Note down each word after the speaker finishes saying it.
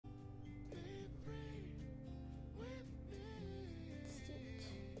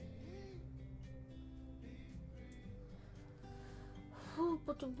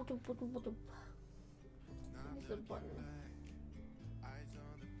the button.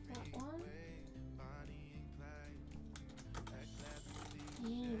 That one.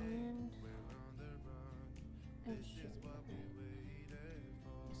 And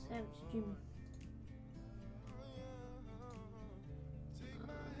Sam's Jim.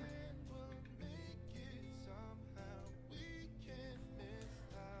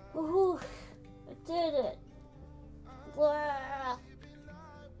 Woohoo! I did it! Blah.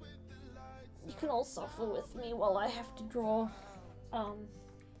 You can all suffer with me while I have to draw a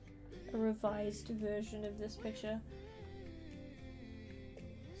revised version of this picture.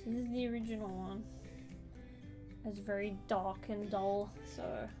 So this is the original one. It's very dark and dull,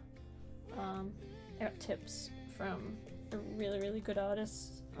 so I got tips from a really good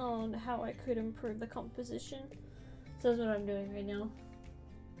artist on how I could improve the composition. So that's what I'm doing right now.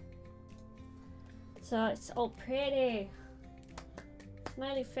 So it's all pretty.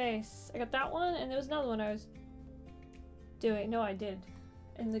 Smiley face. I got that one, and there was another one I was doing. No, I did.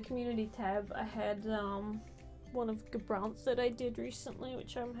 In the community tab, I had one of Gabranth that I did recently,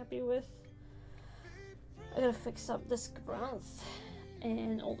 which I'm happy with. I gotta fix up this Gabranth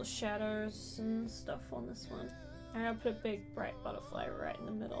and all the shadows and stuff on this one. And I put a big bright butterfly right in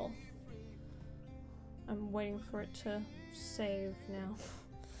the middle. I'm waiting for it to save now.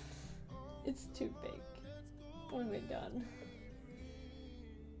 It's too big. When we're done.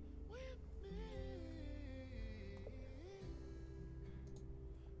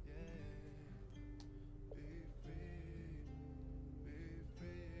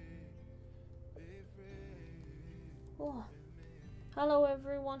 Oh. Hello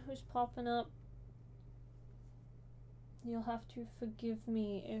everyone who's popping up. You'll have to forgive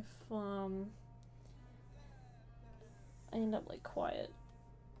me if I end up like quiet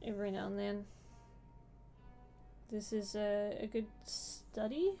every now and then. This is a good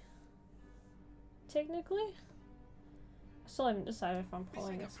study, technically. I still haven't decided if I'm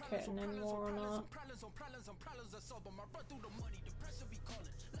pulling this curtain anymore or not.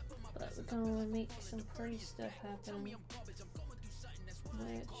 But we're gonna make some pretty stuff happen.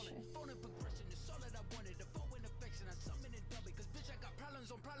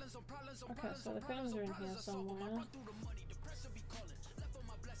 Okay, so the curtains are in here somewhere.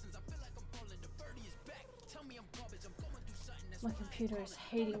 My computer is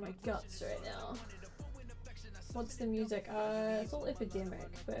hating my guts right now. What's the music? It's all Epidemic,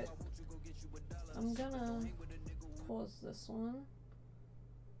 but I'm gonna pause this one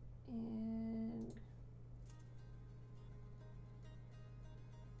and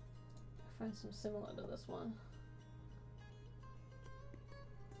find some similar to this one.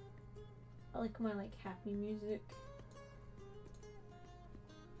 I like my happy music.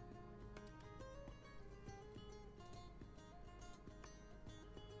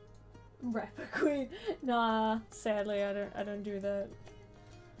 Rapper queen. Nah, sadly I don't do that.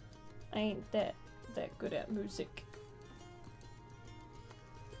 I ain't that good at music.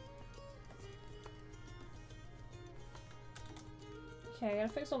 Okay, I gotta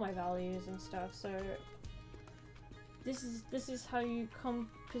fix all my values and stuff, so this is how you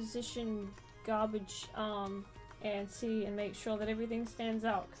composition garbage and see and make sure that everything stands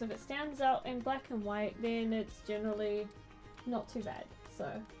out, because if it stands out in black and white then it's generally not too bad. So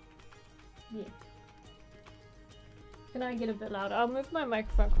yeah. Can I get a bit louder? I'll move my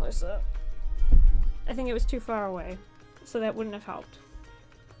microphone closer. I think it was too far away, so that wouldn't have helped.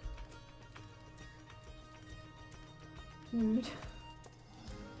 Mood.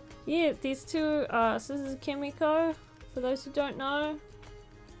 Yeah, these two, so this is Kimiko, for those who don't know.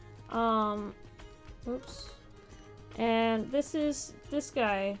 Oops. And this is this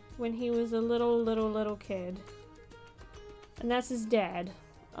guy when he was a little kid. And that's his dad.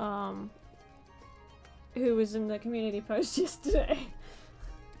 Who was in the community post yesterday.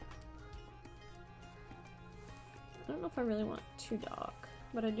 I don't know if I really want it too dark,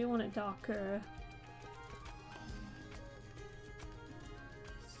 but I do want it darker.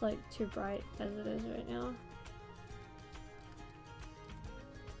 It's like too bright as it is right now.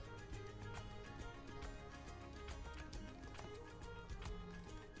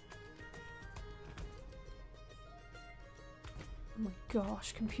 Oh my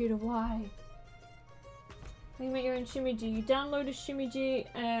gosh, computer, why? When you're in Shimiji, you download a Shimiji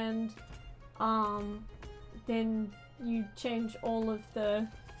and then you change all of the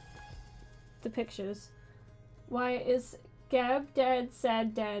pictures. Why is Gab dad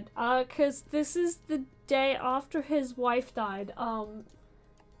sad dad? Cause this is the day after his wife died. I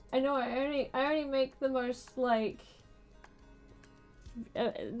know I only make the most like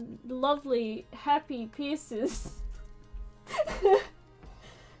lovely happy pieces.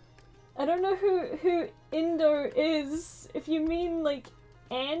 I don't know who Indo is. If you mean like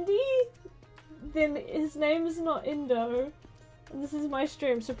Andy, then his name is not Indo. And this is my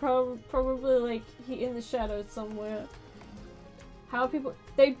stream, so probably like he in the shadows somewhere. How people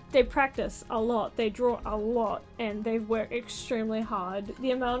they practice a lot, they draw a lot, and they work extremely hard.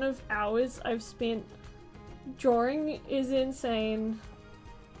 The amount of hours I've spent drawing is insane.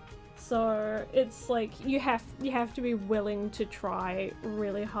 So it's like you have to be willing to try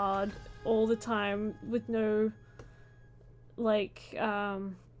really hard all the time with no like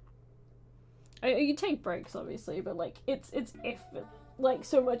you take breaks obviously, but like it's effort, like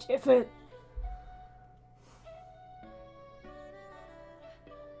so much effort.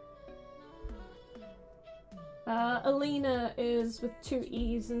 Alina is with 2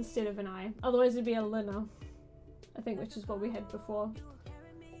 E's instead of an I. Otherwise it'd be Alina, I think, which is what we had before.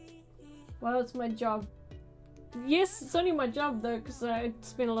 Well, it's my job. Yes, it's only my job though, because I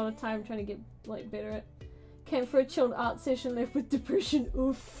spend a lot of time trying to get like better at. Came for a chilled art session, left with depression.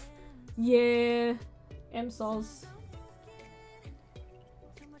 Oof. Yeah. MSOS.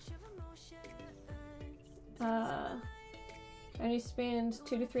 I only spend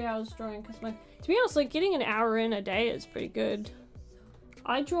 2 to 3 hours drawing because to be honest, like getting an hour in a day is pretty good.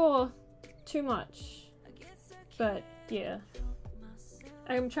 I draw too much, but yeah.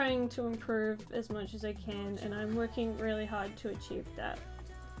 I'm trying to improve as much as I can, and I'm working really hard to achieve that.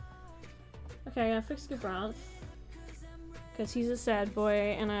 Okay, I'm gonna fix Gabranth, because he's a sad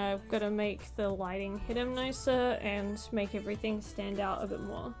boy, and I've got to make the lighting hit him nicer, and make everything stand out a bit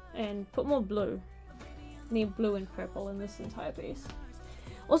more, and put more blue. I need blue and purple in this entire piece.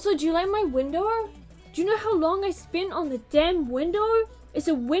 Also, do you like my window? Do you know how long I spent on the damn window? It's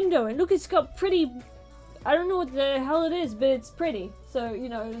a window, and look, it's got pretty... I don't know what the hell it is, but it's pretty. So, you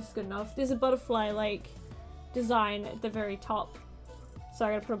know, it's good enough. There's a butterfly, like, design at the very top. So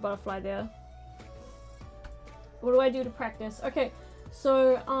I gotta put a butterfly there. What do I do to practice? Okay,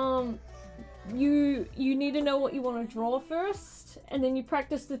 so, you need to know what you want to draw first, and then you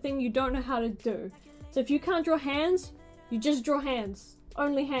practice the thing you don't know how to do. So if you can't draw hands, you just draw hands.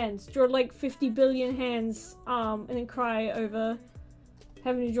 Only hands. Draw like 50 billion hands, and then cry over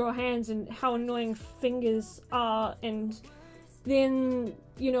having to draw hands and how annoying fingers are, and then,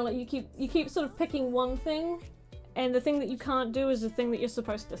 you know, like you keep sort of picking one thing, and the thing that you can't do is the thing that you're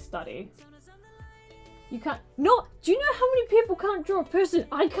supposed to study. You can't... No! Do you know how many people can't draw a person?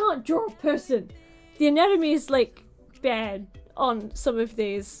 I can't draw a person! The anatomy is, like, bad on some of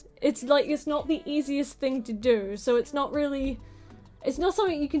these. It's like, it's not the easiest thing to do, so it's not really... It's not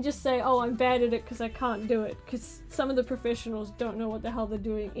something you can just say, oh, I'm bad at it because I can't do it, because some of the professionals don't know what the hell they're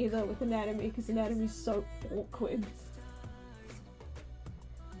doing either with anatomy, because anatomy is so awkward.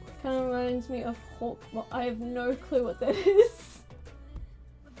 Kind of reminds me of Hulk. Well, I have no clue what that is.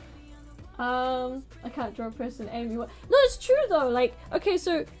 I can't draw a person, Amy. No, it's true though. Like, okay,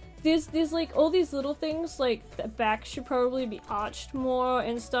 so there's like all these little things, like the back should probably be arched more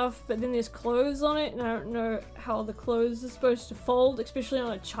and stuff, but then there's clothes on it, and I don't know how the clothes are supposed to fold, especially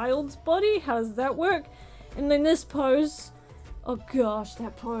on a child's body. How does that work? And then this pose. Oh gosh,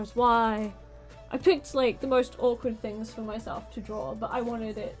 that pose. Why? I picked like the most awkward things for myself to draw, but I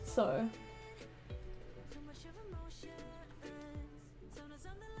wanted it, so.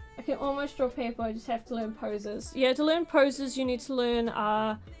 I can almost draw paper, I just have to learn poses. Yeah, to learn poses you need to learn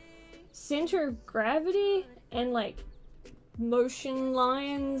center of gravity and like motion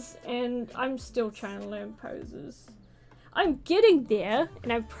lines, and I'm still trying to learn poses. I'm getting there,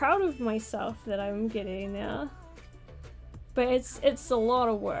 and I'm proud of myself that I'm getting there. But it's a lot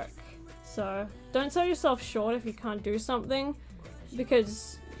of work. So don't sell yourself short if you can't do something,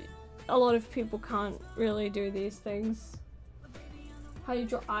 because a lot of people can't really do these things. How do you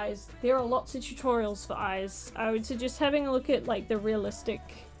draw eyes? There are lots of tutorials for eyes. I would suggest having a look at like the realistic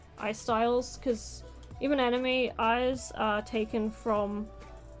eye styles, because even anime eyes are taken from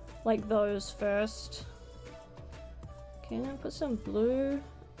like those first. Okay, now put some blue.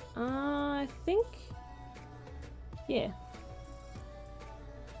 I think, yeah.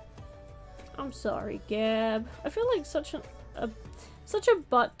 I'm sorry, Gab. I feel like such a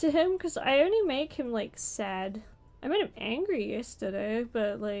butt to him, because I only make him like sad. I made him angry yesterday,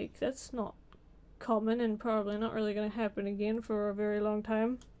 but like that's not common and probably not really gonna happen again for a very long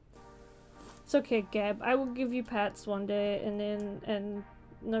time. It's okay, Gab. I will give you pats one day, and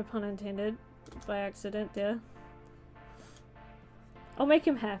no pun intended, by accident there. I'll make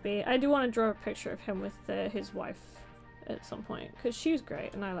him happy. I do want to draw a picture of him with his wife at some point, because she's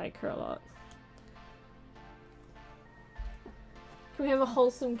great and I like her a lot. Can we have a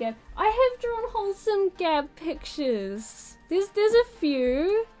wholesome Gab? I have drawn wholesome Gab pictures. There's a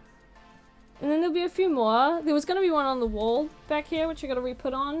few. And then there'll be a few more. There was going to be one on the wall back here, which I got to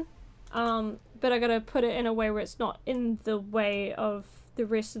re-put on. But I got to put it in a way where it's not in the way of the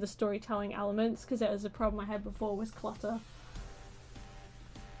rest of the storytelling elements, because that was a problem I had before, was clutter.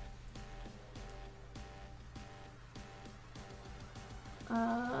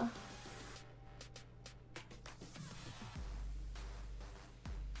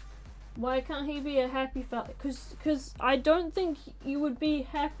 Why can't he be a happy father? Because I don't think you would be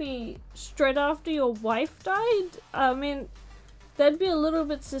happy straight after your wife died. I mean, that'd be a little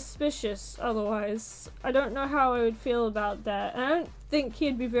bit suspicious otherwise. I don't know how I would feel about that. And I don't think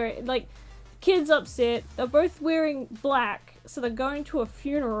he'd be very, like, kid's upset. They're both wearing black, so they're going to a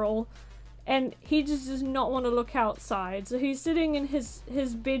funeral, and he just does not want to look outside. So he's sitting in his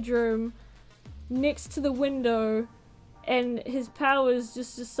bedroom next to the window, and his powers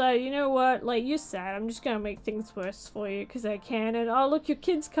just decide, you know what, like, you're sad, I'm just gonna make things worse for you because I can, and oh look, your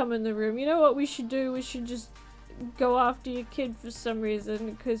kids come in the room, you know what we should do, we should just go after your kid for some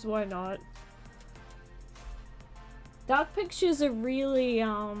reason, because why not? Dark pictures are really,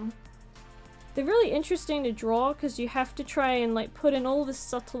 they're really interesting to draw because you have to try and, like, put in all this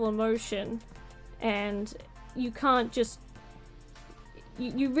subtle emotion, and you can't just,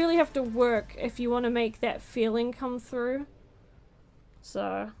 you really have to work if you want to make that feeling come through.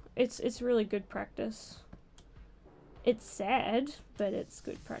 So it's really good practice. It's sad, but it's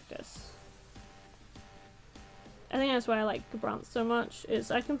good practice. I think that's why I like Grant so much,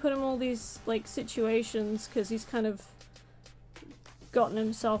 is I can put him all these, like, situations because he's kind of gotten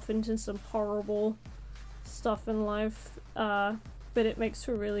himself into some horrible stuff in life, but it makes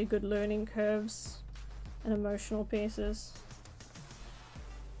for really good learning curves and emotional pieces.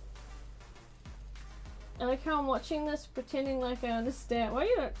 I like how I'm watching this, pretending like I understand. Well,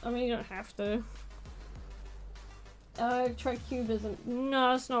 you don't, I mean, you don't have to. Try cubism.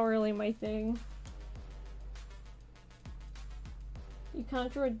 No, it's not really my thing. You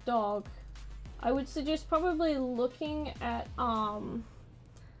can't draw a dog. I would suggest probably looking at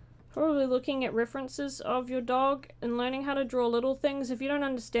references of your dog and learning how to draw little things. If you don't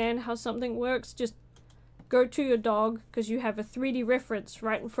understand how something works, just go to your dog, because you have a 3D reference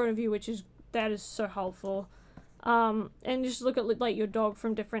right in front of you, that is so helpful. And just look at, like, your dog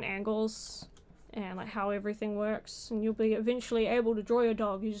from different angles and, like, how everything works, and you'll be eventually able to draw your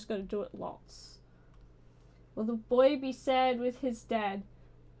dog. You just gotta do it lots. Will the boy be sad with his dad?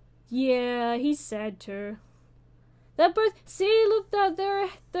 Yeah, he's sad too. They're both, see, look, they're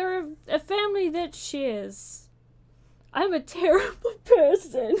a family that shares. I'm a terrible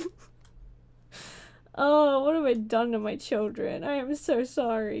person. Oh, what have I done to my children? I am so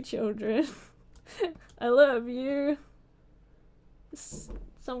sorry, children. I love you.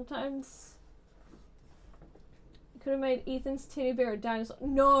 Sometimes. Could have made Ethan's teddy bear a dinosaur.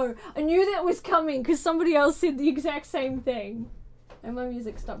 No! I knew that was coming because somebody else said the exact same thing. And my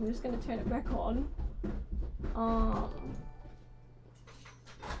music stopped. I'm just going to turn it back on.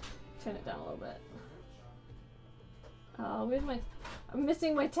 Turn it down a little bit. Where's my... I'm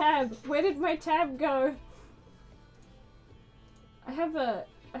missing my tab. Where did my tab go? I have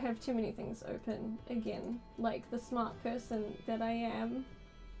too many things open again, like the smart person that I am.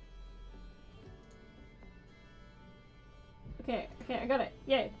 Okay, I got it.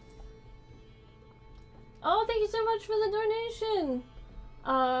 Yay. Oh, thank you so much for the donation.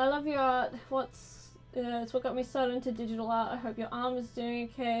 I love your art. It's what got me started into digital art. I hope your arm is doing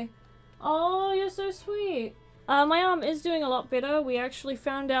okay. Oh, you're so sweet. My arm is doing a lot better. We actually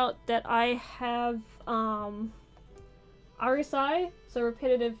found out that I have RSI, so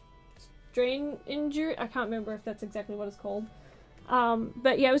repetitive strain injury. I can't remember if that's exactly what it's called.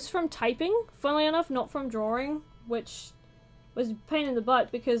 But yeah, it was from typing, funnily enough, not from drawing, which was a pain in the butt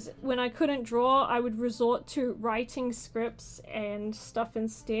because when I couldn't draw, I would resort to writing scripts and stuff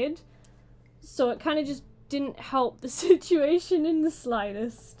instead. So it kind of just didn't help the situation in the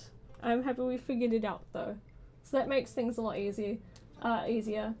slightest. I'm happy we figured it out though. So that makes things a lot easier.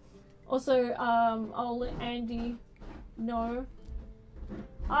 Also, I'll let Andy know.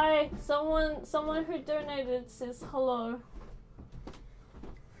 Hi, someone who donated says hello.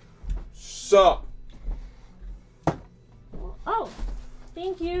 Sup? Oh,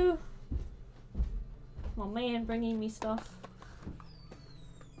 thank you. My man bringing me stuff.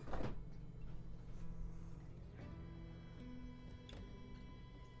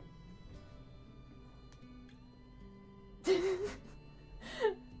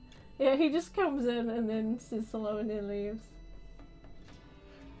 Yeah, he just comes in and then says hello and then leaves.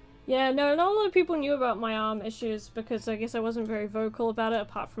 Yeah, no, not a lot of people knew about my arm issues because I guess I wasn't very vocal about it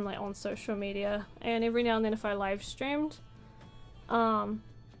apart from like on social media and every now and then if I live streamed. But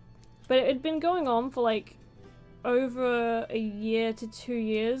But it had been going on for like over a year to 2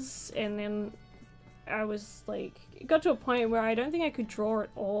 years, and then I was like, it got to a point where I don't think I could draw at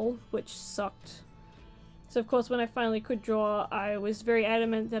all, which sucked. So of course when I finally could draw, I was very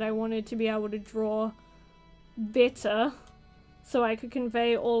adamant that I wanted to be able to draw better so I could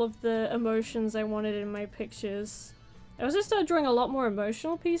convey all of the emotions I wanted in my pictures. I also started drawing a lot more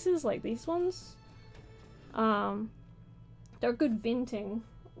emotional pieces like these ones. They're good venting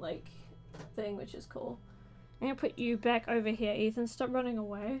like thing, which is cool. I'm gonna put you back over here, Ethan. Stop running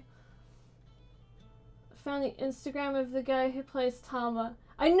away. Found the Instagram of the guy who plays Tama.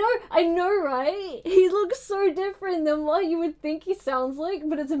 I know, right? He looks so different than what you would think he sounds like,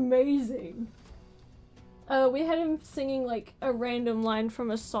 but it's amazing. We had him singing like a random line from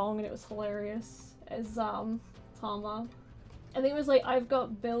a song, and it was hilarious as Tama. I think it was like, I've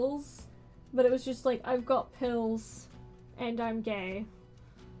got bills, but it was just like, I've got pills and I'm gay.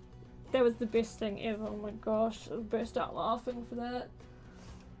 That was the best thing ever. Oh my gosh, I burst out laughing for that.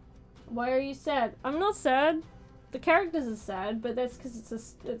 Why are you sad? I'm not sad. The characters are sad, but that's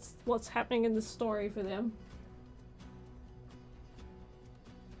because it's what's happening in the story for them.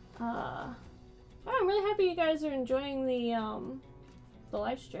 Oh, I'm really happy you guys are enjoying the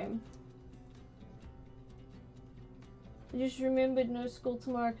live stream. I just remembered no school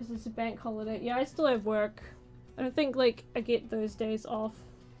tomorrow because it's a bank holiday. Yeah, I still have work. I don't think like I get those days off.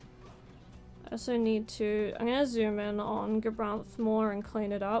 I also need to, I'm gonna zoom in on Gabranth more and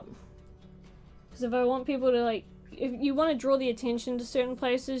clean it up. Because if I want people to like, if you want to draw the attention to certain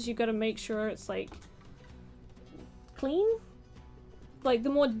places, you gotta make sure it's like clean. Like the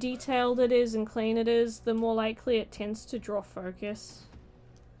more detailed it is and clean it is, the more likely it tends to draw focus.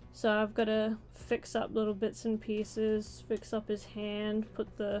 So I've got to fix up little bits and pieces, fix up his hand,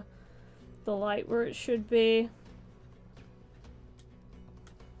 put the light where it should be.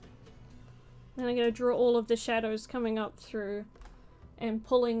 Then I'm going to draw all of the shadows coming up through and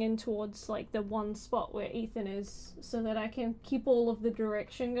pulling in towards like the one spot where Ethan is, so that I can keep all of the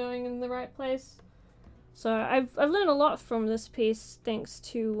direction going in the right place. So I've learned a lot from this piece thanks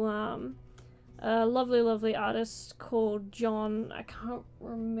to a lovely artist called John. I can't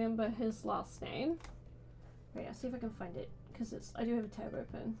remember his last name. Wait, I'll see if I can find it because I do have a tab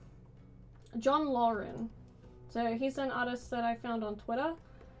open. John Lauren. So he's an artist that I found on Twitter,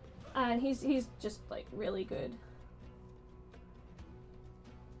 and he's just like really good.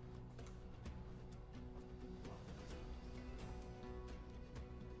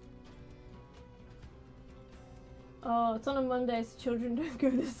 Oh, it's on a Monday, so children don't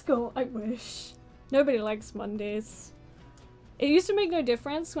go to school. I wish. Nobody likes Mondays. It used to make no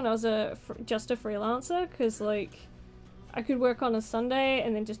difference when I was just a freelancer, because like I could work on a Sunday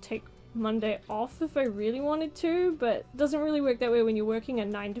and then just take Monday off if I really wanted to, but it doesn't really work that way when you're working a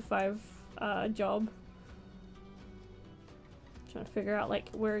 9-to-5 job. Trying to figure out like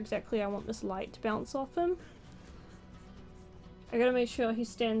where exactly I want this light to bounce off him. I gotta make sure he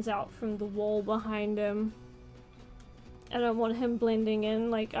stands out from the wall behind him. I don't want him blending in.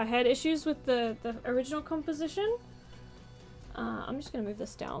 Like, I had issues with the original composition. I'm just gonna move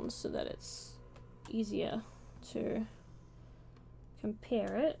this down so that it's easier to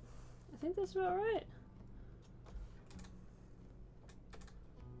compare it. I think that's about right.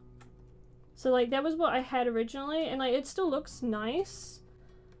 So like, that was what I had originally, and like, it still looks nice,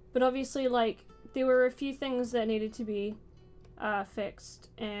 but obviously like, there were a few things that needed to be fixed,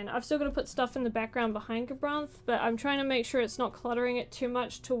 and I've still got to put stuff in the background behind Gabranth, but I'm trying to make sure it's not cluttering it too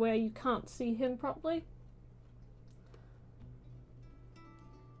much to where you can't see him properly.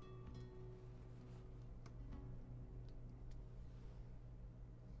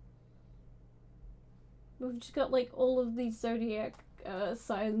 We've just got like all of these zodiac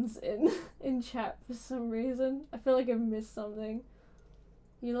signs in chat for some reason. I feel like I've missed something.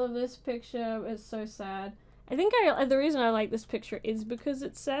 You love this picture, it's so sad. I think the reason I like this picture is because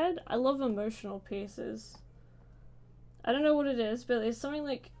it's sad. I love emotional pieces. I don't know what it is, but there's something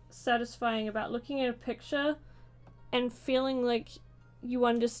like satisfying about looking at a picture and feeling like you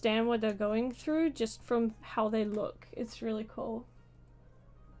understand what they're going through just from how they look. It's really cool.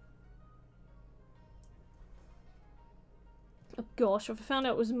 Oh gosh, if I found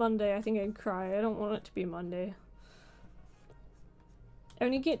out it was Monday, I think I'd cry. I don't want it to be Monday. I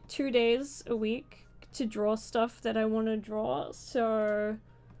only get 2 days a week to draw stuff that I want to draw, so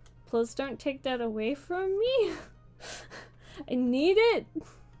please don't take that away from me. I need it. I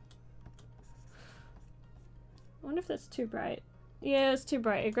wonder if that's too bright. Yeah, it's too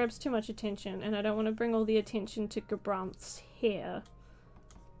bright. It grabs too much attention, and I don't want to bring all the attention to Gabranth's hair.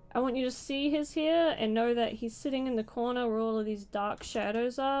 I want you to see his hair and know that he's sitting in the corner where all of these dark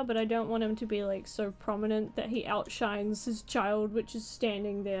shadows are, but I don't want him to be like so prominent that he outshines his child, which is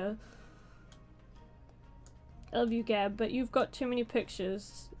standing there. I love you, Gab, but you've got too many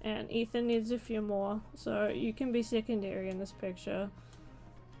pictures, and Ethan needs a few more, so you can be secondary in this picture.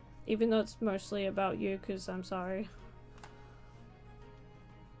 Even though it's mostly about you, because I'm sorry.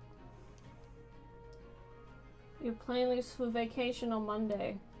 Your plane leaves for vacation on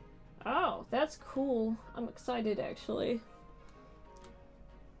Monday. Oh, that's cool. I'm excited, actually.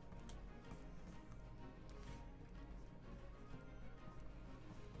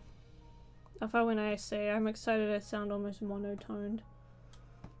 I thought when I say I'm excited, I sound almost monotoned.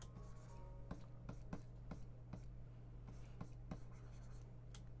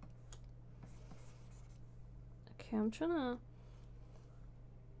 Okay, I'm trying to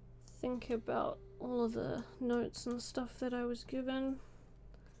think about all of the notes and stuff that I was given.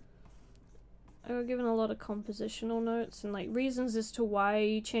 I was given a lot of compositional notes and like reasons as to why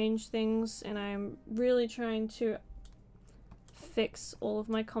you change things, and I'm really trying to fix all of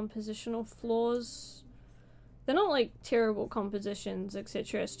my compositional flaws. They're not like terrible compositions,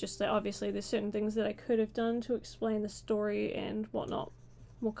 etc. It's just that obviously there's certain things that I could have done to explain the story and whatnot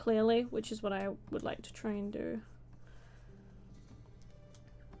more clearly, which is what I would like to try and do.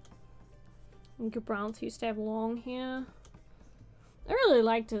 And Gabranth used to have long hair. I really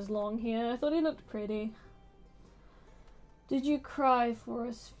liked his long hair. I thought he looked pretty. Did you cry for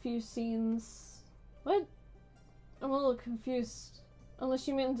a few scenes? What? I'm a little confused. Unless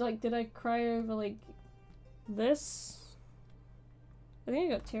you meant, like, did I cry over, like, this? I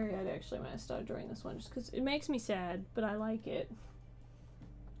think I got teary-eyed, actually, when I started drawing this one, just because it makes me sad, but I like it.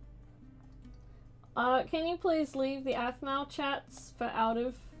 Can you please leave the Aphmau chats for out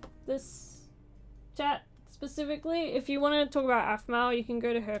of this chat specifically? If you want to talk about Aphmau, you can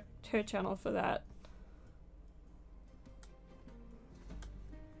go to her channel for that.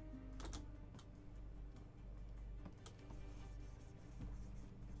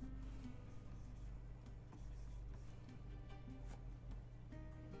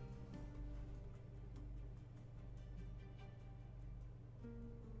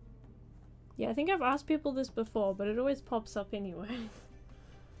 Yeah, I think I've asked people this before, but it always pops up anyway.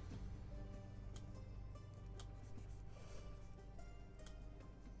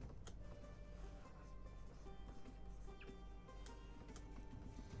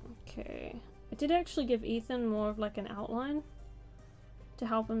 Okay, I did actually give Ethan more of like an outline to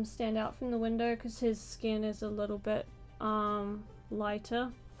help him stand out from the window because his skin is a little bit lighter,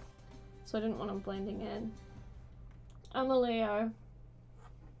 so I didn't want him blending in. I'm a Leo.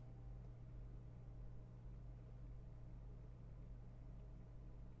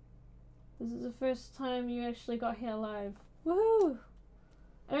 This is the first time you actually got here live. Woohoo!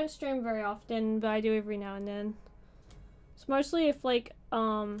 I don't stream very often, but I do every now and then. It's mostly if like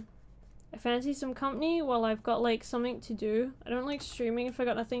I fancy some company while I've got like something to do. I don't like streaming if I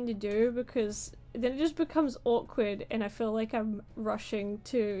got nothing to do because then it just becomes awkward and I feel like I'm rushing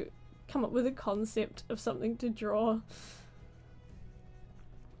to come up with a concept of something to draw.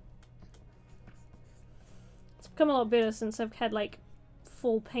 It's become a lot better since I've had like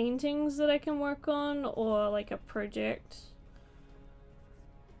full paintings that I can work on or like a project.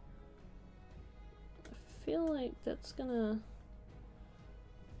 I feel like that's gonna...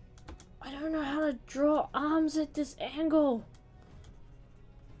 I don't know how to draw arms at this angle.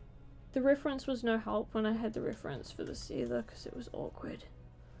 The reference was no help when I had the reference for this either because it was awkward.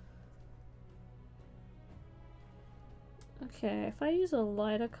 Okay, if I use a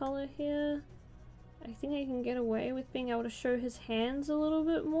lighter color here, I think I can get away with being able to show his hands a little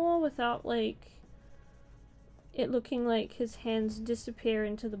bit more without like it looking like his hands disappear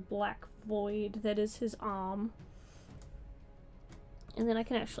into the black void that is his arm. And then I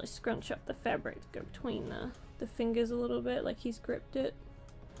can actually scrunch up the fabric to go between the fingers a little bit, like he's gripped it.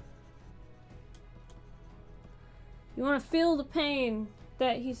 You want to feel the pain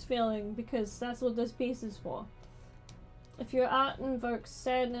that he's feeling because that's what this piece is for. If your art invokes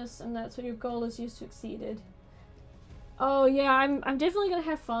sadness and that's what your goal is, you succeeded. Oh yeah, I'm definitely gonna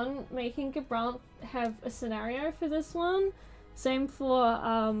have fun making Gabranth have a scenario for this one. Same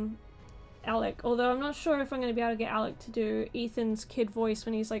for Alec, although I'm not sure if I'm going to be able to get Alec to do Ethan's kid voice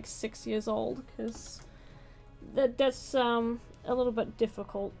when he's like 6 years old, because that's a little bit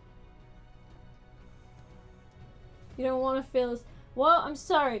difficult. You don't want to feel this. Well, I'm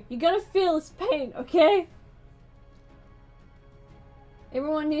sorry, you gotta feel his pain, okay?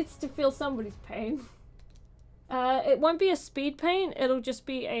 Everyone needs to feel somebody's pain. It won't be a speed paint, it'll just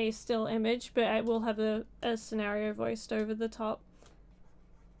be a still image, but I will have a scenario voiced over the top.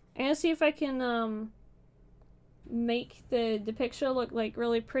 I'm gonna see if I can make the picture look like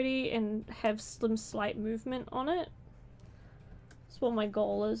really pretty and have some slight movement on it. That's what my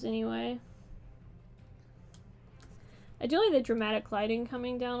goal is anyway. I do like the dramatic lighting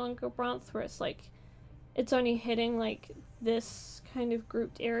coming down on Gabranth, where it's like it's only hitting like this kind of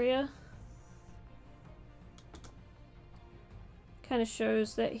grouped area. Kind of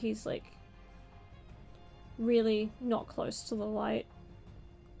shows that he's like really not close to the light,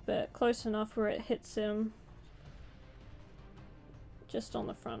 but close enough where it hits him just on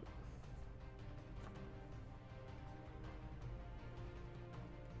the front.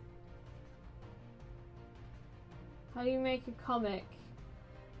 How do you make a comic?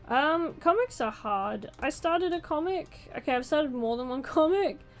 Comics are hard. I started a comic. Okay, I've started more than one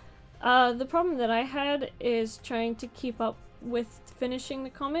comic. The problem that I had is trying to keep up with finishing the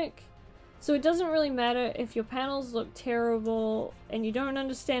comic. So it doesn't really matter if your panels look terrible and you don't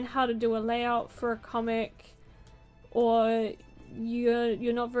understand how to do a layout for a comic, or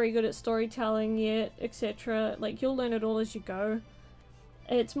you're not very good at storytelling yet, etc. Like, you'll learn it all as you go.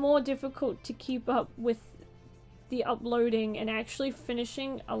 It's more difficult to keep up with the uploading and actually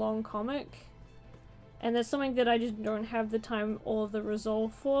finishing a long comic. And that's something that I just don't have the time or the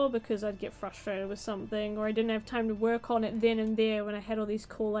resolve for, because I'd get frustrated with something, or I didn't have time to work on it then and there when I had all these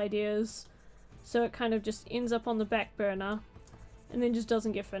cool ideas. So it kind of just ends up on the back burner and then just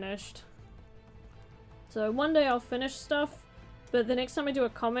doesn't get finished. So one day I'll finish stuff, but the next time I do a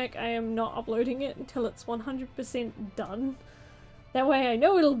comic, I am not uploading it until it's 100% done. That way I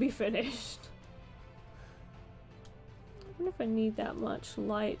know it'll be finished. I wonder if I need that much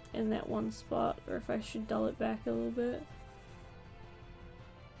light in that one spot, or if I should dull it back a little bit.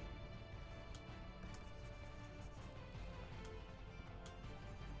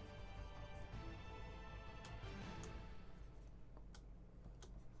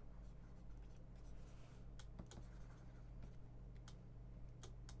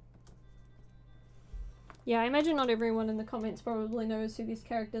 Yeah, I imagine not everyone in the comments probably knows who these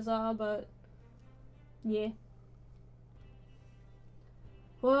characters are, but yeah.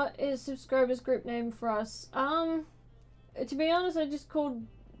 What is subscribers group name for us? To be honest, I just called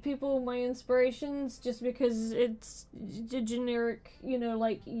people my inspirations just because it's generic, you know,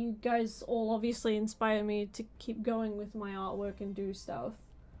 like, you guys all obviously inspire me to keep going with my artwork and do stuff.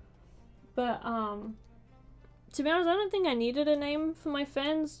 But, to be honest, I don't think I needed a name for my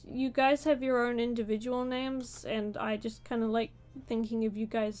fans. You guys have your own individual names, and I just kind of like thinking of you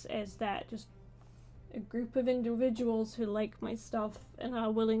guys as that, just a group of individuals who like my stuff and are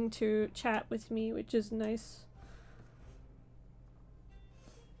willing to chat with me, which is nice.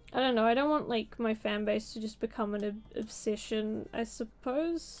 I don't know, I don't want like my fan base to just become an obsession, I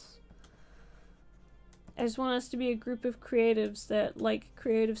suppose. I just want us to be a group of creatives that like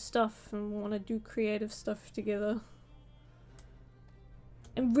creative stuff and want to do creative stuff together.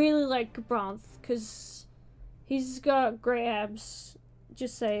 And really like Gabranth, because he's got great abs.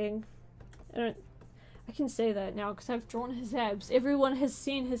 Just saying. I can say that now because I've drawn his abs. Everyone has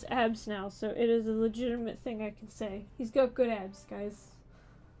seen his abs now, so it is a legitimate thing I can say. He's got good abs, guys.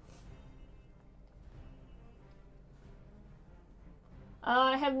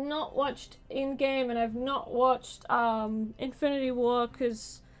 I have not watched Endgame, and I've not watched Infinity War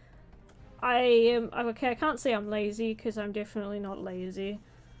because I can't say I'm lazy, because I'm definitely not lazy.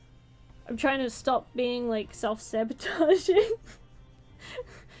 I'm trying to stop being like self-sabotaging.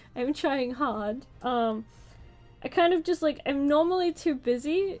 I'm trying hard. I kind of just like, I'm normally too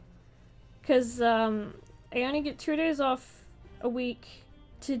busy because I only get 2 days off a week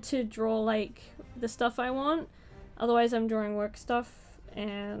to draw like the stuff I want. Otherwise I'm drawing work stuff,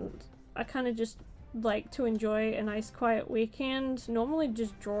 and I kind of just like to enjoy a nice quiet weekend, normally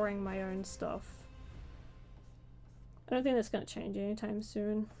just drawing my own stuff. I don't think that's gonna change anytime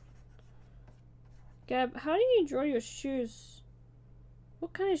soon. Gab, how do you draw your shoes?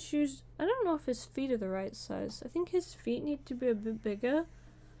 What kind of shoes? I don't know if his feet are the right size. I think his feet need to be a bit bigger.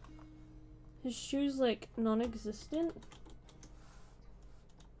 His shoes like non-existent.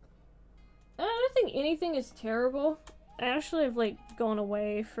 I don't think anything is terrible. I actually have like gone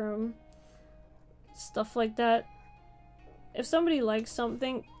away from stuff like that. If somebody likes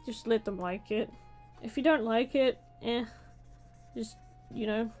something, just let them like it. If you don't like it, just, you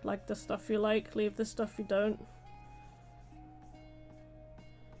know, like the stuff you like, leave the stuff you don't.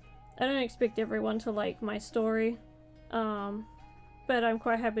 I don't expect everyone to like my story, but I'm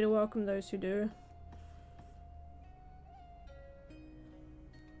quite happy to welcome those who do.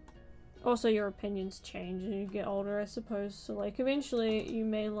 Also, your opinions change as you get older, I suppose. So, like, eventually you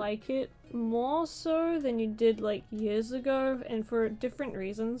may like it more so than you did, like, years ago, and for different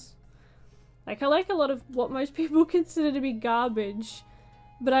reasons. Like, I like a lot of what most people consider to be garbage,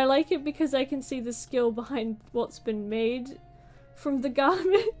 but I like it because I can see the skill behind what's been made from the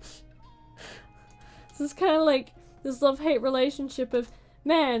garbage. So it's kind of like this love-hate relationship of,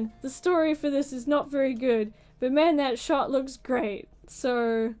 man, the story for this is not very good, but man, that shot looks great.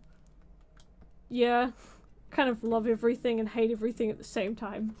 So, yeah, kind of love everything and hate everything at the same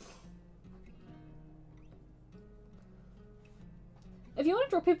time. If you want to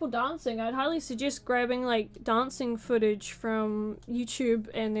draw people dancing, I'd highly suggest grabbing like dancing footage from YouTube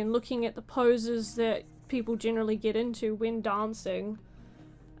and then looking at the poses that people generally get into when dancing.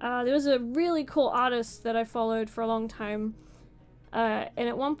 There was a really cool artist that I followed for a long time, and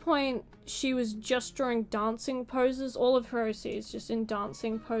at one point she was just drawing dancing poses. All of her OC is just in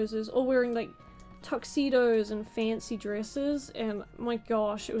dancing poses, all wearing like tuxedos and fancy dresses, and my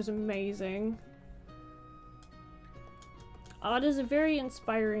gosh, it was amazing. Art is a very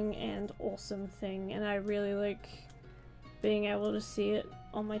inspiring and awesome thing, and I really like being able to see it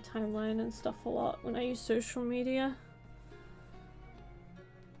on my timeline and stuff a lot when I use social media.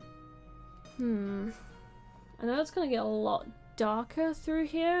 I know it's gonna get a lot darker through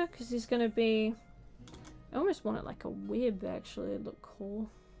here because there's gonna be... I almost want it like a web, actually. It'd look cool.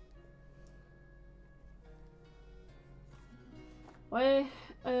 Why?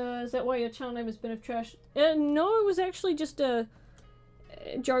 Is that why your channel name is Bin of Trash? No, it was actually just a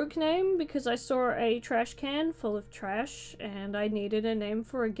joke name because I saw a trash can full of trash and I needed a name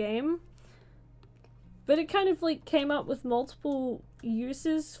for a game. But it kind of like came up with multiple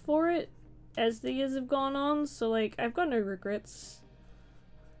uses for it as the years have gone on, so like I've got no regrets.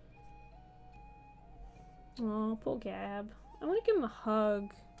 Oh, poor Gab. I want to give him a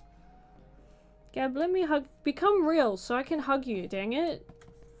hug. Gab, let me hug. Become real so I can hug you, dang it.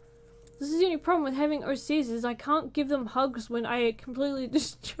 This is the only problem with having OCs is I can't give them hugs when I completely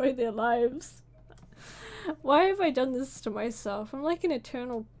destroy their lives. Why have I done this to myself? I'm like an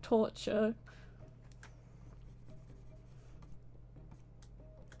eternal torture.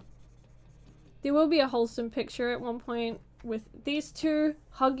 There will be a wholesome picture at one point with these two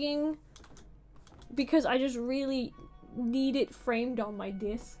hugging because I just really need it framed on my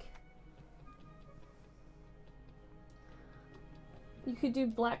desk. You could do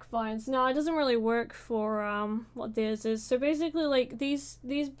black vines. No, it doesn't really work for what theirs is. So basically, like these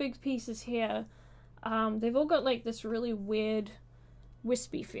big pieces here, they've all got like this really weird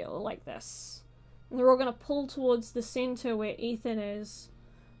wispy feel like this. And they're all gonna pull towards the center where Ethan is.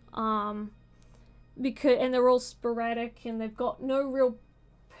 Because and they're all sporadic and they've got no real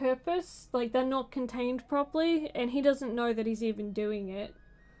purpose. Like they're not contained properly, and he doesn't know that he's even doing it.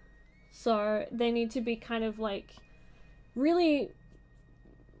 So they need to be kind of like really...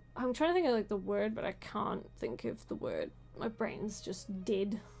 I'm trying to think of like the word, but I can't think of the word. My brain's just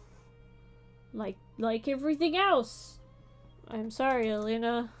dead. Like everything else. I'm sorry,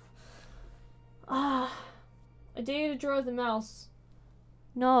 Elena. I dare you to draw the mouse.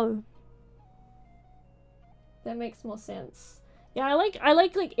 No. That makes more sense. Yeah, I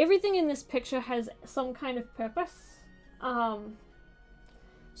like everything in this picture has some kind of purpose.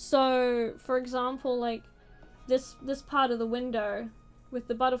 So for example, like this part of the window with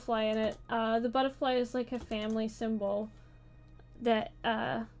the butterfly in it, the butterfly is like a family symbol that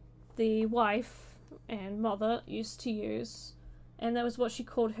the wife and mother used to use, and that was what she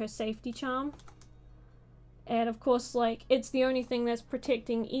called her safety charm. And of course, like, it's the only thing that's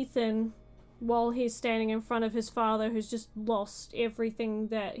protecting Ethan while he's standing in front of his father, who's just lost everything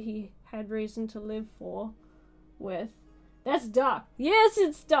that he had reason to live for with. That's dark. Yes,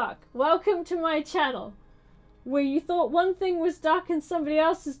 it's dark. Welcome to my channel, where you thought one thing was dark in somebody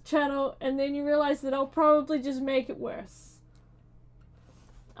else's channel, and then you realize that I'll probably just make it worse.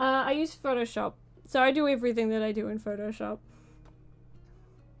 I use Photoshop, so I do everything that I do in Photoshop.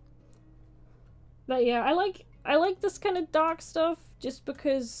 But yeah, I like this kind of dark stuff just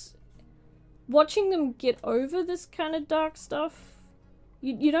because watching them get over this kind of dark stuff,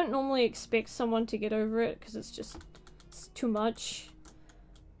 you don't normally expect someone to get over it because it's too much.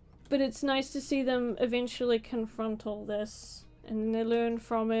 But it's nice to see them eventually confront all this, and they learn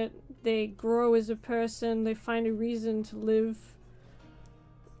from it, they grow as a person, they find a reason to live,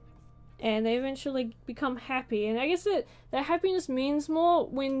 and they eventually become happy. And I guess that happiness means more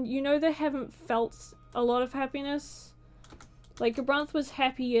when you know they haven't felt a lot of happiness. Like, Gabranth was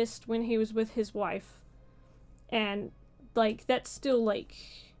happiest when he was with his wife, and like that's still like,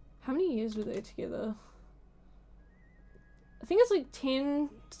 how many years were they together? I think it's like 10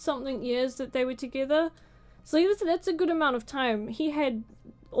 something years that they were together. So like, that's a good amount of time. He had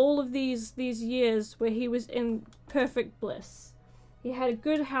all of these years where he was in perfect bliss. He had a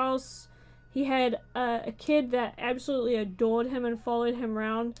good house. He had a kid that absolutely adored him and followed him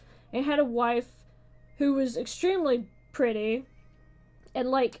around. And he had a wife who was extremely pretty and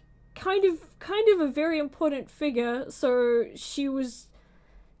like kind of a very important figure. So she was,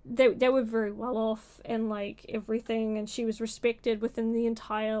 they were very well off and like everything, and she was respected within the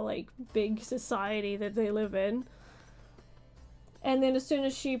entire like big society that they live in. And then as soon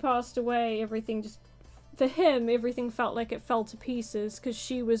as she passed away, everything just, for him, everything felt like it fell to pieces because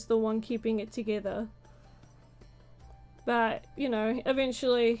she was the one keeping it together. But, you know,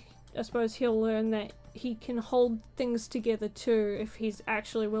 eventually, I suppose he'll learn that he can hold things together too if he's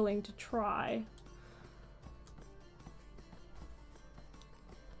actually willing to try.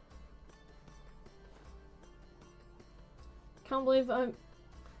 Can't believe I'm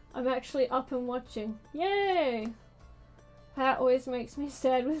actually up and watching. Yay! Pat always makes me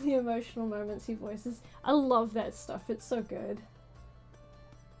sad with the emotional moments he voices. I love that stuff, it's so good.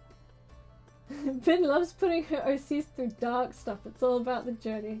 Ben loves putting her OCs through dark stuff. It's all about the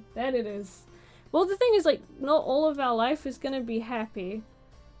journey. That it is. Well, the thing is, like, not all of our life is gonna be happy.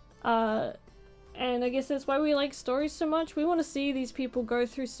 And I guess that's why we like stories so much. We want to see these people go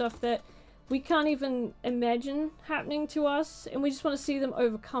through stuff that we can't even imagine happening to us, and we just want to see them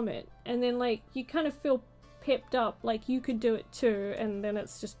overcome it. And then, like, you kind of feel pepped up, like you could do it too, and then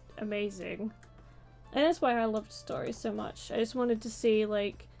it's just amazing. And that's why I loved stories so much. I just wanted to see,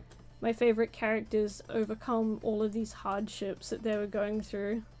 like, my favorite characters overcome all of these hardships that they were going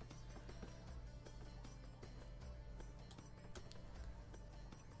through.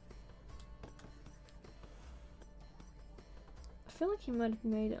 I feel like he might have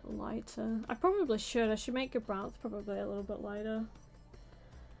made it lighter. I probably should. I should make Gabranth probably a little bit lighter.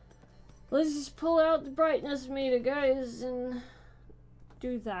 Let's just pull out the brightness meter, guys, and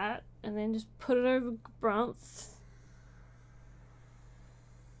do that. And then just put it over Gabranth.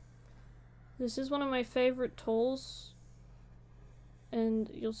 This is one of my favorite tools, and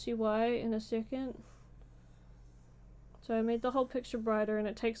you'll see why in a second. So I made the whole picture brighter, and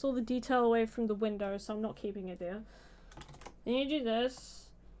it takes all the detail away from the window, so I'm not keeping it there. Then you do this,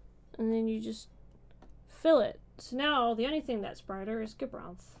 and then you just fill it. So now the only thing that's brighter is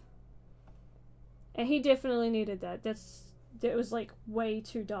Gabranth. And he definitely needed that. It was like way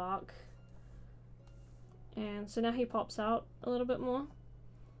too dark. And so now he pops out a little bit more,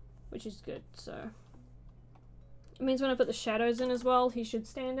 which is good. So it means when I put the shadows in as well, he should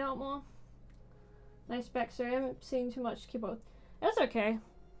stand out more. Nice backstory. I haven't seen too much keyboard. That's okay.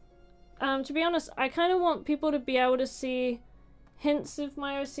 To be honest, I kind of want people to be able to see hints of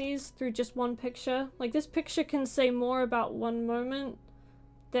my OCs through just one picture. Like, this picture can say more about one moment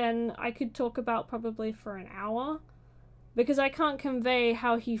than I could talk about probably for an hour, because I can't convey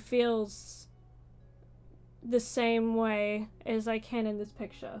how he feels the same way as I can in this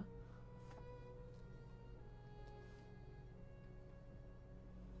picture.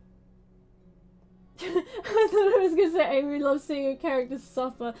 I thought I was gonna say Amy loves seeing a character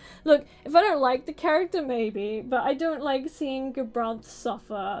suffer. Look, if I don't like the character, maybe, but I don't like seeing Gabranth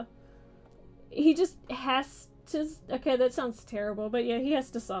suffer. He just has to. Okay, that sounds terrible, but yeah, he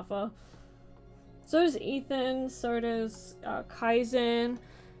has to suffer. So does Ethan, so does Kaizen.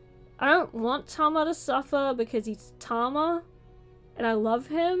 I don't want Tama to suffer because he's Tama, and I love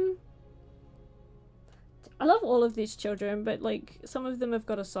him. I love all of these children, but like, some of them have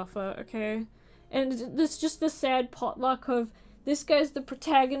got to suffer, okay? And there's just the sad potluck of, this guy's the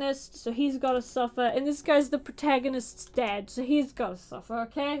protagonist, so he's gotta suffer, and this guy's the protagonist's dad, so he's gotta suffer,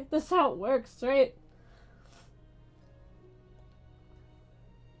 okay? That's how it works, right?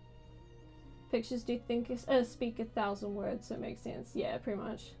 Pictures do you think speak 1,000 words, so it makes sense. Yeah, pretty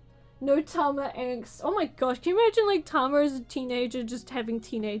much. No Tama angst. Oh my gosh, can you imagine like Tama as a teenager just having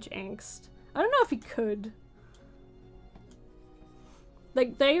teenage angst? I don't know if he could.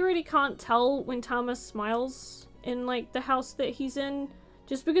 Like, they already can't tell when Tama smiles in, like, the house that he's in,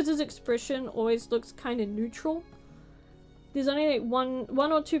 just because his expression always looks kind of neutral. There's only, like,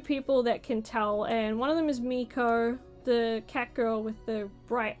 one or two people that can tell, and one of them is Miko, the cat girl with the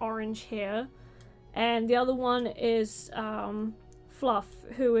bright orange hair, and the other one is, Fluff,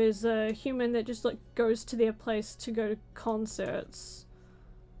 who is a human that just, like, goes to their place to go to concerts.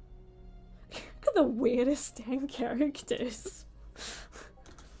 Look at the weirdest damn characters.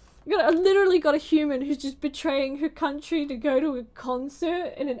 I literally got a human who's just betraying her country to go to a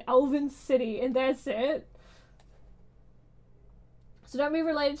concert in an elven city, and that's it. So don't be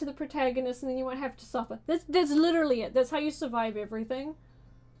related to the protagonist and then you won't have to suffer. That's literally it. That's how you survive everything.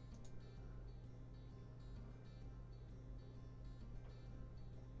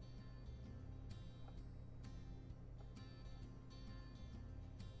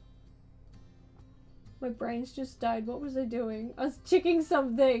 My brain's just died. What was I doing? I was checking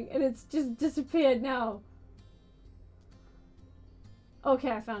something and it's just disappeared now.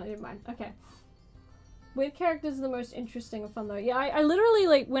 Okay, I found it. Never mind. Okay. Weird characters are the most interesting and fun though. Yeah, I literally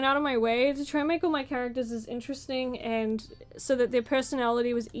like went out of my way to try and make all my characters as interesting and so that their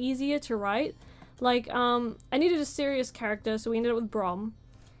personality was easier to write. Like, I needed a serious character, so we ended up with Brom.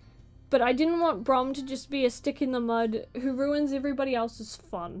 But I didn't want Brom to just be a stick in the mud who ruins everybody else's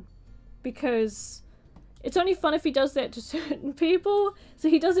fun. Because it's only fun if he does that to certain people, so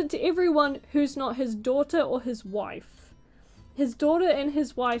he does it to everyone who's not his daughter or his wife. His daughter and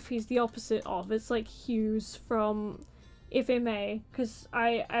his wife he's the opposite of. It's like Hughes from FMA, because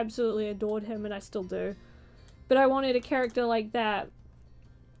I absolutely adored him and I still do. But I wanted a character like that,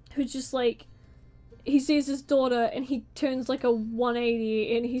 who's just like, he sees his daughter and he turns like a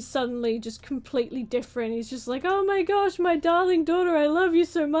 180 and he's suddenly just completely different. He's just like, oh my gosh, my darling daughter, I love you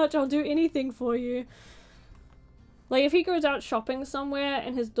so much, I'll do anything for you. Like, if he goes out shopping somewhere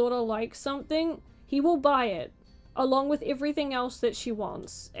and his daughter likes something, he will buy it, along with everything else that she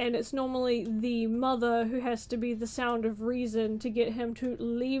wants. And it's normally the mother who has to be the sound of reason to get him to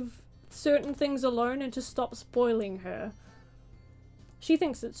leave certain things alone and to stop spoiling her. She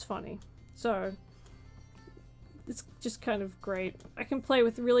thinks it's funny. So, it's just kind of great. I can play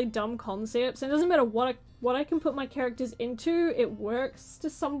with really dumb concepts, and it doesn't matter what I can put my characters into, it works to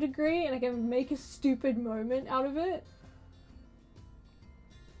some degree, and I can make a stupid moment out of it.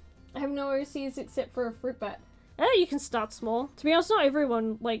 I have no OCs except for a fruit bat. You can start small. To be honest, not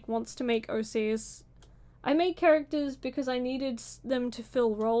everyone, like, wants to make OCs. I made characters because I needed them to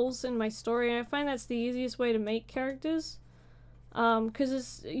fill roles in my story, and I find that's the easiest way to make characters.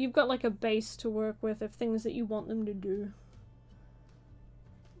 Because you've got, like, a base to work with of things that you want them to do.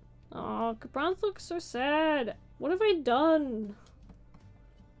 Oh, Gabranth looks so sad. What have I done?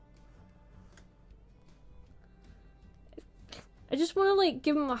 I just want to, like,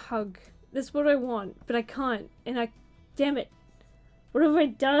 give him a hug. That's what I want, but I can't. And damn it. What have I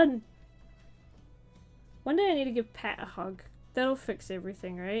done? One day I need to give Pat a hug. That'll fix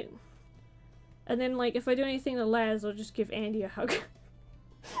everything, right? And then, like, if I do anything to Laz, I'll just give Andy a hug.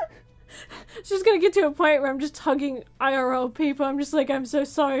 It's just gonna get to a point where I'm just hugging IRL people. I'm just like, I'm so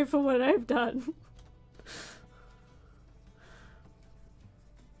sorry for what I've done.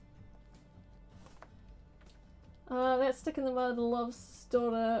 That stick in the mud loves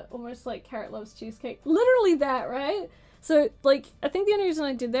daughter almost like Carrot loves cheesecake. Literally that, right? So, like, I think the only reason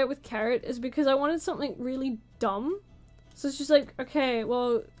I did that with Carrot is because I wanted something really dumb. So it's just like, okay,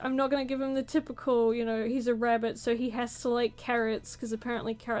 well, I'm not gonna give him the typical, you know, he's a rabbit, so he has to like carrots, because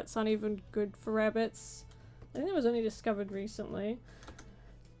apparently carrots aren't even good for rabbits. I think it was only discovered recently.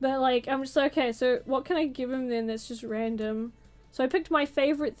 But, like, I'm just like, okay, so what can I give him then that's just random? So I picked my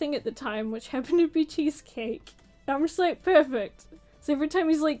favorite thing at the time, which happened to be cheesecake. And I'm just like, perfect. So every time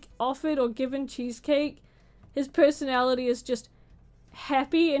he's, like, offered or given cheesecake, his personality is just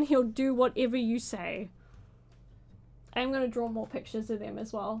happy and he'll do whatever you say. I'm gonna draw more pictures of them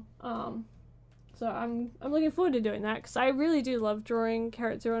as well. So I'm looking forward to doing that, because I really do love drawing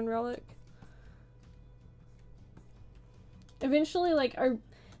Carrot Zero and Relic. Eventually, like,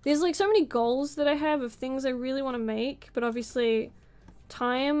 there's, like, so many goals that I have of things I really want to make, but obviously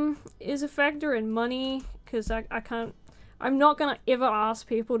time is a factor and money, because I'm not gonna ever ask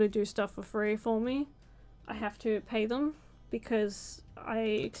people to do stuff for free for me. I have to pay them, because I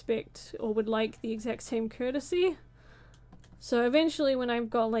expect or would like the exact same courtesy. So eventually when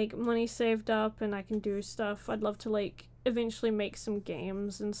I've got, like, money saved up and I can do stuff, I'd love to, like, eventually make some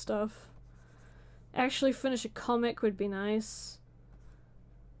games and stuff. Actually finish a comic would be nice.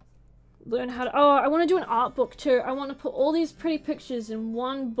 Learn how to— oh, I want to do an art book too. I want to put all these pretty pictures in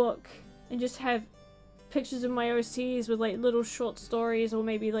one book and just have pictures of my OCs with, like, little short stories, or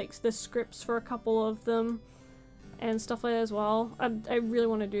maybe, like, the scripts for a couple of them and stuff like that as well. I really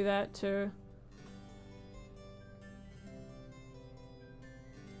want to do that too.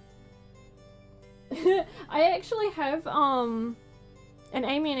 I actually have an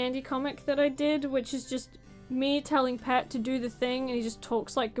Amy and Andy comic that I did, which is just me telling Pat to do the thing, and he just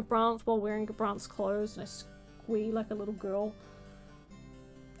talks like Gabranth while wearing Gabranth's clothes, and I squee like a little girl.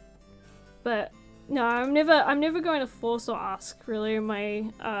 But no, I'm never going to force or ask really my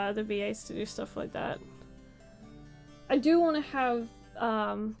the VAs to do stuff like that. I do want to have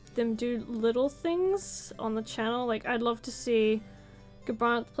them do little things on the channel. Like, I'd love to see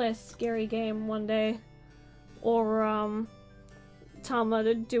Gabranth play a scary game one day, or Tama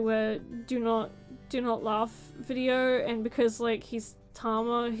to do a do not laugh video, and because like he's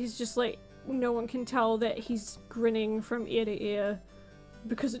Tama, he's just like no one can tell that he's grinning from ear to ear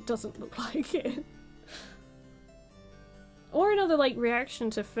because it doesn't look like it. Or another like reaction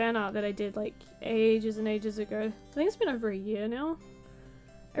to fan art that I did like ages and ages ago. I think it's been over a year now.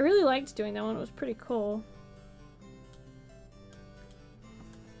 I really liked doing that one, it was pretty cool.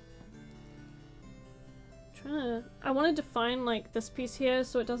 I wanted to find like this piece here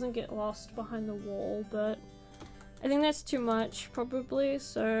so it doesn't get lost behind the wall, but I think that's too much probably,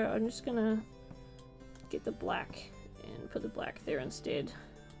 so I'm just gonna get the black and put the black there instead.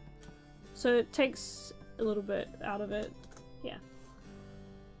 So it takes a little bit out of it. Yeah.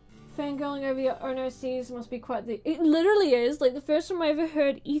 Fangirling over your own OCs must be quite the— it literally is. Like the first time I ever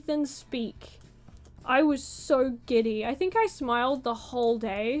heard Ethan speak, I was so giddy. I think I smiled the whole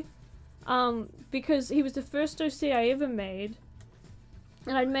day. Because he was the first OC I ever made.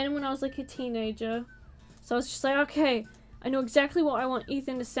 And I'd met him when I was like a teenager. So I was just like, okay, I know exactly what I want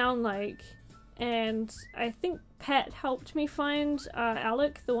Ethan to sound like. And I think Pat helped me find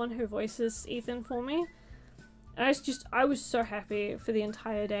Alec, the one who voices Ethan for me. And I was so happy for the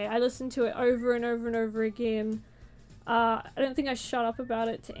entire day. I listened to it over and over and over again. I don't think I shut up about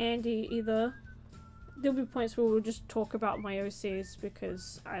it to Andy either. There'll be points where we'll just talk about my OCs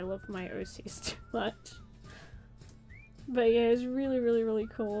because I love my OCs too much. But yeah, it's really, really, really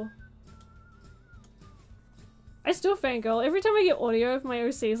cool. I still fangirl. Every time I get audio of my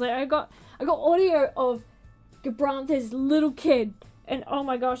OCs, like I got audio of Gabranth as a little kid, and oh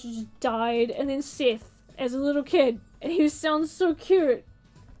my gosh, he just died, and then Seth as a little kid, and he sounds so cute.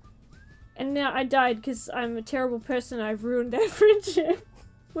 And now I died because I'm a terrible person, I've ruined that friendship.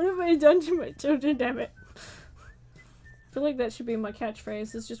 What have I done to my children, damn it? I feel like that should be my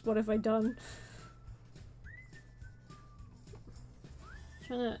catchphrase, it's just what have I done?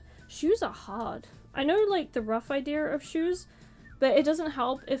 Shoes are hard. I know like the rough idea of shoes, but it doesn't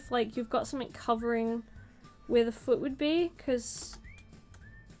help if like you've got something covering where the foot would be, because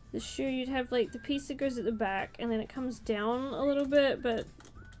the shoe you'd have like the piece that goes at the back and then it comes down a little bit, but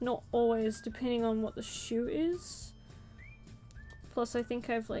not always depending on what the shoe is. Plus I think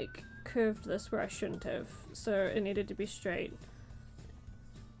I've like curved this where I shouldn't have, so it needed to be straight.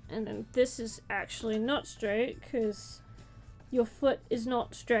 And then this is actually not straight because your foot is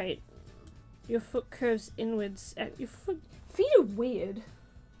not straight. Your foot curves inwards at your foot. Feet are weird.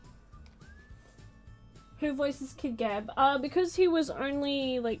 Who voices Kid Gab? Because he was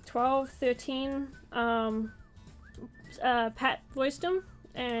only like 12, 13, Pat voiced him,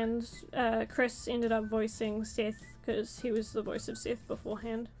 and Chris ended up voicing Seth because he was the voice of Seth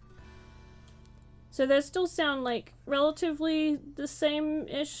beforehand. So they still sound like relatively the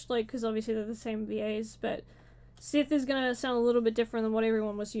same-ish, like, because obviously they're the same VAs, but Seth is gonna sound a little bit different than what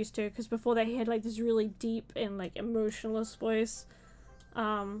everyone was used to, because before that he had like this really deep and like emotionless voice.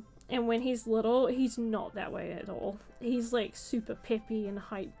 And when he's little, he's not that way at all. He's like super peppy and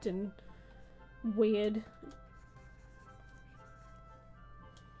hyped and weird.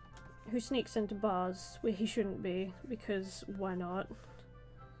 Who sneaks into bars where he shouldn't be, because why not?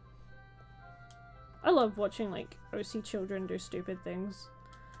 I love watching like OC children do stupid things.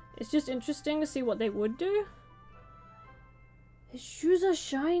 It's just interesting to see what they would do. His shoes are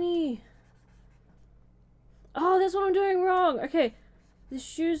shiny! Oh, that's what I'm doing wrong! Okay, these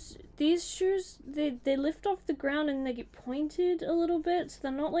shoes, they lift off the ground and they get pointed a little bit, so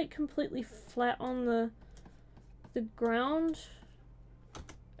they're not like completely flat on the ground.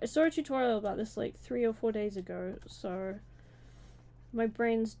 I saw a tutorial about this like 3 or 4 days ago, so my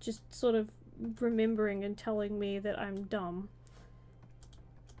brain's just sort of remembering and telling me that I'm dumb.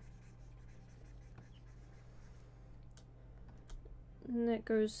 And that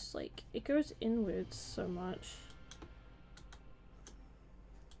goes like, it goes inwards so much.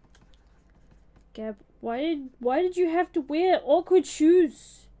 Gab, why did you have to wear awkward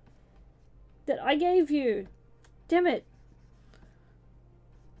shoes that I gave you? Damn it.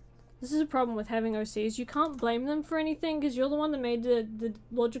 This is a problem with having OCs. You can't blame them for anything because you're the one that made the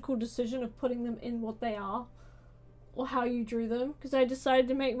logical decision of putting them in what they are. Or how you drew them. Because I decided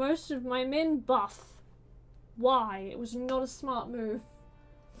to make most of my men buff. Why? It was not a smart move.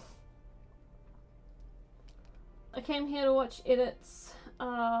 I came here to watch edits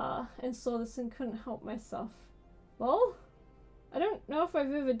and saw this and couldn't help myself. Well, I don't know if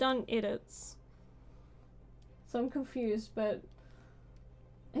I've ever done edits. So I'm confused, but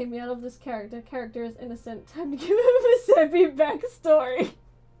take me out of this character. Character is innocent. Time to give him a sappy backstory.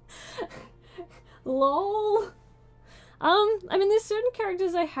 LOL. I mean, there's certain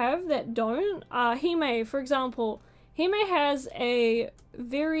characters I have that don't. Hime, for example. Hime has a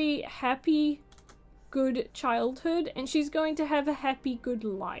very happy, good childhood, and she's going to have a happy, good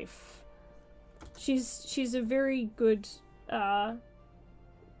life. She's a very good, nice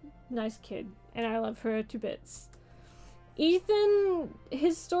kid, and I love her to bits. Ethan,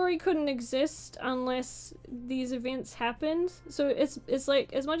 his story couldn't exist unless these events happened. So it's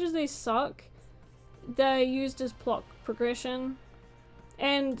like, as much as they suck, they're used as plot progression.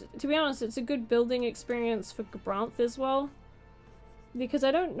 And to be honest, it's a good building experience for Gabranth as well. Because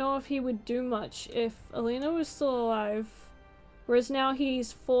I don't know if he would do much if Alina was still alive. Whereas now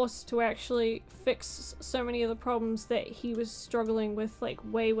he's forced to actually fix so many of the problems that he was struggling with, like,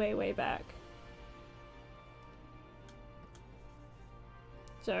 way, way, way back.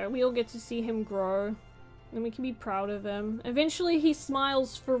 So we all get to see him grow, and we can be proud of him. Eventually he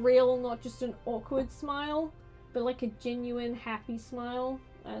smiles for real, not just an awkward smile, but like a genuine happy smile.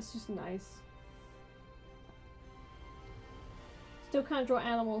 That's just nice. Still can't draw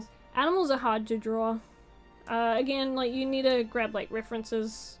animals. Animals are hard to draw. Again, like, you need to grab like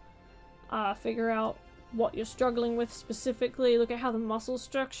references, figure out what you're struggling with specifically, look at how the muscle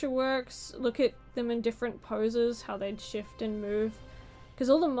structure works, look at them in different poses, how they'd shift and move. Because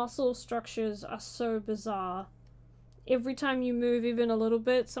all the muscle structures are so bizarre. Every time you move even a little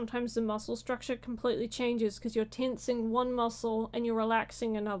bit, sometimes the muscle structure completely changes because you're tensing one muscle and you're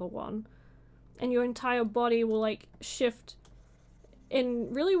relaxing another one. And your entire body will like shift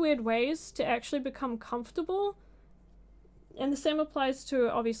in really weird ways to actually become comfortable. And the same applies to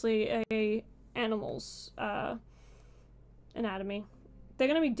obviously a animal's anatomy. They're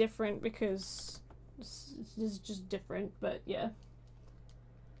going to be different because this is just different, but yeah.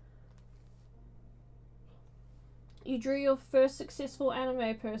 You drew your first successful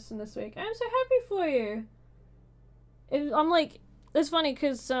anime person this week. I'm so happy for you. I'm like, it's funny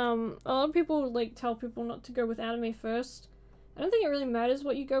because a lot of people like tell people not to go with anime first. I don't think it really matters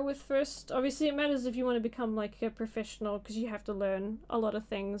what you go with first. Obviously it matters if you want to become like a professional because you have to learn a lot of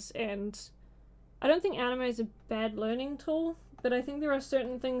things, and I don't think anime is a bad learning tool, but I think there are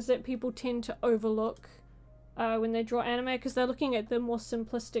certain things that people tend to overlook when they draw anime because they're looking at the more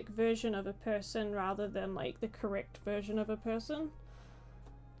simplistic version of a person rather than like the correct version of a person.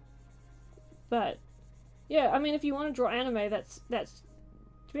 But yeah, I mean, if you want to draw anime, that's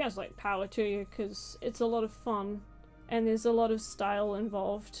to be honest, like, power to you, because it's a lot of fun and there's a lot of style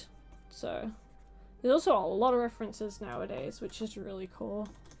involved. So there's also a lot of references nowadays, which is really cool.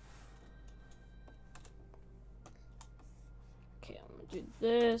 Okay, I'm gonna do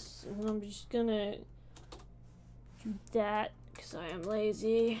this, and I'm just gonna do that because I am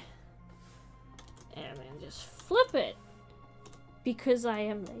lazy, and then just flip it because I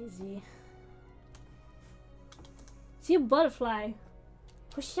am lazy. See a butterfly.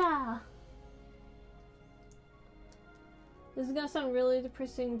 Whoosha! This is gonna sound really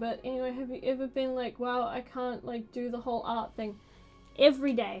depressing, but anyway, have you ever been like, wow, I can't like do the whole art thing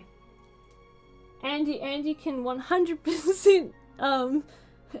every day? Andy can 100%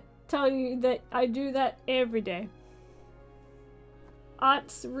 tell you that I do that every day.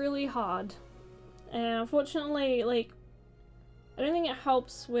 Art's really hard, and unfortunately, like, I don't think it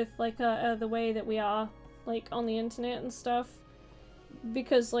helps with like the way that we are like on the internet and stuff,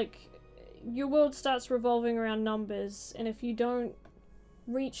 because like your world starts revolving around numbers, and if you don't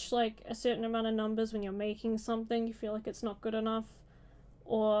reach like a certain amount of numbers when you're making something, you feel like it's not good enough.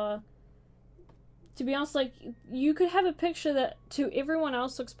 Or to be honest, like, you could have a picture that to everyone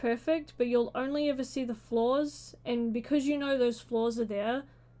else looks perfect, but you'll only ever see the flaws, and because you know those flaws are there,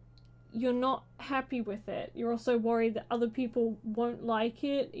 you're not happy with it. You're also worried that other people won't like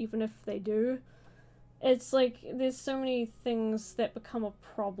it, even if they do. It's like, there's so many things that become a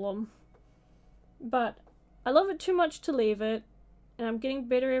problem. But I love it too much to leave it, and I'm getting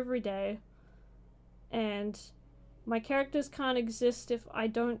better every day. And my characters can't exist if I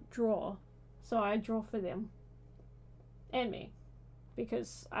don't draw. So I draw for them. And me.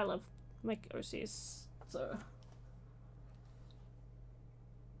 Because I love my OCs. So.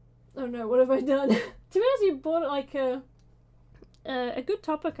 Oh no, what have I done? To be honest, you brought like a good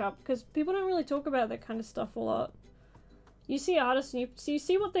topic up, because people don't really talk about that kind of stuff a lot. You see artists and you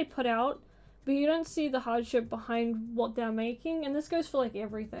see what they put out, but you don't see the hardship behind what they're making, and this goes for like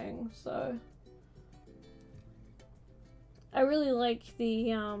everything, so. I really like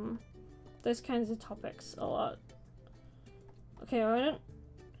the those kinds of topics a lot. Okay, I'm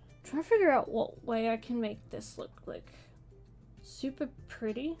trying to figure out what way I can make this look like super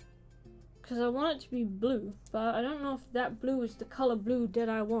pretty, because I want it to be blue, but I don't know if that blue is the color blue that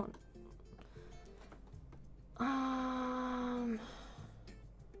I want.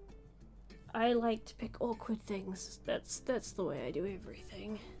 I like to pick awkward things. That's the way I do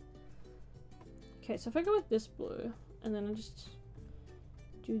everything. Okay, so if I go with this blue, and then I just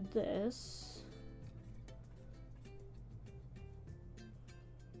do this.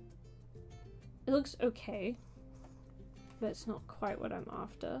 It looks okay, but it's not quite what I'm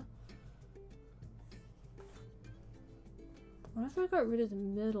after. What if I got rid of the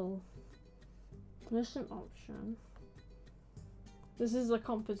middle? There's an option. This is the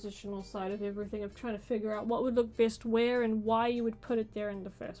compositional side of everything, of trying to figure out what would look best where and why you would put it there in the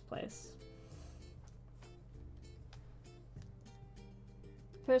first place.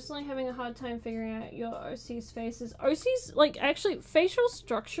 Personally, having a hard time figuring out your OC's faces. OC's, like, actually, facial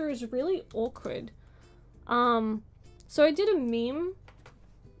structure is really awkward. So I did a meme.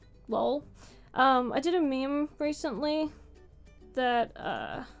 Lol. I did a meme recently that,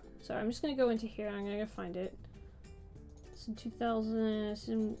 sorry, I'm just gonna go into here and I'm gonna go find it. It's in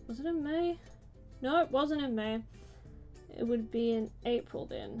 2000, was it in May? No, it wasn't in May. It would be in April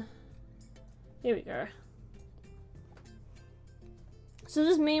then. Here we go. So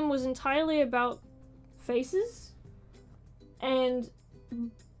this meme was entirely about faces, and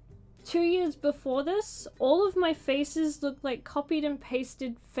 2 years before this, all of my faces looked like copied and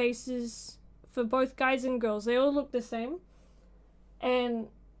pasted faces for both guys and girls. They all looked the same. And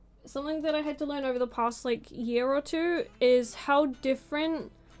something that I had to learn over the past like year or two is how different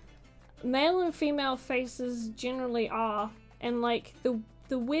male and female faces generally are, and like the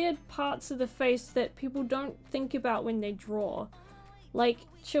weird parts of the face that people don't think about when they draw. Like,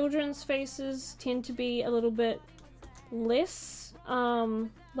 children's faces tend to be a little bit less,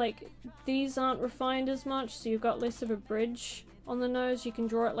 like, these aren't refined as much, so you've got less of a bridge on the nose. You can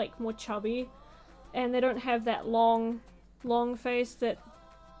draw it, like, more chubby. And they don't have that long face that,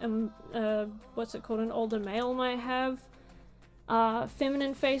 what's it called, an older male might have.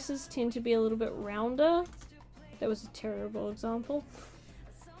 Feminine faces tend to be a little bit rounder. That was a terrible example.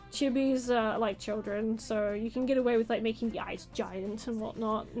 Chibis are like children, so you can get away with like making the eyes giant and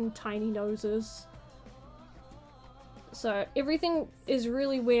whatnot, and tiny noses. So everything is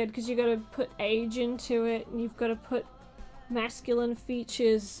really weird because you gotta put age into it, and you've gotta put masculine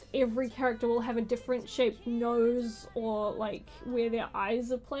features. Every character will have a different shaped nose, or like where their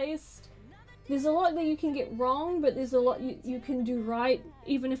eyes are placed. There's a lot that you can get wrong, but there's a lot you can do right,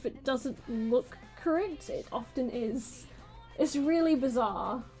 even if it doesn't look correct. It often is. It's really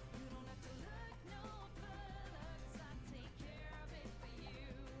bizarre.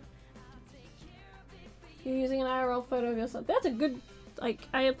 You're using an IRL photo of yourself. That's a good, like,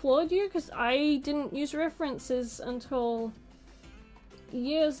 I applaud you, because I didn't use references until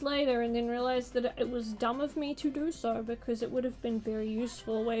years later, and then realized that it was dumb of me to do so, because it would have been very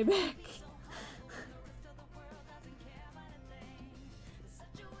useful way back.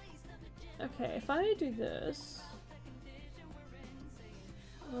 Okay, if I do this,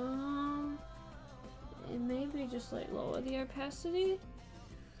 and maybe just like lower the opacity.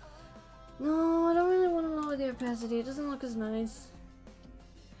 No, I don't really want to lower the opacity. It doesn't look as nice.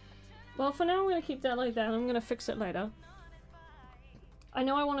 Well, for now I'm going to keep that like that, and I'm going to fix it later. I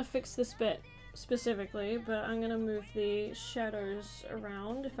know I want to fix this bit specifically, but I'm going to move the shadows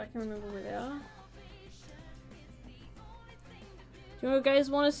around if I can remember where they are. Do you guys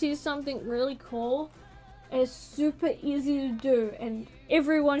want to see something really cool? It's super easy to do, and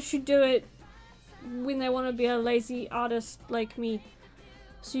everyone should do it when they want to be a lazy artist like me.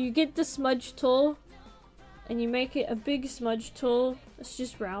 So you get the smudge tool, and you make it a big smudge tool. It's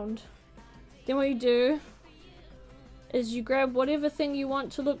just round. Then what you do is you grab whatever thing you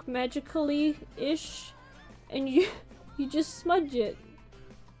want to look magically-ish, and you just smudge it.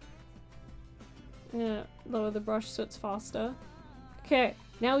 Yeah, lower the brush so it's faster. Okay,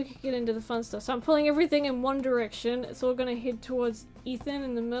 now we can get into the fun stuff. So I'm pulling everything in one direction. It's all gonna head towards Ethan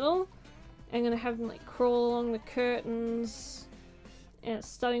in the middle. I'm gonna have them like crawl along the curtains. And it's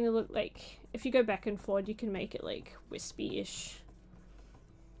starting to look like, if you go back and forward, you can make it like wispy-ish.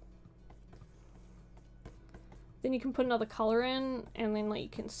 Then you can put another color in, and then like you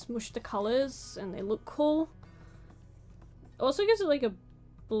can smush the colors and they look cool. It also gives it like a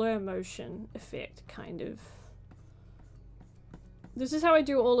blur motion effect, kind of. This is how I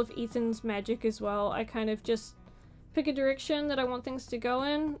do all of Ethan's magic as well. I kind of just pick a direction that I want things to go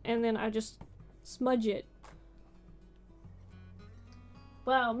in, and then I just smudge it.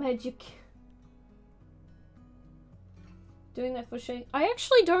 Wow, magic. Doing that for shade. I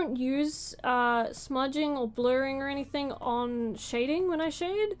actually don't use smudging or blurring or anything on shading when I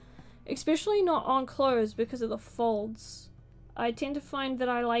shade. Especially not on clothes because of the folds. I tend to find that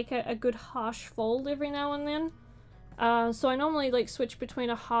I like a good harsh fold every now and then. So I normally like switch between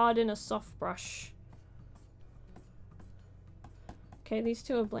a hard and a soft brush. Okay, these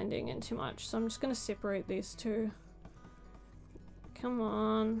two are blending in too much, so I'm just gonna separate these two. Come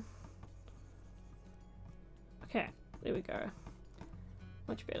on. Okay, there we go.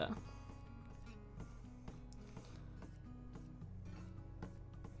 Much better.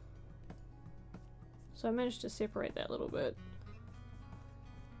 So I managed to separate that a little bit.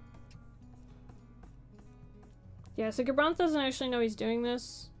 Yeah, so Gabranth doesn't actually know he's doing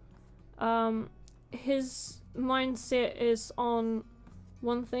this. His mindset is on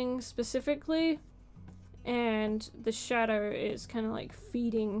one thing specifically, and the shadow is kind of like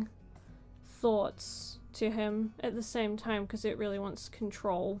feeding thoughts to him at the same time because it really wants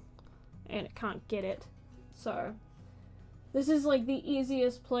control and it can't get it. So this is like the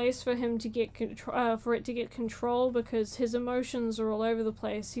easiest place for him to get control because his emotions are all over the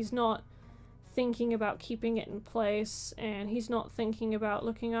place. He's not thinking about keeping it in place, and he's not thinking about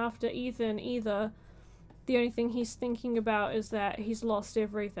looking after Ethan either. The only thing he's thinking about is that he's lost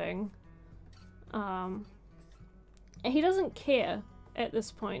everything. And he doesn't care at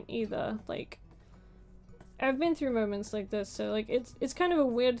this point either. Like, I've been through moments like this, so like it's kind of a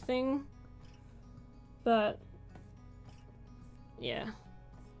weird thing, but yeah.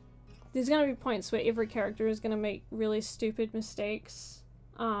 There's gonna be points where every character is gonna make really stupid mistakes.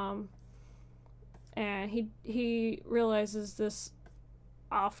 And he realizes this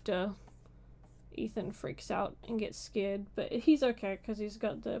after Ethan freaks out and gets scared, but he's okay because he's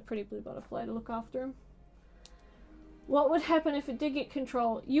got the pretty blue butterfly to look after him. What would happen if it did get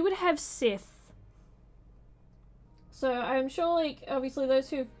control? You would have Seth. So I'm sure, like, obviously those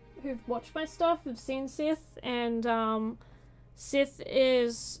who've watched my stuff have seen Seth, and Seth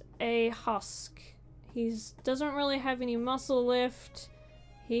is a husk. He doesn't really have any muscle left.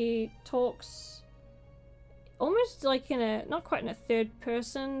 He talks almost like in a, not quite in a third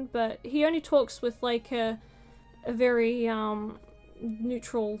person, but he only talks with like a very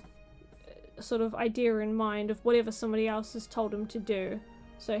neutral sort of idea in mind of whatever somebody else has told him to do.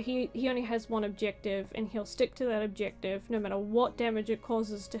 So he only has one objective, and he'll stick to that objective no matter what damage it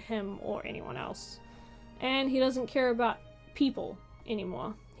causes to him or anyone else. And he doesn't care about people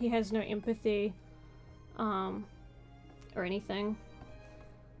anymore. He has no empathy or anything.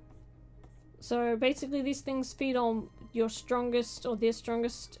 So basically these things feed on your strongest or their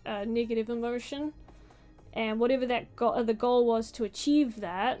strongest negative emotion, and whatever that the goal was to achieve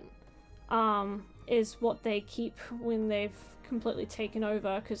that is what they keep when they've completely taken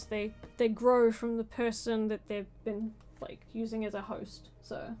over, because they grow from the person that they've been like using as a host.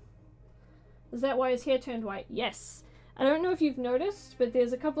 So is that why his hair turned white? Yes. I don't know if you've noticed, but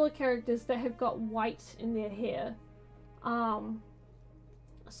there's a couple of characters that have got white in their hair.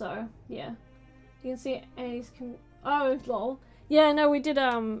 So yeah. You can see Annie's oh, lol. Yeah, no, we did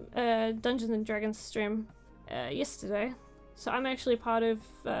a Dungeons and Dragons stream yesterday. So I'm actually part of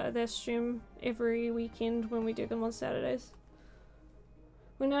their stream every weekend when we do them on Saturdays.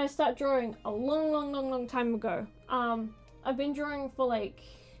 When did I start drawing? A long time ago. I've been drawing for like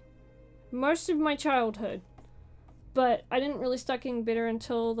most of my childhood, but I didn't really start getting better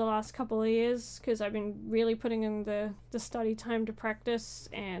until the last couple of years, because I've been really putting in the study time to practice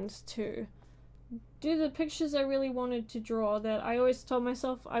and to do the pictures I really wanted to draw that I always told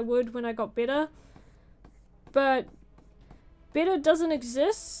myself I would when I got better. But better doesn't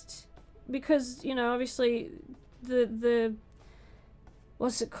exist because, you know, obviously the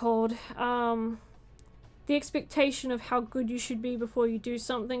what's it called? The expectation of how good you should be before you do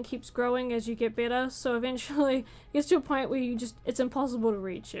something keeps growing as you get better. So eventually it gets to a point where it's impossible to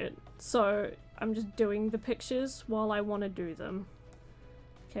reach it. So I'm just doing the pictures while I want to do them.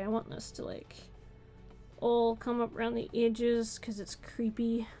 Okay, I want this to like all come up around the edges because it's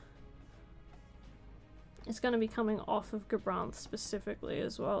creepy. It's going to be coming off of Gabranth specifically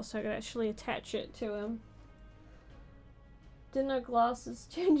as well, so I can actually attach it to him. Didn't know glasses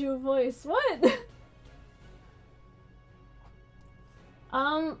change your voice. What?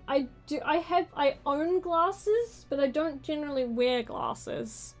 I own glasses, but I don't generally wear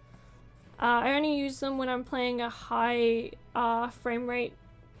glasses. I only use them when I'm playing a high frame rate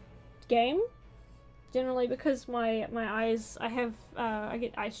game. Generally because my eyes, I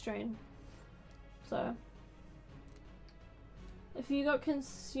get eye strain. So if you got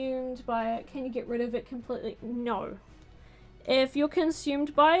consumed by it, can you get rid of it completely? No. If you're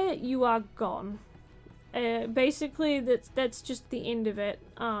consumed by it, you are gone. Basically that's just the end of it.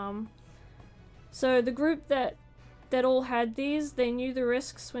 So the group that all had these, they knew the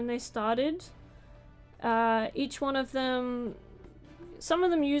risks when they started. Each one of them, some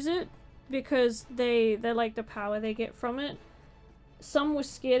of them use it, because they like the power they get from it. Some were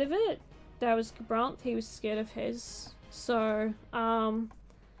scared of it. That was Gabranth, he was scared of his. So,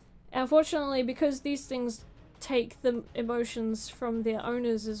 unfortunately, because these things take the emotions from their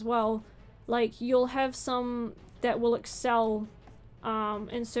owners as well, like, you'll have some that will excel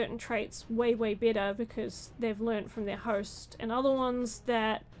in certain traits way better because they've learnt from their host, and other ones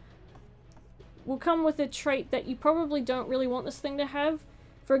that will come with a trait that you probably don't really want this thing to have.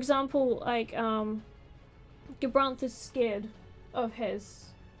 For example, like, Gabranth is scared of his.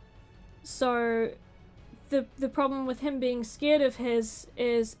 So the problem with him being scared of his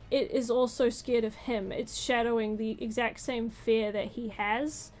is it is also scared of him. It's shadowing the exact same fear that he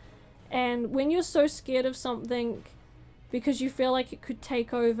has. And when you're so scared of something because you feel like it could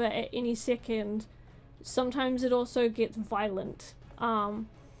take over at any second, sometimes it also gets violent.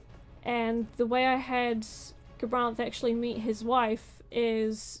 And the way I had Gabranth actually meet his wife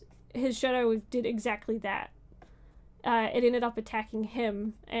is his shadow did exactly that. It ended up attacking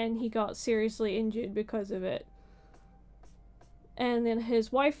him, and he got seriously injured because of it. And then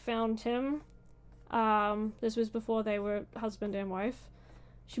his wife found him. This was before they were husband and wife.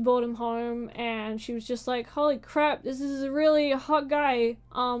 She brought him home, and she was just like, holy crap, this is a really hot guy,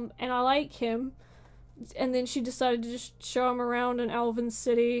 and I like him. And then she decided to just show him around in Elven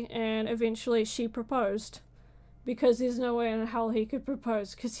City, and eventually she proposed. Because there's no way in hell he could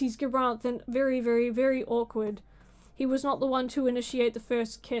propose, because he's Gabranth and very awkward. He was not the one to initiate the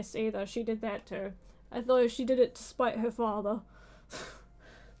first kiss either. She did that too. I thought she did it to spite her father.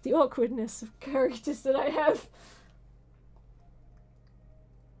 The awkwardness of characters that I have.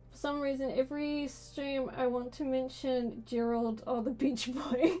 For some reason, every stream I want to mention Gerald or the Beach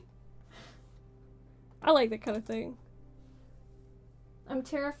Boy. I like that kind of thing. I'm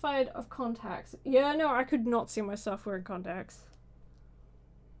terrified of contacts. Yeah, no, I could not see myself wearing contacts.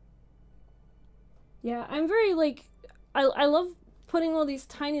 Yeah, I'm very, like, I love putting all these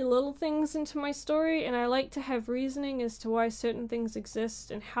tiny little things into my story, and I like to have reasoning as to why certain things exist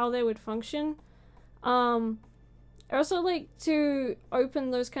and how they would function. I also like to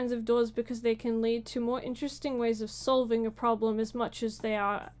open those kinds of doors because they can lead to more interesting ways of solving a problem as much as they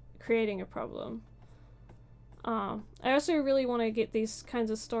are creating a problem. I also really want to get these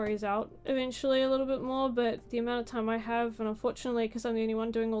kinds of stories out eventually a little bit more, but the amount of time I have, and unfortunately because I'm the only one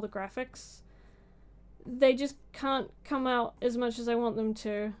doing all the graphics, they just can't come out as much as I want them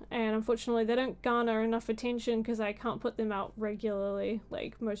to, and unfortunately they don't garner enough attention because I can't put them out regularly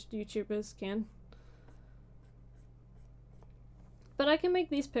like most YouTubers can. But I can make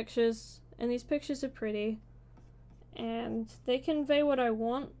these pictures, and these pictures are pretty, and they convey what I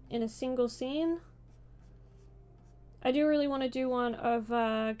want in a single scene. I do really want to do one of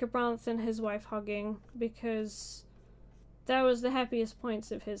Gabranth and his wife hugging, because that was the happiest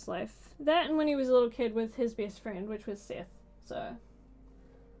points of his life. That and when he was a little kid with his best friend, which was Seth. So,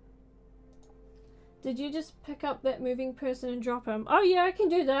 did you just pick up that moving person and drop him? Oh yeah, I can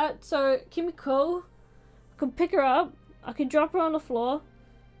do that. So, Kimiko, I can pick her up. I can drop her on the floor.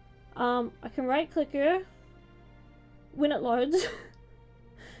 I can right click her when it loads.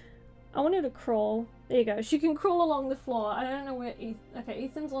 I want her to crawl. There you go. She can crawl along the floor. I don't know where okay,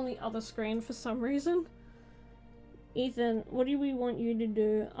 Ethan's on the other screen for some reason. Ethan, what do we want you to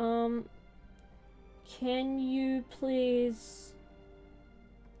do? Can you please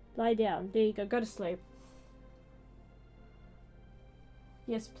lie down? There you go. Go to sleep.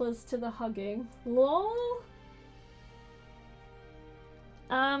 Yes, please to the hugging. Lol.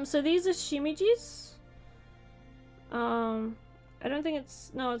 So these are shimijis. I don't think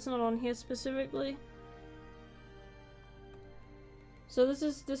it's not on here specifically. So this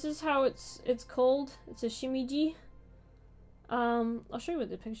is how it's called. It's a shimiji. I'll show you what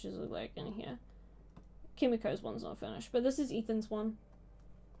the pictures look like in here. Kimiko's one's not finished, but this is Ethan's one.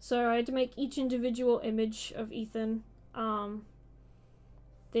 So I had to make each individual image of Ethan.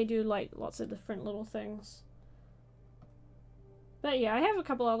 They do like lots of different little things. But yeah, I have a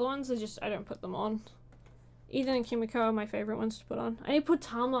couple other ones, I don't put them on. Ethan and Kimiko are my favorite ones to put on. I need to put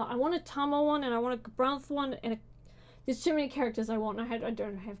Tama. I want a Tama one, and I want a Gabranth one, and there's too many characters I want, and I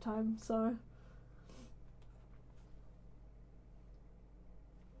don't have time, so.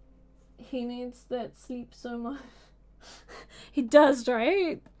 He needs that sleep so much. He does,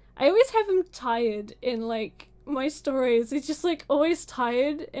 right? I always have him tired in, like, my stories. He's just, like, always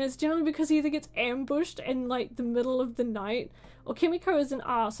tired, and it's generally because he either gets ambushed in, like, the middle of the night, or Kimiko is an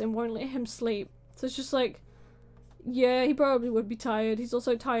ass and won't let him sleep. So it's just like, yeah, he probably would be tired. He's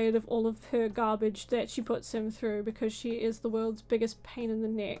also tired of all of her garbage that she puts him through because she is the world's biggest pain in the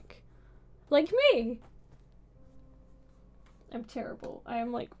neck. Like me! I'm terrible. I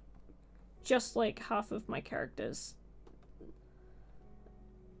am, like, just like half of my characters.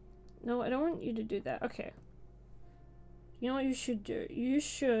 No, I don't want you to do that. Okay. You know what you should do? You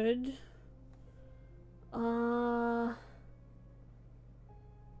should...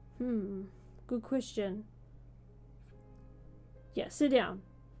 Good question. Yeah, sit down.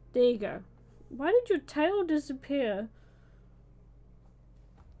 There you go. Why did your tail disappear?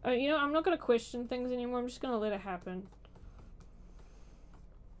 Oh, you know, I'm not gonna question things anymore. I'm just gonna let it happen.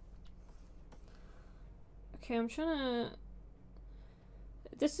 Okay, I'm trying to...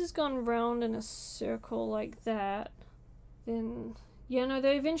 This has gone round in a circle like that. Then... Yeah, no,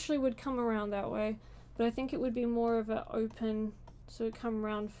 they eventually would come around that way. But I think it would be more of an open... So it would come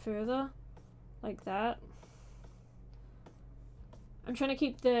around further. Like that. I'm trying to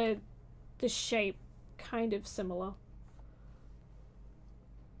keep the shape kind of similar.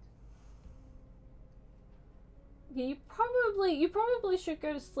 Yeah, you probably should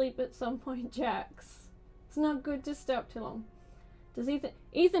go to sleep at some point, Jax. It's not good to stay up too long. Does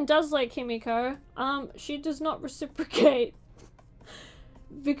Ethan does like Kimiko. She does not reciprocate.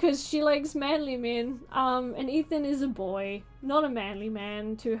 Because she likes manly men. And Ethan is a boy, not a manly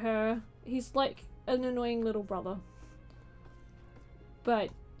man to her. He's like an annoying little brother. But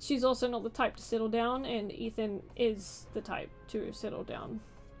she's also not the type to settle down, and Ethan is the type to settle down.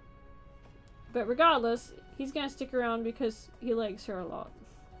 But regardless, he's gonna stick around because he likes her a lot.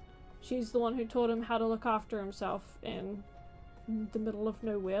 She's the one who taught him how to look after himself in the middle of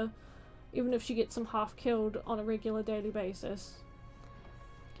nowhere, even if she gets him half killed on a regular daily basis.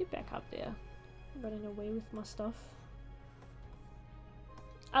 Get back up there. I'm running away with my stuff.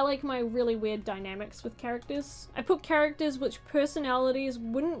 I like my really weird dynamics with characters. I put characters which personalities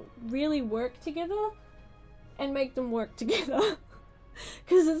wouldn't really work together and make them work together.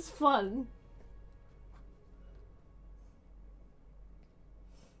 Because it's fun.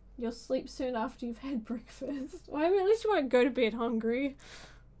 You'll sleep soon after you've had breakfast. Well, I mean, at least you won't go to bed hungry.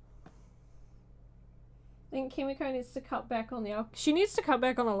 I think Kimiko needs to cut back on the alcohol. She needs to cut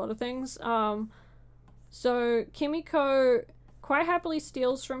back on a lot of things. So Kimiko quite happily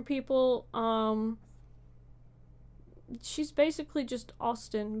steals from people. She's basically just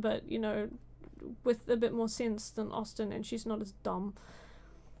Austin, but, you know, with a bit more sense than Austin, and she's not as dumb.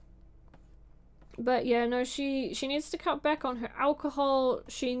 But yeah, no, she needs to cut back on her alcohol,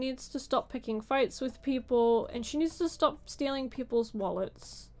 she needs to stop picking fights with people, and she needs to stop stealing people's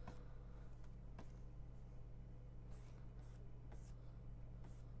wallets.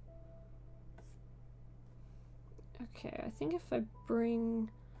 Okay, I think if I bring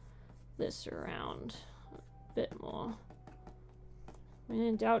this around a bit more. When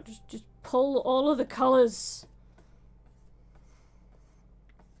in doubt, just pull all of the colors.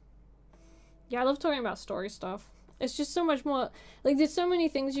 Yeah, I love talking about story stuff. It's just so much more, like, there's so many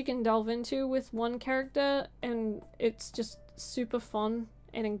things you can delve into with one character, and it's just super fun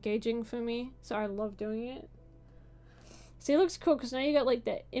and engaging for me, so I love doing it. See, it looks cool, because now you got, like,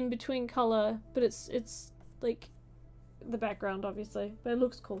 that in-between color, but it's, like, the background, obviously, but it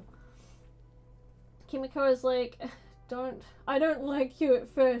looks cool. Kimiko is like, I don't like you at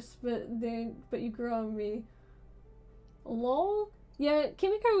first, but you grew on me. Lol? Yeah,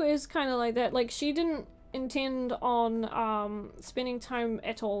 Kimiko is kind of like that. Like, she didn't intend on spending time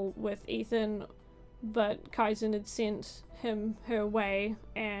at all with Ethan, but Kaizen had sent him her way,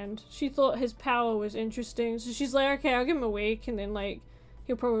 and she thought his power was interesting, so she's like, okay, I'll give him a week, and then, like,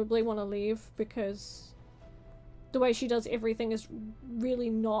 he'll probably want to leave, because the way she does everything is really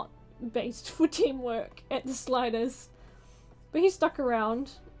not based for teamwork at the slightest. But he stuck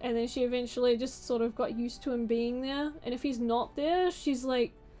around, and then she eventually just sort of got used to him being there, and if he's not there, she's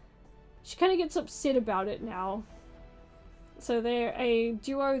like, she kind of gets upset about it now. So they're a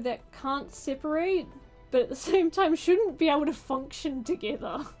duo that can't separate, but at the same time shouldn't be able to function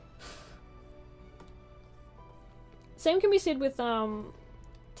together. Same can be said with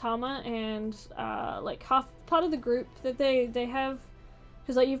Tama and like half part of the group that they have,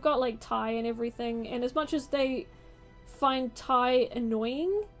 because like you've got like Tai and everything, and as much as they find Tai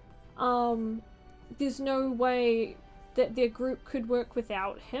annoying, there's no way that their group could work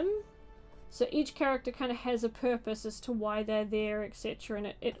without him. So each character kind of has a purpose as to why they're there, etc.,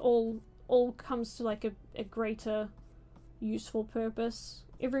 and it all comes to like a greater useful purpose.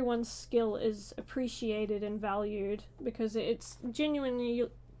 Everyone's skill is appreciated and valued because it's genuinely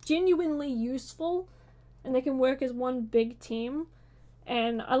useful, and they can work as one big team,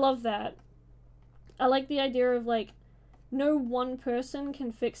 and I love that. I like the idea of like no one person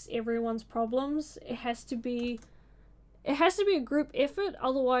can fix everyone's problems. It has to be a group effort,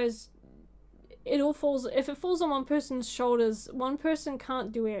 otherwise if it falls on one person's shoulders, one person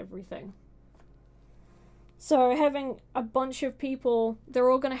can't do everything. So having a bunch of people, they're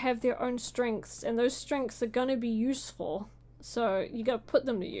all going to have their own strengths, and those strengths are going to be useful. So you got to put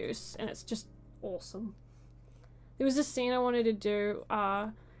them to use, and it's just awesome. There was a scene I wanted to do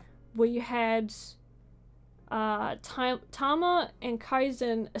where you had Tama and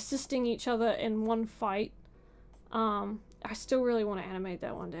Kaizen assisting each other in one fight. I still really want to animate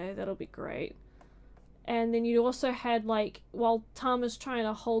that one day. That'll be great. And then you also had, like, while Tama's trying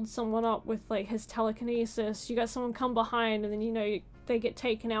to hold someone up with, like, his telekinesis, you got someone come behind, and then, you know, they get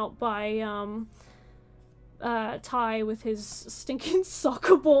taken out by Tai with his stinking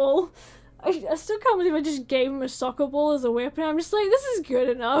soccer ball. I still can't believe I just gave him a soccer ball as a weapon. I'm just like, this is good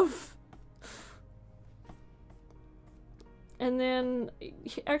enough. And then,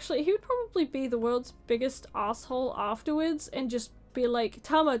 actually, he would probably be the world's biggest asshole afterwards and just be like,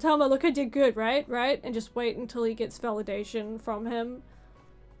 Tama, look, I did good, right? And just wait until he gets validation from him.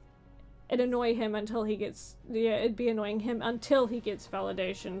 And annoy him until he gets, yeah, it'd be annoying him until he gets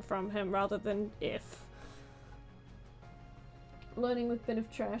validation from him rather than if. Learning with Bin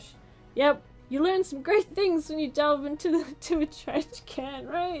of Trash. Yep, you learn some great things when you delve into a trash can,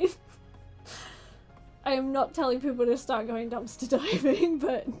 right? I am not telling people to start going dumpster diving,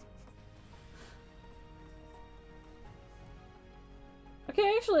 but... Okay,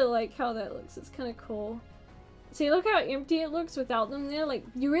 I actually like how that looks. It's kind of cool. See, look how empty it looks without them there. Like,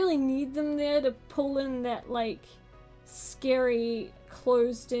 you really need them there to pull in that, like, scary,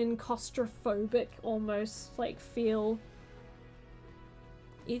 closed-in, claustrophobic, almost, like, feel.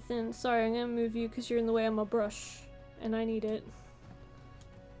 Ethan, sorry, I'm gonna move you because you're in the way of my brush, and I need it.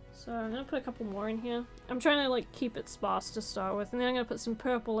 So I'm gonna put a couple more in here. I'm trying to, like, keep it sparse to start with, and then I'm gonna put some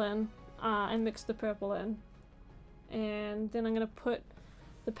purple in, and mix the purple in. And then I'm gonna put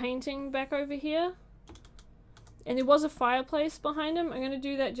the painting back over here. And there was a fireplace behind him. I'm gonna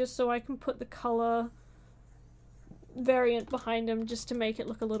do that just so I can put the color variant behind him just to make it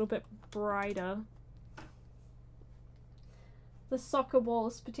look a little bit brighter. The soccer ball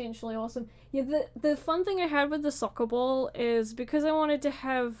is potentially awesome. Yeah, the fun thing I had with the soccer ball is because I wanted to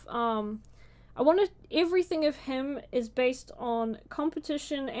have, everything of him is based on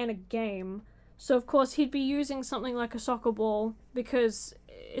competition and a game. So of course he'd be using something like a soccer ball because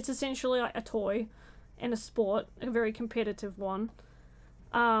it's essentially like a toy and a sport, a very competitive one.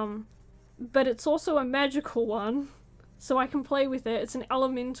 But it's also a magical one, so I can play with it. It's an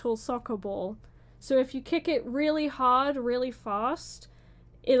elemental soccer ball. So if you kick it really hard, really fast,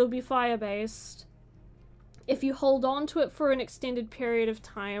 it'll be fire-based. If you hold on to it for an extended period of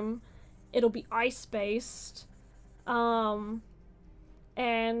time, it'll be ice-based. And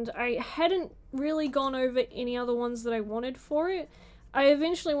I hadn't really gone over any other ones that I wanted for it. I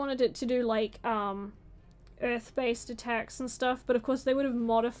eventually wanted it to do, like, earth-based attacks and stuff, but of course they would have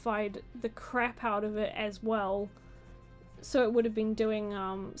modified the crap out of it as well. So it would have been doing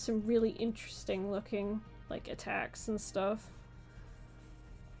some really interesting looking, like, attacks and stuff.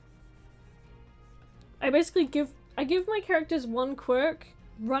 I basically give my characters one quirk,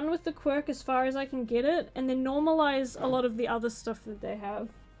 run with the quirk as far as I can get it, and then normalize a lot of the other stuff that they have.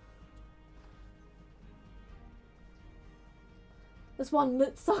 This one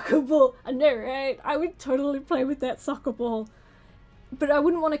lit soccer ball. I know, right? I would totally play with that soccer ball. But I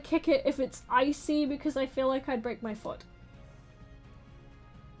wouldn't want to kick it if it's icy because I feel like I'd break my foot.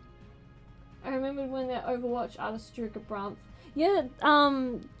 I remember when that Overwatch artist drew Gabranth. Yeah,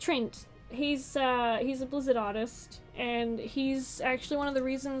 Trent. He's a Blizzard artist, and he's actually one of the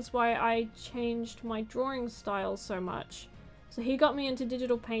reasons why I changed my drawing style so much. So he got me into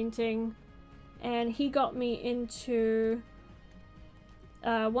digital painting, and he got me into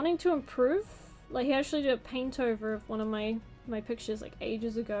wanting to improve. Like, he actually did a paint over of one of my pictures, like,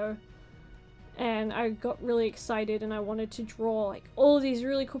 ages ago. And I got really excited and I wanted to draw, like, all of these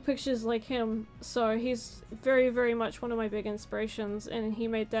really cool pictures like him. So he's very, very much one of my big inspirations, and he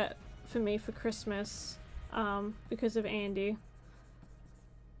made that for me for Christmas because of Andy.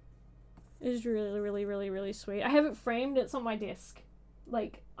 It's really, really, really, really sweet. I have it framed. It's on my desk.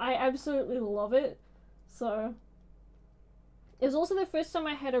 Like, I absolutely love it. So it was also the first time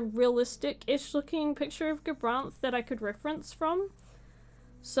I had a realistic-ish looking picture of Gabranth that I could reference from.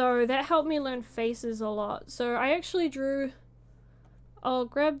 So that helped me learn faces a lot. So I actually drew... I'll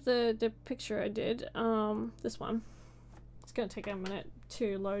grab the picture I did. This one. It's gonna take a minute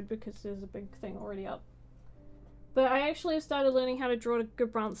to load because there's a big thing already up. But I actually started learning how to draw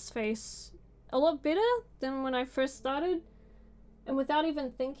Gabranth's face a lot better than when I first started. And without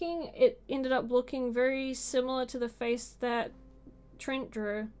even thinking, it ended up looking very similar to the face that Trent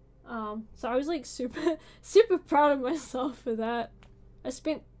drew. So I was like super proud of myself for that. I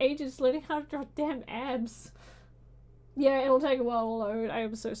spent ages learning how to draw damn abs. Yeah, it'll take a while to load. I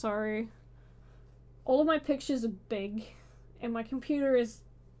am so sorry. All of my pictures are big, and my computer is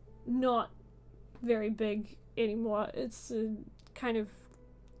not very big anymore. It's a kind of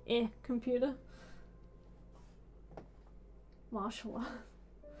computer. Martial art.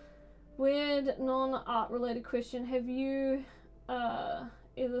 Weird non-art related question. Have you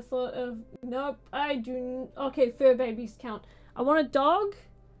ever thought of... Nope, I do... Okay, fur babies count. I want a dog.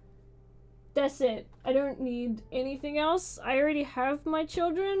 That's it. I don't need anything else. I already have my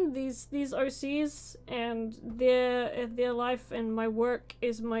children, these OCs, and their life and my work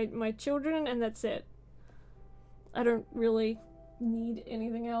is my children, and that's it. I don't really need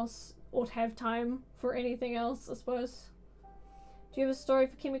anything else or have time for anything else, I suppose. Do you have a story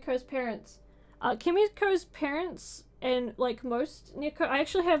for Kimiko's parents? Kimiko's parents, and like most Neko, I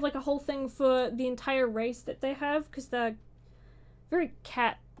actually have like a whole thing for the entire race that they have, because they're very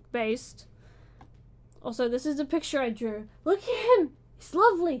cat-based. Also, this is a picture I drew. Look at him! He's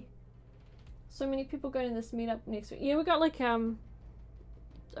lovely! So many people going to this meetup next week. Yeah, we got like,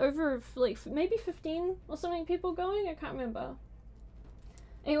 over, like, maybe 15 or something people going? I can't remember.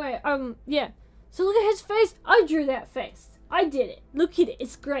 Anyway, yeah. So look at his face! I drew that face! I did it! Look at it!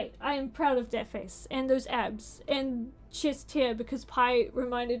 It's great! I am proud of that face. And those abs. And chest hair, because Pi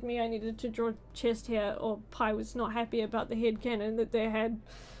reminded me I needed to draw chest hair, or Pi was not happy about the headcanon that they had.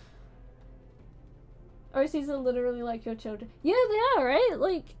 OCs are literally like your children. Yeah, they are, right?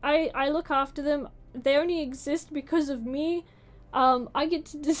 Like, I look after them. They only exist because of me. I get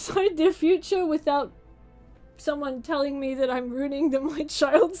to decide their future without someone telling me that I'm ruining my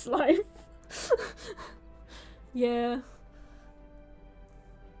child's life. Yeah.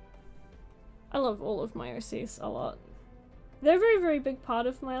 I love all of my OCs a lot. They're a very, very big part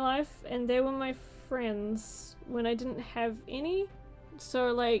of my life, and they were my friends when I didn't have any.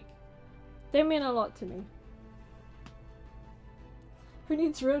 So, like, they mean a lot to me. Who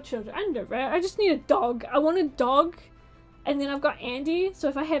needs real children? I don't know, right? I just need a dog. I want a dog, and then I've got Andy. So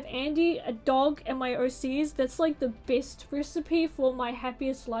if I have Andy, a dog, and my OCs, that's like the best recipe for my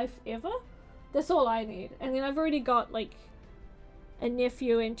happiest life ever. That's all I need. And then I've already got, like, a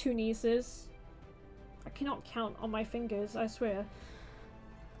nephew and 2 nieces. I cannot count on my fingers, I swear.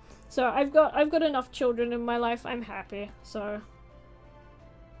 So I've got enough children in my life. I'm happy. So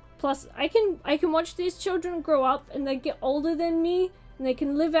plus I can watch these children grow up, and they get older than me, and they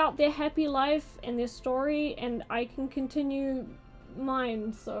can live out their happy life and their story, and I can continue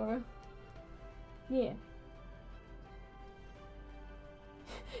mine. So yeah.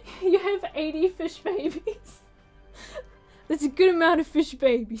 You have 80 fish babies. That's a good amount of fish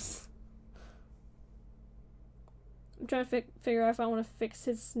babies. I'm trying to figure out if I want to fix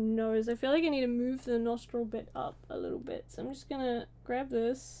his nose. I feel like I need to move the nostril bit up a little bit. So I'm just gonna grab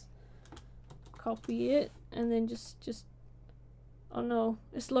this, copy it, and then just oh no,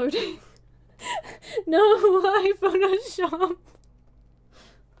 it's loading. No, why Photoshop?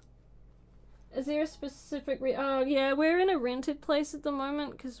 Is there a specific oh yeah, we're in a rented place at the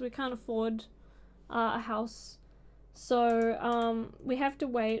moment because we can't afford a house. So, we have to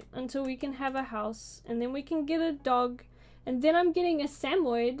wait until we can have a house, and then we can get a dog, and then I'm getting a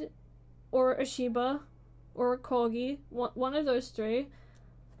Samoyed, or a Shiba, or a Corgi, one of those 3,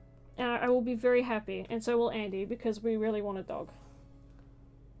 and I will be very happy, and so will Andy, because we really want a dog.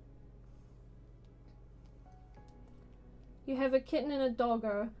 You have a kitten and a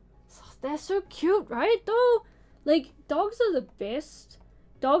doggo. They're so cute, right, though? Like, dogs are the best.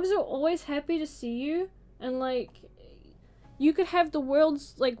 Dogs are always happy to see you, and, like, you could have the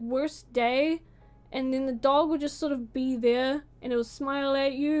world's, like, worst day, and then the dog will just sort of be there, and it'll smile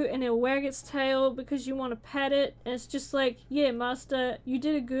at you, and it'll wag its tail because you want to pet it, and it's just like, yeah, master, you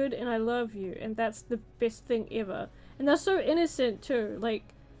did a good, and I love you, and that's the best thing ever. And they're so innocent, too.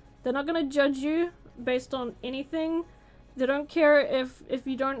 Like, they're not gonna judge you based on anything. They don't care if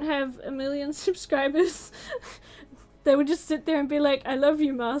you don't have 1 million subscribers. They would just sit there and be like, I love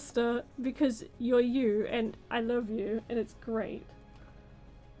you, master, because you're you, and I love you, and it's great.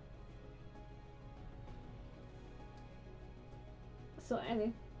 So,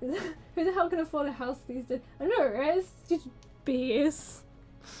 Annie, who the hell can afford a house these days? I know, right? It's just BS.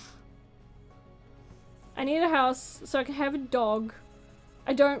 I need a house so I can have a dog.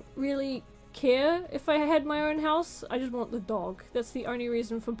 I don't really care if I had my own house. I just want the dog. That's the only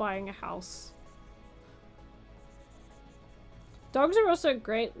reason for buying a house. Dogs are also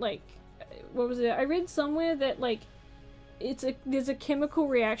great, like, what was it? I read somewhere that, like, there's a chemical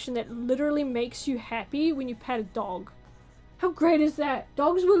reaction that literally makes you happy when you pet a dog. How great is that?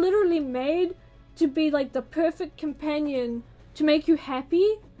 Dogs were literally made to be, like, the perfect companion to make you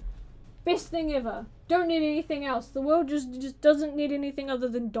happy, best thing ever. Don't need anything else. The world just doesn't need anything other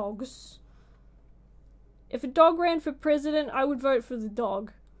than dogs. If a dog ran for president, I would vote for the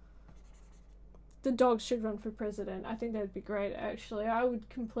dog. The dogs should run for president. I think that'd be great, actually. I would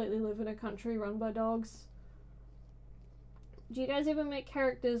completely live in a country run by dogs. Do you guys ever make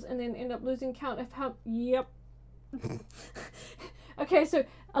characters and then end up losing count of how... Yep. Okay, so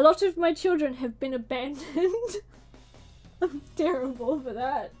a lot of my children have been abandoned. I'm terrible for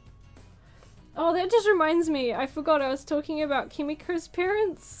that. Oh, that just reminds me. I forgot I was talking about Kimiko's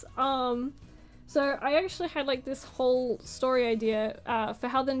parents. So I actually had like this whole story idea for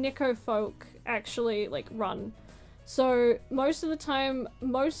how the Neko folk actually like run. So most of the time,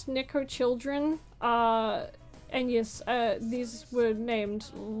 most Neko children are, and yes, these were named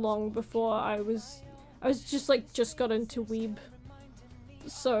long before I was just got into Weeb.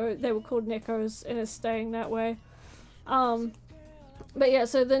 So they were called Nekos and it's staying that way. But yeah,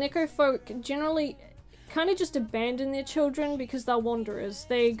 so the Neko folk generally kind of just abandon their children because they're wanderers.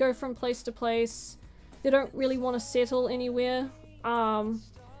 They go from place to place. They don't really want to settle anywhere.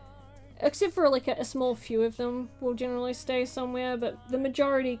 Except for like a small few of them will generally stay somewhere, but the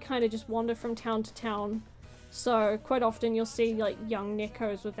majority kind of just wander from town to town. So quite often you'll see like young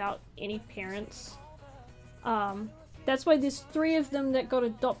Nekos without any parents. That's why there's 3 of them that got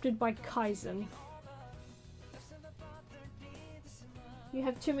adopted by Kaizen. You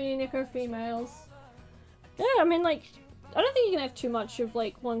have too many Neko females. Yeah, I mean, like, I don't think you can have too much of,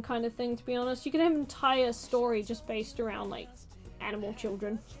 like, one kind of thing, to be honest. You can have an entire story just based around, like, animal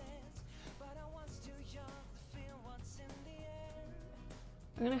children.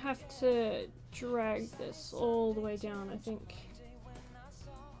 I'm gonna have to drag this all the way down, I think.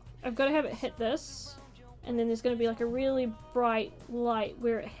 I've got to have it hit this, and then there's gonna be, like, a really bright light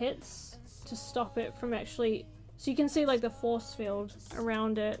where it hits to stop it from actually... So you can see like the force field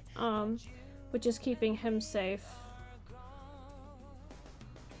around it, which is keeping him safe.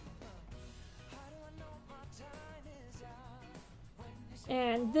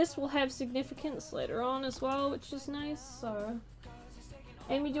 And this will have significance later on as well, which is nice, so...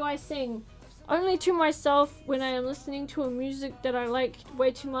 Amy, do I sing? Only to myself when I am listening to a music that I like way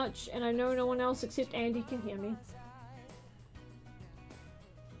too much and I know no one else except Andy can hear me.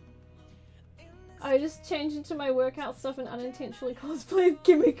 I just changed into my workout stuff and unintentionally cosplayed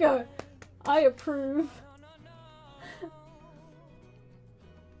Kimiko. I approve.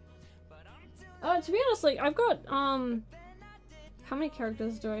 To be honest, like, I've got, how many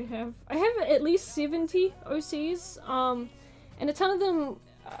characters do I have? I have at least 70 OCs, and a ton of them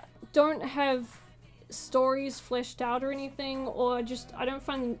don't have stories fleshed out or anything, or just, I don't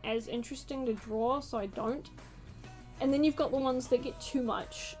find them as interesting to draw, so I don't. And then you've got the ones that get too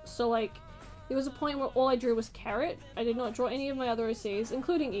much, so like, there was a point where all I drew was Carrot. I did not draw any of my other OCs,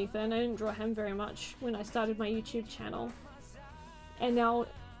 including Ethan. I didn't draw him very much when I started my YouTube channel. And now,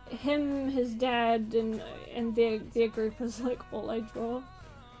 him, his dad, and their group is like all I draw.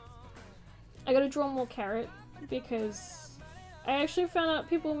 I gotta draw more Carrot, because I actually found out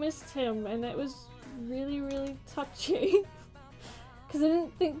people missed him, and that was really, really touchy. Because I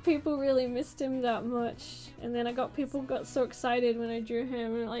didn't think people really missed him that much, and then people got so excited when I drew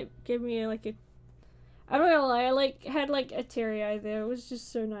him, and it like gave me like a... I'm not gonna lie, I like had like a teary eye there. It was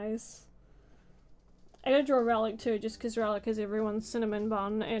just so nice. I gotta draw Relic too, just because Relic is everyone's cinnamon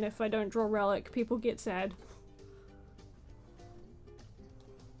bun, and if I don't draw Relic, people get sad.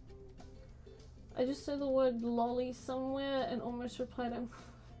 I just said the word lolly somewhere and almost replied him.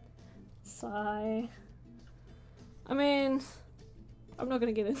 Sigh. I mean... I'm not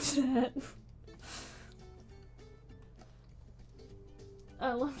gonna get into that.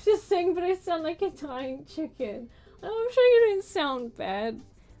 I love to sing, but I sound like a dying chicken. I'm sure you don't sound bad.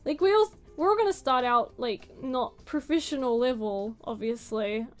 Like, we're all gonna start out, like, not professional level,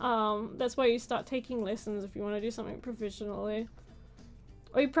 obviously. That's why you start taking lessons if you want to do something professionally.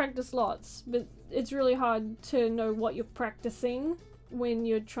 Or you practice lots, but it's really hard to know what you're practicing when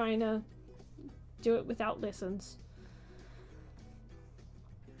you're trying to do it without lessons.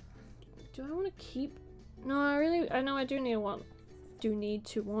 Do I want to keep... No, I know I do need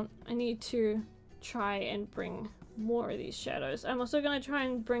I need to try and bring more of these shadows. I'm also going to try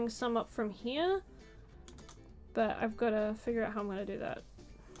and bring some up from here, but I've got to figure out how I'm going to do that.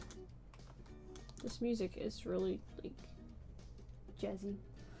 This music is really, like, jazzy.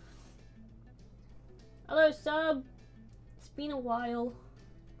 Hello, sub! It's been a while.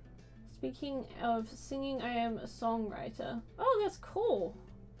 Speaking of singing, I am a songwriter. Oh, that's cool!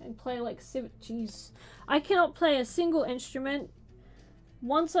 And play like jeez. I cannot play a single instrument.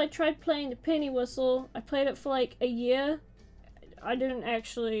 Once I tried playing the penny whistle. I played it for like a year. I didn't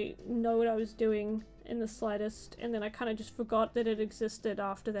actually know what I was doing in the slightest, and then I kind of just forgot that it existed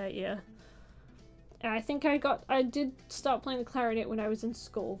after that year. And I think I did start playing the clarinet when I was in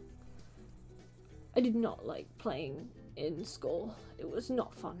school. I did not like playing in school. It was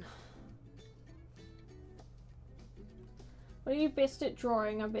not fun. What are you best at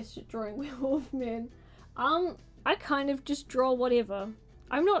drawing? I'm best at drawing Werewolf Men. I kind of just draw whatever.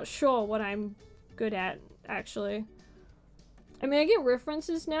 I'm not sure what I'm good at, actually. I mean, I get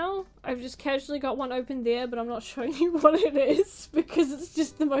references now. I've just casually got one open there, but I'm not showing you what it is because it's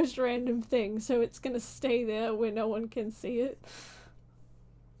just the most random thing, so it's gonna stay there where no one can see it.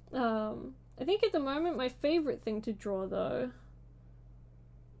 I think at the moment my favorite thing to draw, though,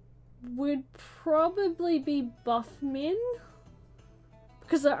 would probably be buff men.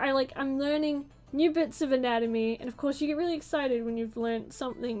 Because I'm learning new bits of anatomy, and of course you get really excited when you've learned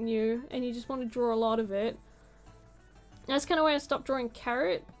something new, and you just want to draw a lot of it. And that's kind of why I stopped drawing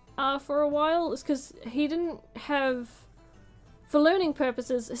Carrot for a while, is because he didn't have... For learning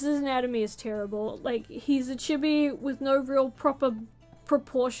purposes, his anatomy is terrible. Like, he's a chibi with no real proper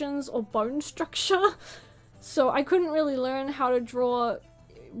proportions or bone structure, so I couldn't really learn how to draw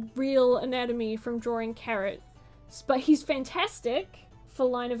real anatomy from drawing Carrot. But he's fantastic for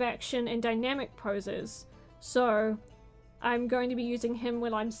line of action and dynamic poses, so I'm going to be using him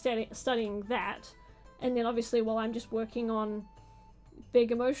when I'm studying that, and then obviously while I'm just working on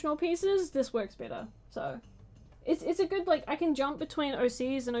big emotional pieces, this works better. So it's a good, like, I can jump between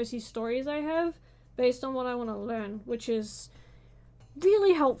OCs and OC stories I have based on what I want to learn, which is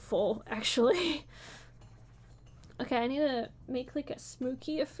really helpful, actually. Okay, I need to make like a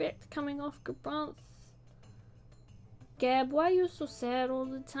smoky effect coming off Gabranth. Gab, why are you so sad all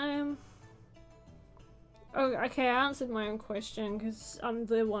the time? Oh, okay, I answered my own question because I'm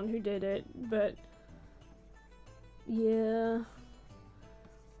the one who did it, but yeah.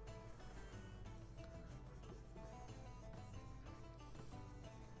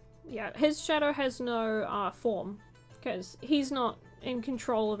 Yeah, his shadow has no form because he's not in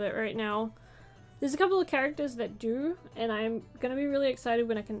control of it right now. There's a couple of characters that do, and I'm gonna be really excited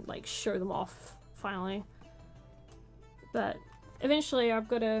when I can like show them off finally. But eventually I've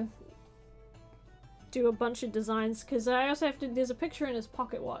got to do a bunch of designs because I also have to, there's a picture in his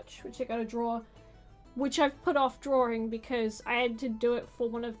pocket watch which I gotta draw, which I've put off drawing because I had to do it for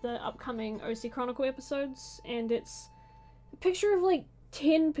one of the upcoming OC Chronicle episodes, and it's a picture of like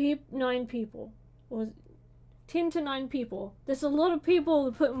 9 people, or 10 to 9 people. There's a lot of people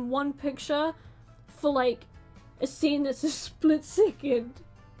to put in one picture for like a scene that's a split second.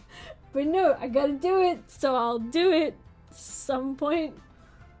 But no, I gotta do it, so I'll do it some point.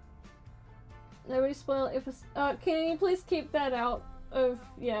 Nobody spoil episode. Can you please keep that out of,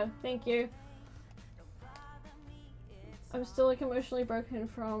 yeah, thank you. I'm still like emotionally broken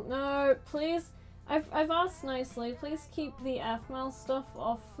from, no, please, I've asked nicely, please keep the Athmal stuff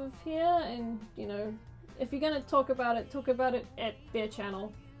off of here, and, you know, if you're gonna talk about it at their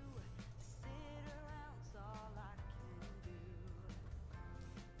channel.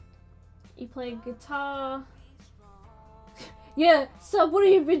 You play guitar. Yeah, so what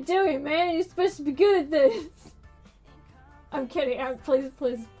have you been doing, man? You're supposed to be good at this. I'm kidding. Please,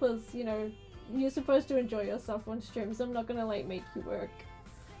 you know, you're supposed to enjoy yourself on streams. I'm not gonna, like, make you work.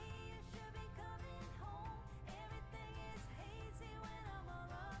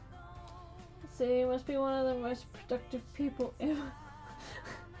 See, you must be one of the most productive people ever.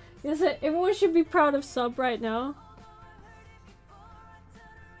 Yes, everyone should be proud of Sub right now.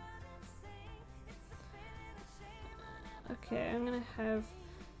 Okay, I'm gonna have...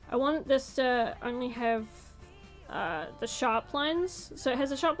 I want this to only have the sharp lines. So it has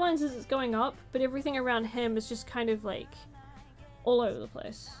the sharp lines as it's going up, but everything around him is just kind of like all over the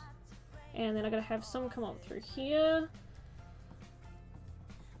place. And then I'm gonna have some come up through here.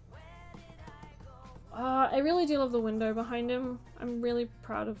 I really do love the window behind him. I'm really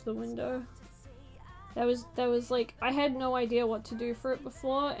proud of the window. That was like, I had no idea what to do for it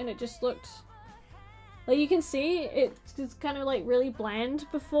before, and it just looked... Like, you can see, it's kind of like really bland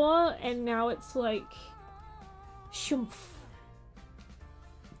before, and now it's like... Shumph.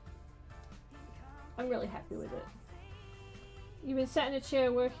 I'm really happy with it. You've been sat in a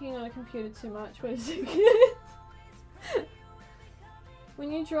chair working on a computer too much. Wait a second.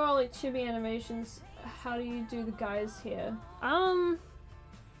 When you draw like chibi animations, how do you do the guys here? I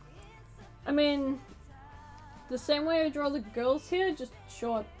mean, the same way I draw the girls here, just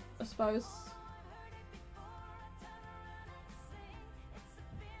short, I suppose.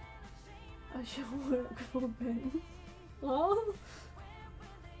 I shall work for Ben. Lol.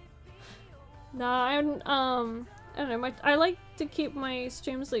 Nah, I don't know, I like to keep my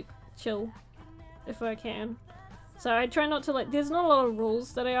streams like chill if I can. So I try not to like, there's not a lot of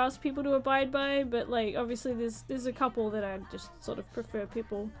rules that I ask people to abide by, but like obviously there's a couple that I just sort of prefer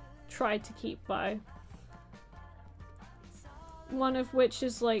people try to keep by. One of which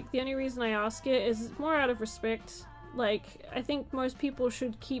is like, the only reason I ask it is more out of respect. Like, I think most people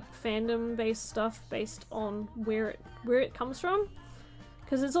should keep fandom-based stuff based on where it comes from.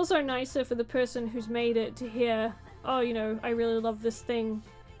 Because it's also nicer for the person who's made it to hear, oh, you know, I really love this thing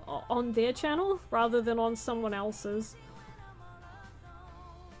on their channel, rather than on someone else's.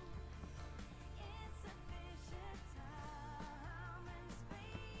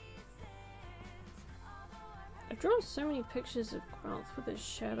 I've drawn so many pictures of Grant with his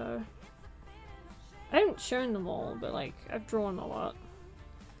shadow. I haven't shown them all, but like, I've drawn a lot.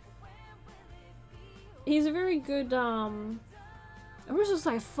 He's a very good, I was just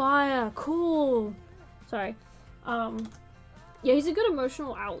like, fire, cool. Sorry. Yeah, he's a good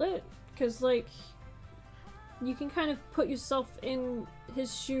emotional outlet, because like, you can kind of put yourself in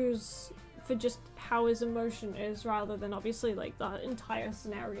his shoes for just how his emotion is, rather than obviously like the entire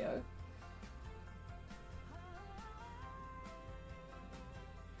scenario.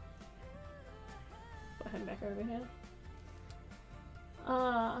 Put him back over here.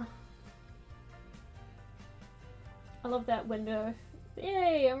 I love that window.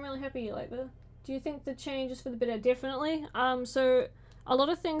 Yay, I'm really happy you like that. Do you think the change is for the better? Definitely. So a lot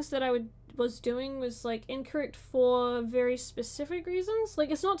of things that I was doing was like incorrect for very specific reasons. Like,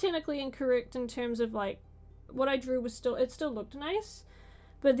 it's not technically incorrect in terms of like what I drew was still, it still looked nice,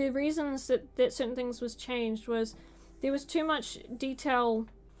 but the reasons that certain things was changed was there was too much detail.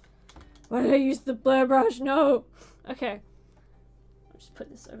 Why did I use the blur brush? No. Okay. I'll just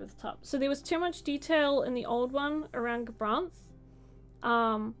put this over the top. So there was too much detail in the old one around Gabranth.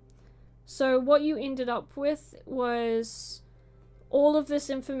 So what you ended up with was all of this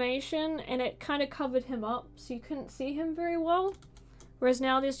information, and it kind of covered him up, so you couldn't see him very well. Whereas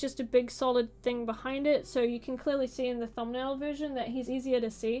now there's just a big solid thing behind it, so you can clearly see in the thumbnail version that he's easier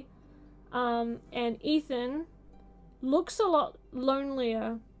to see. And Ethan looks a lot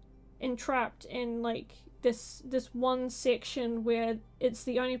lonelier and trapped in like this one section where it's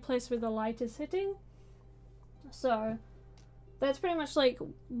the only place where the light is hitting. So that's pretty much like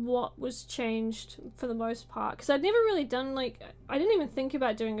what was changed for the most part, because I'd never really done like, I didn't even think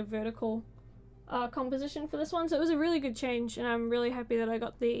about doing a vertical composition for this one, so it was a really good change, and I'm really happy that I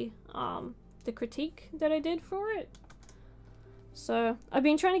got the critique that I did for it. So I've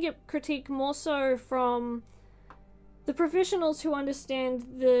been trying to get critique more so from the professionals who understand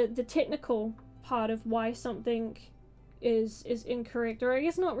the technical part of why something is incorrect, or I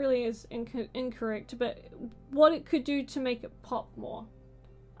guess not really is incorrect, but what it could do to make it pop more,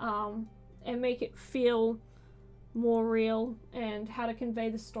 and make it feel more real, and how to convey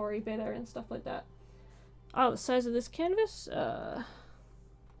the story better and stuff like that. Oh, the size of this canvas,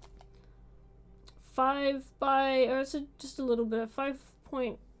 5 by, or it's just a little bit, 5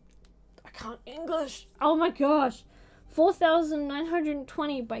 point, I can't English, oh my gosh,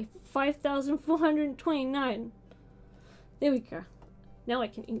 4,920 by 5,429. There we go. Now I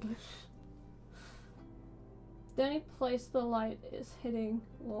can English. The only place the light is hitting,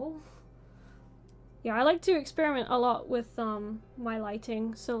 lol. Yeah, I like to experiment a lot with my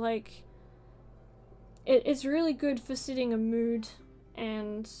lighting, so like it's really good for setting a mood,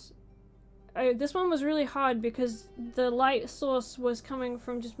 and this one was really hard because the light source was coming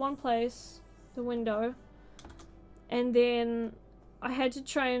from just one place, the window, and then I had to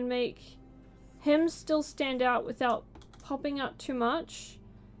try and make him still stand out without popping out too much,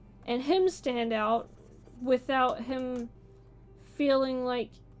 and him stand out without him feeling like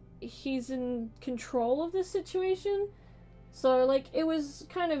he's in control of the situation. So like it was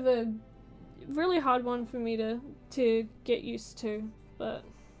kind of a really hard one for me to get used to, but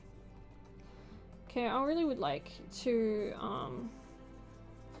okay, I really would like to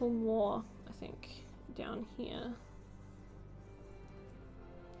pull more, I think, down here.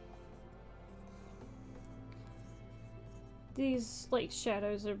 These like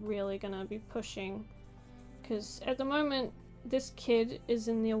shadows are really gonna be pushing, because at the moment this kid is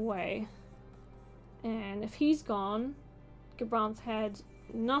in their way, and if he's gone, Gabranth had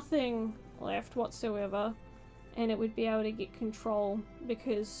nothing left whatsoever, and it would be able to get control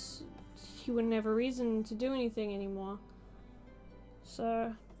because he wouldn't have a reason to do anything anymore.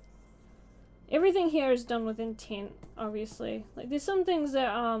 So everything here is done with intent, obviously. Like there's some things that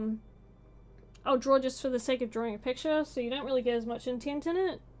I'll draw just for the sake of drawing a picture, so you don't really get as much intent in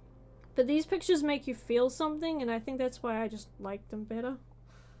it. But these pictures make you feel something, and I think that's why I just like them better.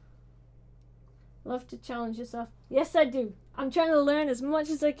 Love to challenge yourself. Yes, I do. I'm trying to learn as much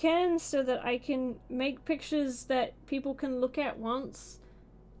as I can so that I can make pictures that people can look at once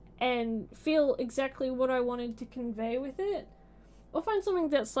and feel exactly what I wanted to convey with it. Or find something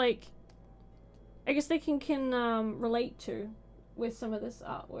that's like, I guess they can relate to with some of this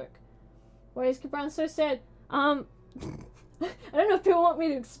artwork. Why is Gibran so sad? I don't know if people want me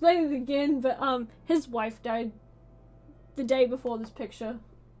to explain it again, but his wife died the day before this picture.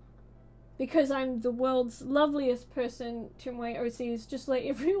 Because I'm the world's loveliest person to my OCs, just like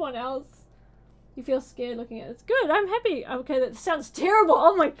everyone else. You feel scared looking at it. It's good, I'm happy. Okay, that sounds terrible.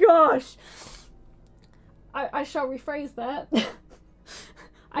 Oh my gosh. I shall rephrase that.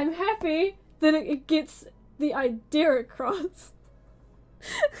 I'm happy that it gets the idea across.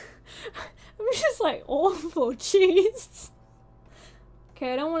 I'm just like awful, jeez.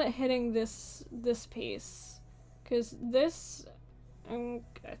 Okay, I don't want it hitting this piece. Because this...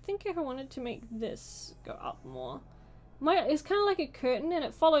 I think if I wanted to make this go up more. It's kind of like a curtain, and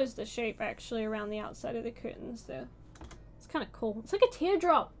it follows the shape actually around the outside of the curtains there. It's kind of cool. It's like a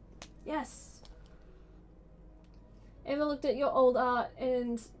teardrop. Yes. Ever looked at your old art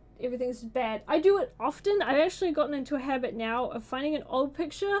and everything's bad? I do it often. I've actually gotten into a habit now of finding an old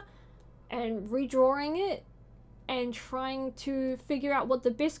picture and redrawing it and trying to figure out what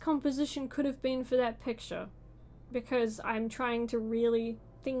the best composition could have been for that picture. Because I'm trying to really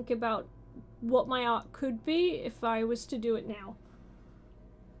think about what my art could be if I was to do it now.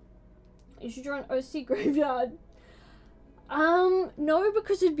 You should draw an OC graveyard. No,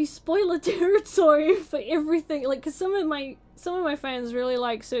 because it'd be spoiler territory for everything. Like, cause some of my fans really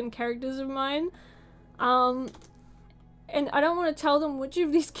like certain characters of mine. And I don't want to tell them which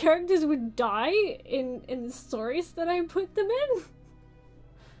of these characters would die in the stories that I put them in.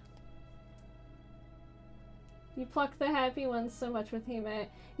 You pluck the happy ones so much with Hime.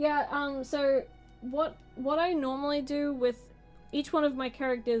 Yeah, so what I normally do with each one of my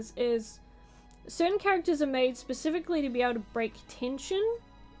characters is certain characters are made specifically to be able to break tension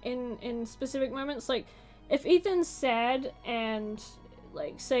in specific moments. Like, if Ethan's sad and,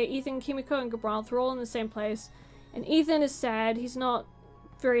 like, say Ethan, Kimiko, and Gibran are all in the same place, and Ethan is sad, he's not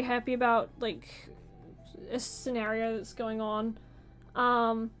very happy about, like, a scenario that's going on,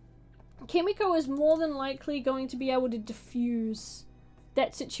 Kimiko is more than likely going to be able to diffuse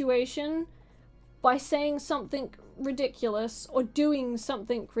that situation by saying something ridiculous or doing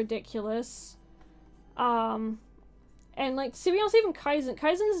something ridiculous. And like, to be honest, even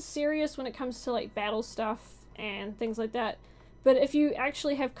Kaizen's serious when it comes to like battle stuff and things like that. But if you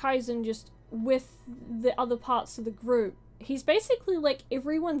actually have Kaizen just with the other parts of the group, he's basically like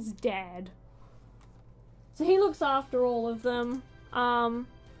everyone's dad. So he looks after all of them.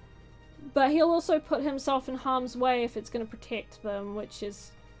 But he'll also put himself in harm's way if it's going to protect them, which is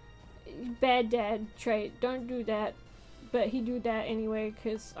bad dad trait. Don't do that. But he do that anyway,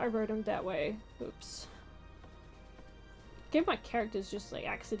 because I wrote him that way. Oops. Give my characters just like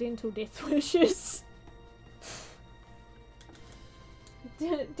accidental death wishes.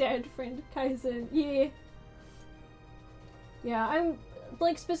 Dad friend Kaizen. Yeah. Yeah, I'm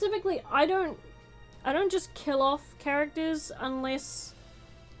like specifically I don't just kill off characters unless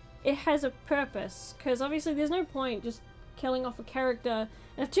it has a purpose, because obviously there's no point just killing off a character,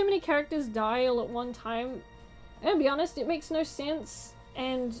 and if too many characters die all at one time, I'm gonna be honest, it makes no sense,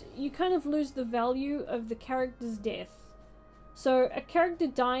 and you kind of lose the value of the character's death. So a character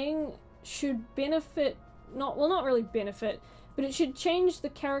dying should benefit, not really benefit, but it should change the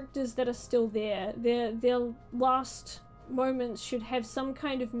characters that are still there. Their last moments should have some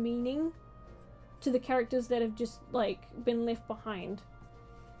kind of meaning to the characters that have just like been left behind.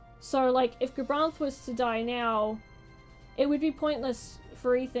 So, like, if Gibran was to die now, it would be pointless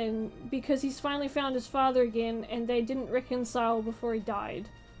for Ethan because he's finally found his father again and they didn't reconcile before he died.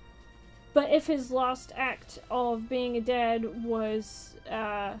 But if his last act of being a dad was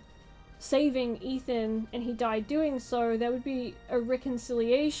saving Ethan and he died doing so, that would be a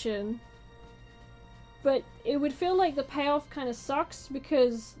reconciliation. But it would feel like the payoff kind of sucks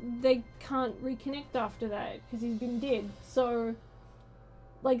because they can't reconnect after that because he's been dead. So...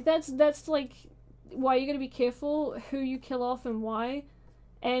 like, that's like, why you gotta be careful who you kill off and why.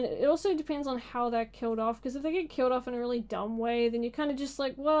 And it also depends on how they're killed off, because if they get killed off in a really dumb way, then you're kind of just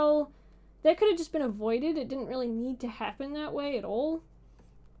like, well, that could have just been avoided. It didn't really need to happen that way at all.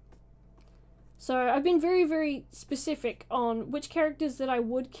 So I've been very, very specific on which characters that I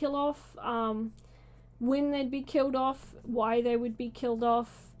would kill off, when they'd be killed off, why they would be killed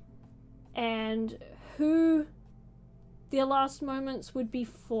off, and who their last moments would be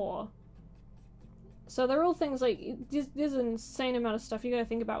for. So they're all things like, there's an insane amount of stuff you gotta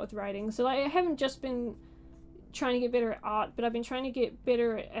think about with writing. So like, I haven't just been trying to get better at art, but I've been trying to get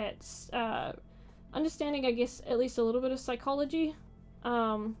better at understanding, I guess, at least a little bit of psychology,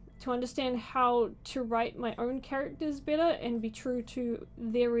 to understand how to write my own characters better and be true to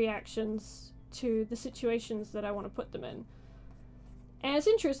their reactions to the situations that I want to put them in. And it's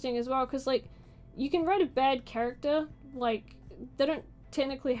interesting as well, because, like, you can write a bad character, like, they don't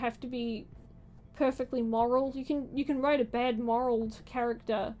technically have to be perfectly moral. You can write a bad moraled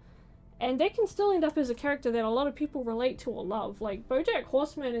character, and they can still end up as a character that a lot of people relate to or love. Like, BoJack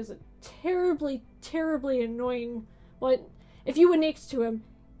Horseman is a terribly, terribly annoying... Well, if you were next to him,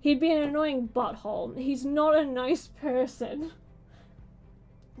 he'd be an annoying butthole. He's not a nice person.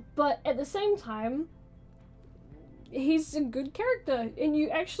 But at the same time, he's a good character, and you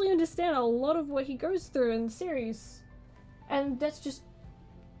actually understand a lot of what he goes through in the series. And that's just...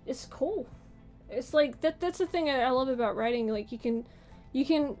 it's cool. It's like, that's the thing I love about writing. Like, you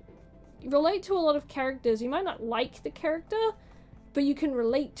can relate to a lot of characters. You might not like the character, but you can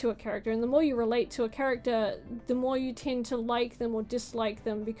relate to a character, and the more you relate to a character, the more you tend to like them or dislike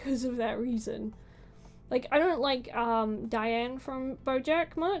them because of that reason. Like, I don't like Diane from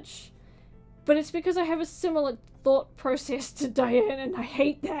BoJack much, but it's because I have a similar thought process to Diane, and I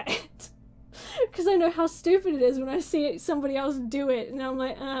hate that. Because I know how stupid it is when I see somebody else do it, and I'm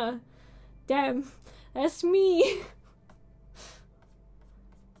like, damn, that's me.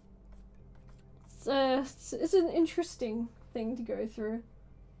 It's an interesting thing to go through.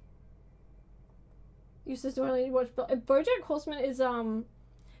 You just don't really watch, but BoJack Horseman is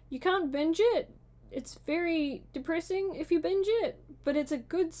you can't binge it. It's very depressing if you binge it, but it's a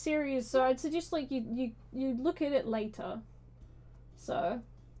good series, so I'd suggest like you look at it later. So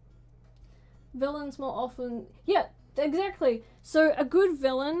villains more often, yeah, exactly. So a good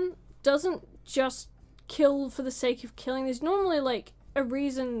villain doesn't just kill for the sake of killing. There's normally like a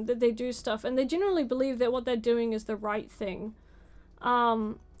reason that they do stuff, and they generally believe that what they're doing is the right thing.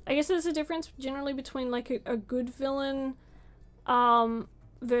 I guess there's a difference generally between like a good villain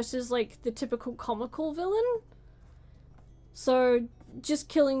versus like the typical comical villain. So just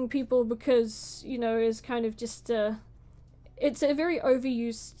killing people because, you know, is kind of just it's a very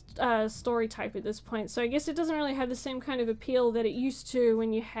overused story type at this point. So I guess it doesn't really have the same kind of appeal that it used to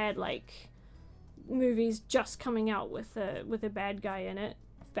when you had like movies just coming out with a bad guy in it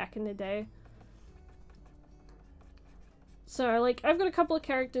back in the day. So like I've got a couple of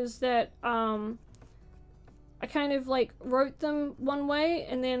characters that I kind of like wrote them one way,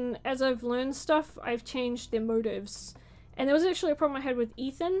 and then as I've learned stuff, I've changed their motives. And there was actually a problem I had with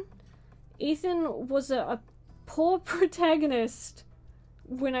Ethan. Ethan was a poor protagonist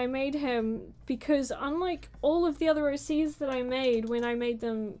when I made him, because unlike all of the other OCs that I made when I made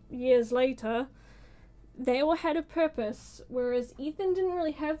them years later, they all had a purpose, whereas Ethan didn't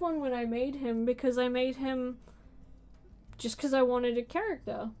really have one when I made him, because I made him just because I wanted a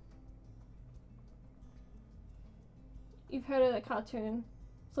character. You've heard of that cartoon.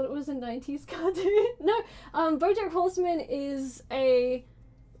 Thought it was a 90s cartoon. No, BoJack Horseman is a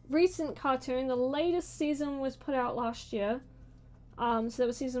recent cartoon. The latest season was put out last year. So that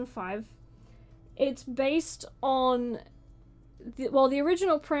was season 5. It's based on... the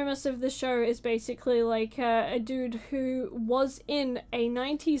original premise of the show is basically like a dude who was in a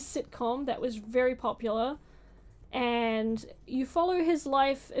 90s sitcom that was very popular, and you follow his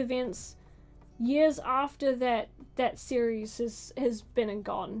life events years after that series has been and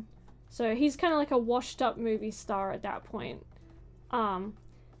gone. So he's kind of like a washed up movie star at that point.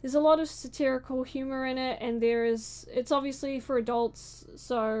 There's a lot of satirical humor in it, and it's obviously for adults,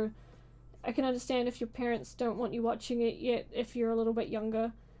 so I can understand if your parents don't want you watching it yet if you're a little bit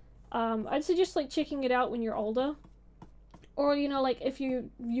younger. I'd suggest like checking it out when you're older. Or, you know, like if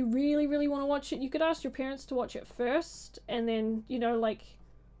you really, really want to watch it, you could ask your parents to watch it first, and then, you know, like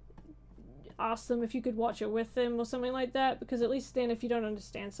ask them if you could watch it with them or something like that, because at least then if you don't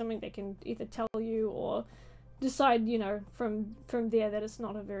understand something, they can either tell you or decide, you know, from there that it's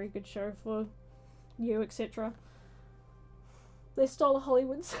not a very good show for you, etc. They stole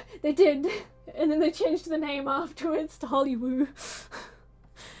Hollywood's. They did. And then they changed the name afterwards to Hollywood.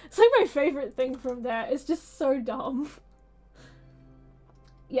 It's like my favorite thing from that. It's just so dumb.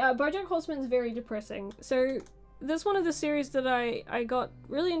 Yeah, BoJack Horseman's very depressing. So this one of the series that I got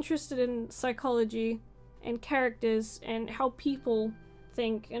really interested in psychology and characters and how people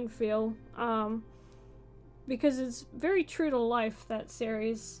think and feel. Because it's very true to life, that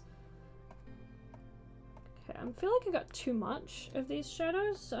series. Okay, I feel like I got too much of these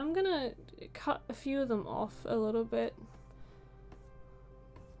shadows, so I'm gonna cut a few of them off a little bit.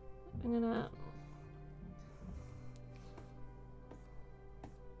 I'm gonna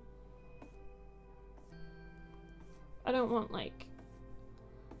I don't want like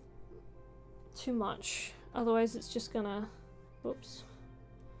too much, otherwise it's just gonna, whoops.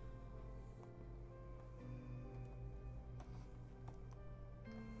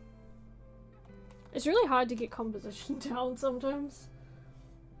 It's really hard to get composition down sometimes.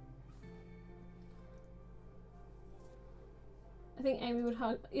 I think Amy would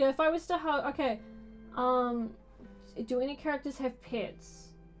hug. Yeah, if I was to hug, okay. Do any characters have pets?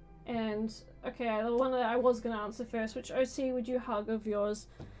 And okay, the one that I was gonna answer first, which OC would you hug of yours?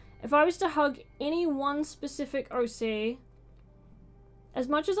 If I was to hug any one specific OC, as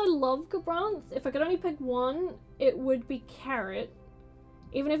much as I love Gabranth, if I could only pick one, it would be Carrot.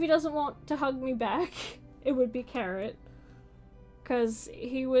 Even if he doesn't want to hug me back, it would be Carrot. Because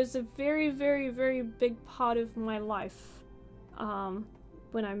he was a very, very, very big part of my life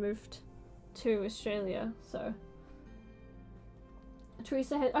when I moved to Australia, so.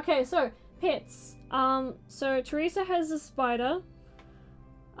 Teresa had, okay, so, pets. So Teresa has a spider.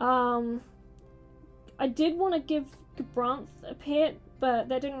 I did want to give Gabranth a pet, but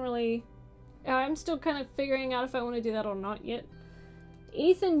that didn't really, I'm still kind of figuring out if I want to do that or not yet.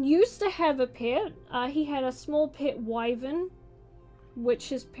 Ethan used to have a pet. He had a small pet wyvern, which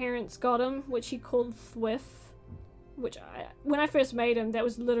his parents got him, which he called Thwiff. Which, when I first made him, that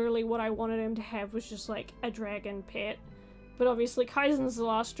was literally what I wanted him to have, was just like a dragon pet. But obviously Kaizen's the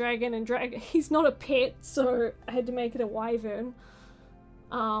last dragon, and he's not a pet, so I had to make it a wyvern.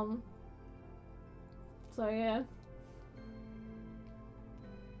 So yeah.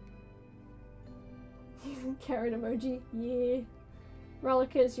 Carrot emoji, yeah.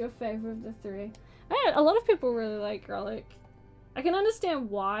 Relic is your favorite of the three. A lot of people really like Relic. I can understand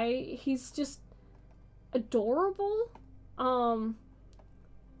why. He's just adorable.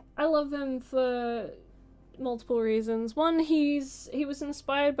 I love him for multiple reasons. One, he was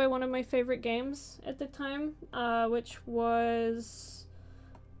inspired by one of my favorite games at the time, which was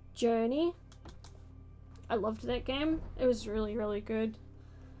Journey. I loved that game. It was really, really good.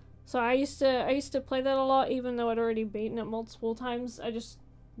 So I used to play that a lot, even though I'd already beaten it multiple times. I just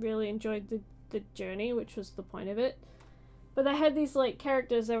really enjoyed the journey, which was the point of it. But they had these like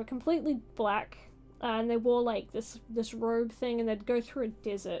characters that were completely black, and they wore like this robe thing, and they'd go through a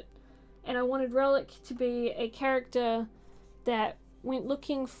desert. And I wanted Relic to be a character that went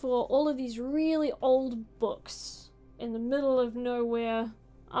looking for all of these really old books in the middle of nowhere.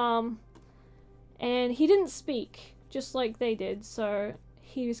 And he didn't speak, just like they did, so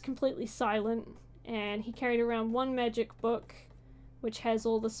he was completely silent, and he carried around one magic book, which has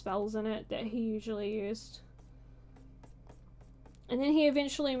all the spells in it that he usually used. And then he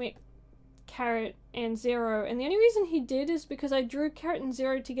eventually met Carrot and Zero, and the only reason he did is because I drew Carrot and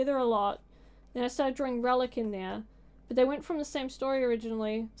Zero together a lot. Then I started drawing Relic in there, but they went from the same story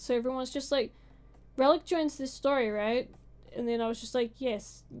originally, so everyone's just like, Relic joins this story, right? And then I was just like,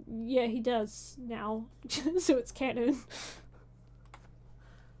 yes, yeah, he does now, so it's canon.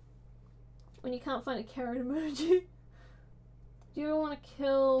 When you can't find a carrot emoji. Do you ever want to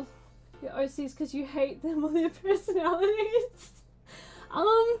kill your OCs because you hate them or their personalities?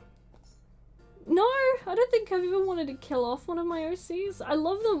 No, I don't think I've ever wanted to kill off one of my OCs. I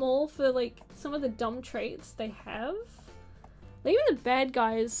love them all for, like, some of the dumb traits they have. Like, even the bad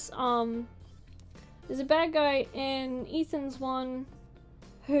guys, there's a bad guy in Ethan's one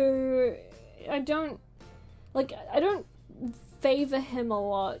who I don't favor him a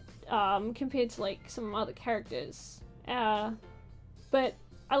lot, compared to, like, some other characters. But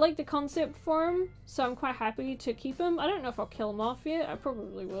I like the concept for him, so I'm quite happy to keep him. I don't know if I'll kill him off yet. I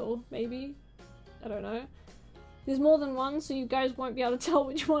probably will, maybe. I don't know. There's more than one, so you guys won't be able to tell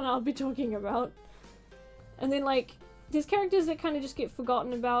which one I'll be talking about. And then, like, there's characters that kind of just get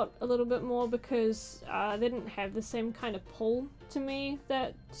forgotten about a little bit more because they didn't have the same kind of pull to me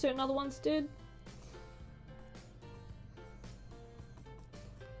that certain other ones did.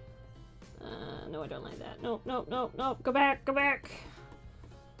 No, I don't like that. Nope, nope, nope, nope. Go back, go back!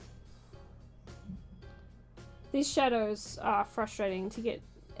 These shadows are frustrating to get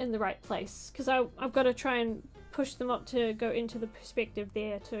in the right place, because I've got to try and push them up to go into the perspective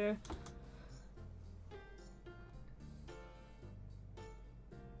there too.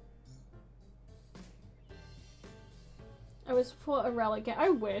 I was for a Relic game. I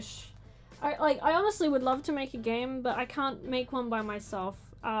wish. I honestly would love to make a game, but I can't make one by myself.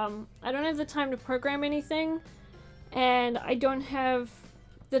 I don't have the time to program anything, and I don't have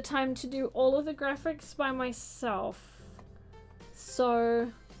the time to do all of the graphics by myself.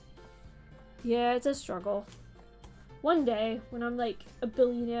 So, yeah, it's a struggle. One day, when I'm like a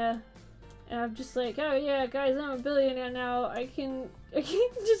billionaire, and I'm just like, oh yeah, guys, I'm a billionaire now, I can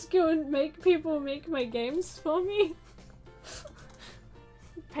just go and make people make my games for me.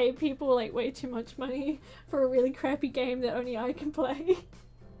 pay people like way too much money for a really crappy game that only I can play.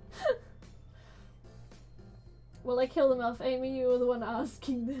 Well, I killed him off. Amy, you were the one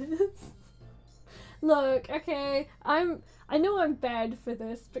asking this. Look, okay, I know I'm bad for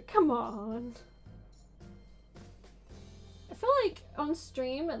this, but come on. I feel like on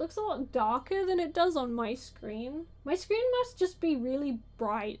stream it looks a lot darker than it does on my screen. My screen must just be really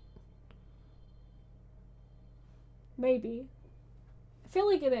bright. Maybe. I feel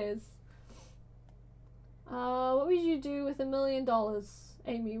like it is. What would you do with $1 million,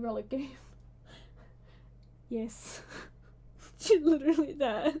 Amy? Relic game. Yes. Literally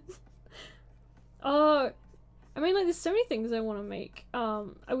that. Oh, I mean, like, there's so many things I want to make.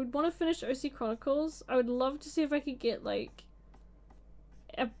 I would want to finish OC Chronicles. I would love to see if I could get, like,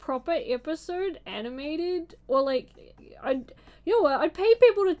 a proper episode animated. Or, like, you know what? I'd pay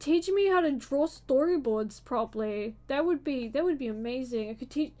people to teach me how to draw storyboards properly. That would be amazing. I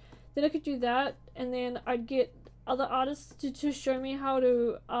could do that, and then I'd get other artists to show me how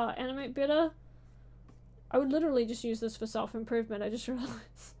to animate better. I would literally just use this for self-improvement, I just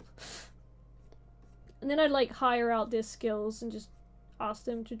realized. And then I'd like hire out their skills and just ask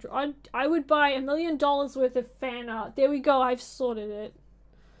them to draw. I would buy $1 million worth of fan art. There we go, I've sorted it.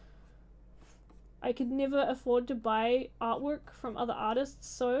 I could never afford to buy artwork from other artists,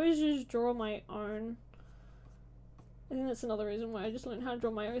 so I always just draw my own. I think that's another reason why I just learned how to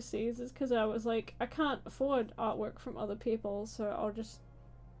draw my OCs, is because I was like, I can't afford artwork from other people, so I'll just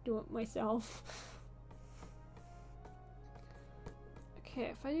do it myself. Okay,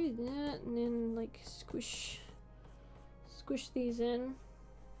 if I do that and then like squish these in.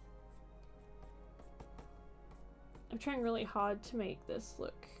 I'm trying really hard to make this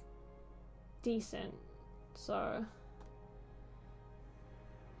look decent, so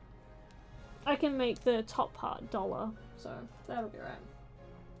I can make the top part dollar, so that'll be right.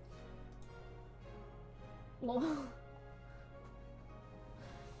 Lol.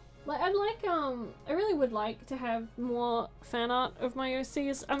 Like, I really would like to have more fan art of my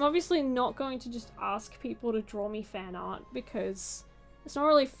OCs. I'm obviously not going to just ask people to draw me fan art, because it's not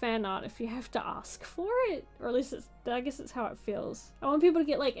really fan art if you have to ask for it. Or at least I guess it's how it feels. I want people to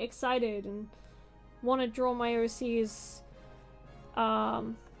get, like, excited and want to draw my OCs,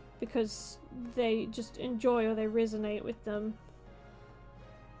 because they just enjoy or they resonate with them.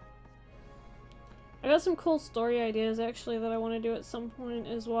 I got some cool story ideas actually that I want to do at some point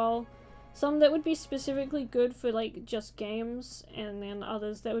as well. Some that would be specifically good for like just games, and then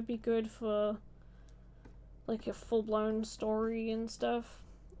others that would be good for like a full-blown story and stuff.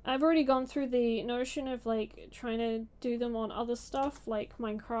 I've already gone through the notion of like trying to do them on other stuff like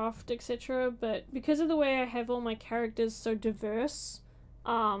Minecraft, etc. But because of the way I have all my characters so diverse,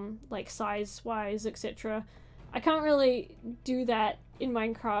 like size-wise, etc., I can't really do that in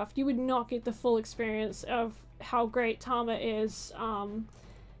Minecraft. You would not get the full experience of how great Tama is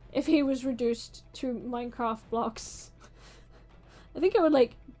if he was reduced to Minecraft blocks. I think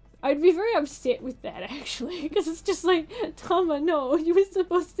I'd be very upset with that actually, because it's just like, Tama, no, you were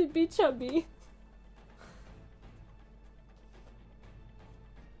supposed to be chubby.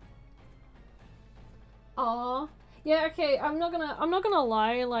 Aw. Yeah, okay, I'm not gonna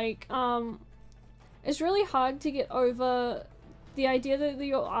lie, like, it's really hard to get over the idea that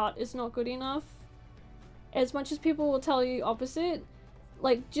your art is not good enough. As much as people will tell you opposite,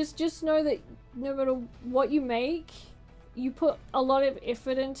 like, just know that no matter what you make, you put a lot of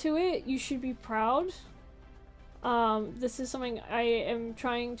effort into it. You should be proud. This is something I am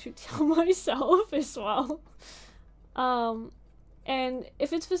trying to tell myself as well. And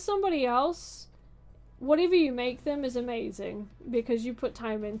if it's for somebody else, whatever you make them is amazing because you put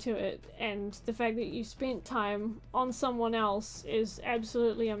time into it, and the fact that you spent time on someone else is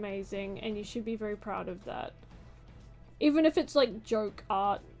absolutely amazing, and you should be very proud of that. Even if it's like joke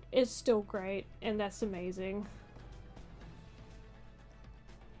art, it's still great, and that's amazing.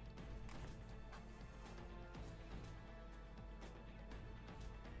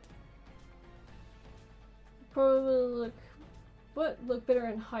 Probably look better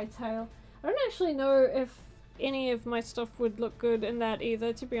in Hytale. I don't actually know if any of my stuff would look good in that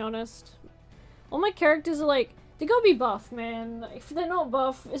either, to be honest. All my characters are like, they gotta be buff, man. If they're not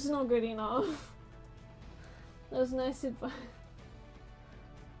buff, it's not good enough. That was nice advice.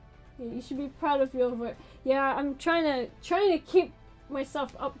 Yeah, you should be proud of your work. Yeah, I'm trying to keep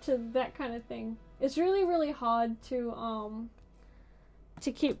myself up to that kind of thing. It's really, really hard to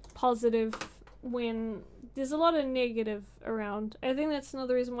keep positive when there's a lot of negative around. I think that's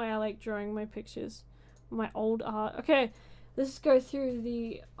another reason why I like drawing my pictures, my old art. Okay, let's go through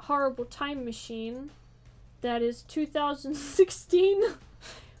the horrible time machine that is 2016.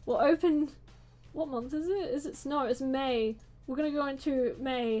 We'll open... What month is it? No, it's May. We're gonna go into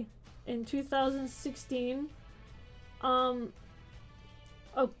May in 2016. Oh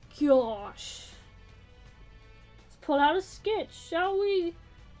gosh. Let's pull out a sketch, shall we?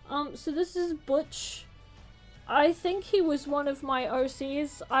 So this is Butch. I think he was one of my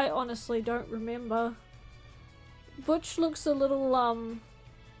OCs. I honestly don't remember. Butch looks a little,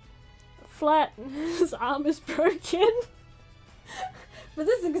 flat. His arm is broken. But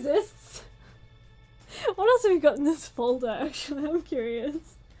this exists. What else have we got in this folder, actually? I'm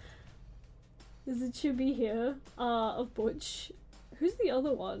curious. There's a chibi here, of Butch. Who's the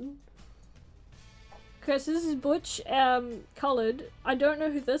other one? Okay, so this is Butch, coloured. I don't know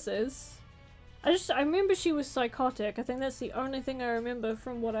who this is. I remember she was psychotic. I think that's the only thing I remember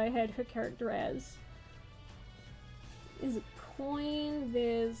from what I had her character as. There's a coin,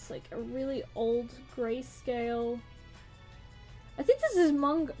 there's like a really old grayscale. I think this is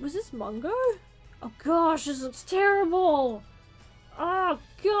Mungo. Was this Mungo? Oh gosh, this looks terrible! Oh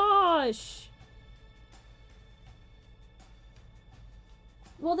gosh!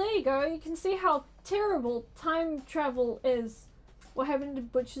 Well, there you go. You can see how terrible time travel is. What happened to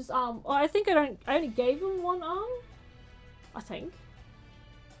Butch's arm? Oh, I think I only gave him one arm? I think.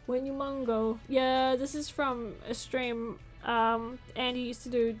 When you Mungo. Yeah, this is from a stream. Andy used to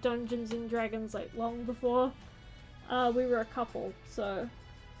do Dungeons and Dragons like long before. We were a couple, so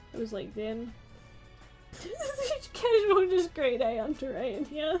it was like then. Casual, just grade A under A in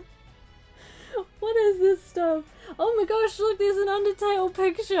here. What is this stuff? Oh my gosh, look, there's an Undertale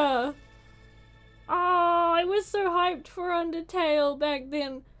picture! Oh, I was so hyped for Undertale back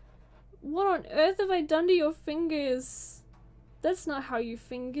then. What on earth have I done to your fingers? That's not how you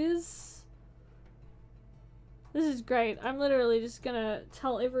fingers. This is great. I'm literally just gonna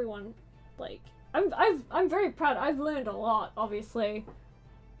tell everyone, like, I'm very proud. I've learned a lot, obviously.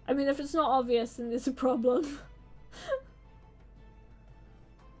 I mean, if it's not obvious, then there's a problem.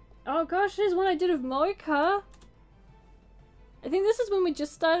 Oh gosh, there's one I did of Moika. I think this is when we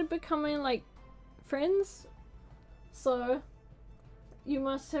just started becoming, like, friends. So, you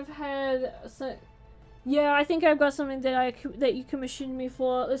must have had some... Yeah, I think I've got something that you commissioned me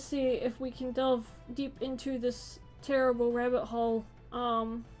for. Let's see if we can delve deep into this terrible rabbit hole.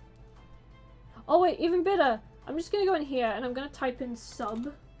 Oh wait, even better. I'm just gonna go in here and I'm gonna type in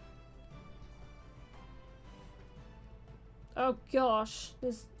sub. Oh gosh,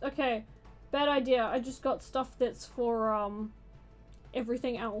 okay, bad idea. I just got stuff that's for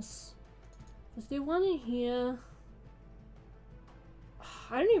everything else. Is there one in here?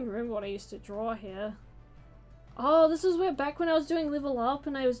 I don't even remember what I used to draw here. Oh, this is where back when I was doing Level Up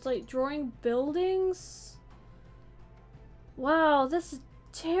and I was like drawing buildings. Wow, this is a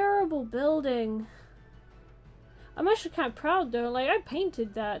terrible building. I'm actually kind of proud though, like I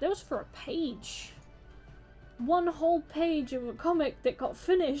painted that. That was for a page. One whole page of a comic that got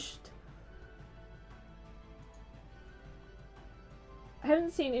finished. I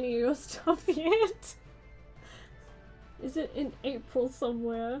haven't seen any of your stuff yet. Is it in April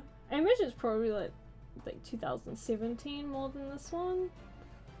somewhere? I imagine it's probably like 2017 more than this one.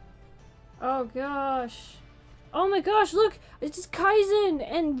 Oh gosh. Oh my gosh, look! It's just Kaizen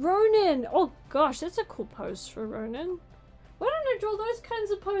and Ronin! Oh gosh, that's a cool pose for Ronin. Why don't I draw those kinds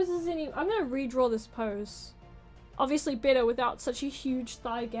of poses anymore? I'm gonna redraw this pose. Obviously better without such a huge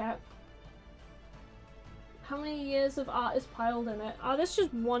thigh gap. How many years of art is piled in it? Oh, that's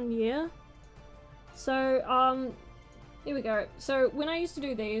just 1 year. So, here we go. So, when I used to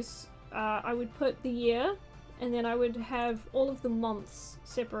do these, I would put the year, and then I would have all of the months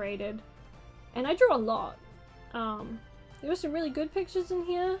separated. And I drew a lot. There were some really good pictures in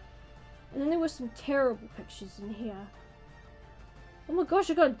here, and then there were some terrible pictures in here. Oh my gosh,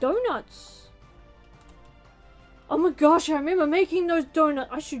 I got donuts! Oh my gosh, I remember making those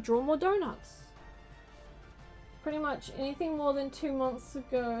donuts. I should draw more donuts. Pretty much anything more than 2 months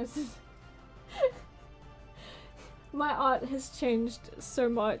ago. My art has changed so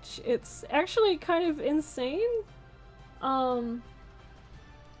much. It's actually kind of insane.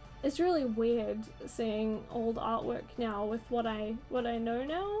 It's really weird seeing old artwork now with what I know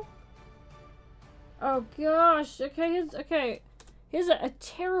now. Oh gosh. Okay, here's a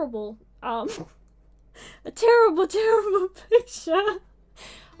terrible a terrible picture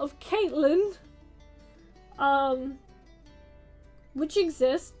of Caitlin, which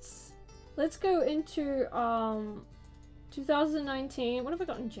exists. Let's go into 2019. What have I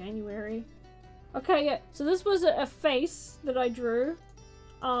got in January? Okay, yeah. So this was a face that I drew,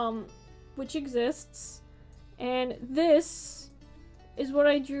 which exists, and this is what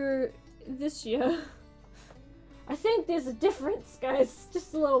I drew this year. I think there's a difference, guys.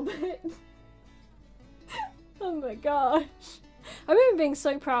 Just a little bit. Oh my gosh. I remember being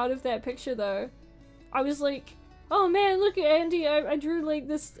so proud of that picture though. I was like, oh man, look at Andy, I drew like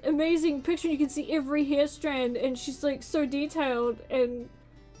this amazing picture. You can see every hair strand and she's like so detailed, and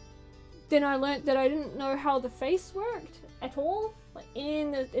then I learnt that I didn't know how the face worked at all, like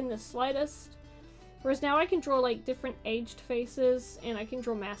in the slightest. Whereas now I can draw like different aged faces and I can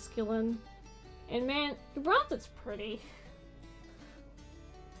draw masculine. And man, Gibraltar's pretty.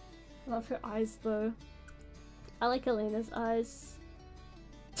 I love her eyes though. I like Elena's eyes.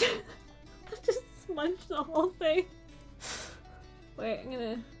 I just smudged the whole thing. Wait, I'm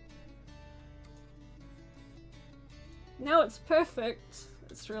gonna... Now it's perfect.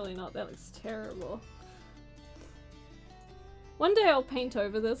 It's really not, that looks terrible. One day I'll paint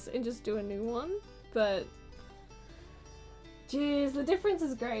over this and just do a new one, but... Jeez, the difference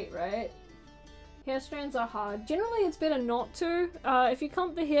is great, right? Hair strands are hard. Generally it's better not to. If you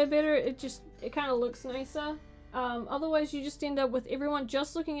comp the hair better, it kind of looks nicer. Otherwise you just end up with everyone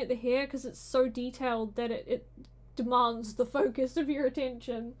just looking at the hair because it's so detailed that it demands the focus of your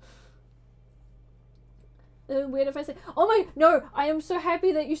attention. Weird if I say, oh my, no, I am so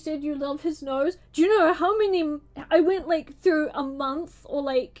happy that you said you love his nose. Do you know how many, I went like through a month or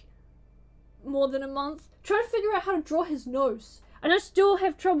like more than a month trying to figure out how to draw his nose. And I still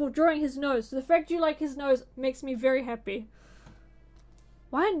have trouble drawing his nose. So the fact you like his nose makes me very happy.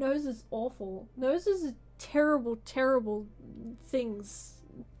 Why are noses awful? Noses are terrible, terrible things.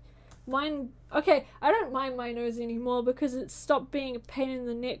 Mine, okay, I don't mind my nose anymore because it stopped being a pain in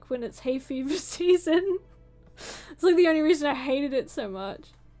the neck when it's hay fever season. It's like the only reason I hated it so much.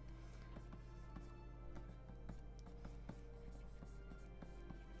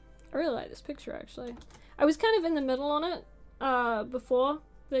 I really like this picture actually. I was kind of in the middle on it before.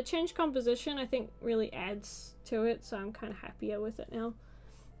 The change composition I think really adds to it, so I'm kind of happier with it now.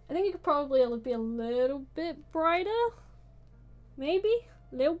 I think it could probably be a little bit brighter. Maybe?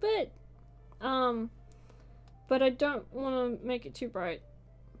 A little bit. But I don't want to make it too bright.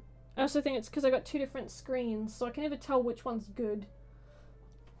 I also think it's because I got two different screens, so I can never tell which one's good.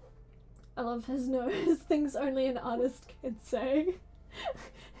 I love his nose. Things only an artist can say.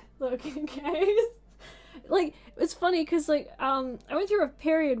 Look, okay. Like, it's funny because, like, I went through a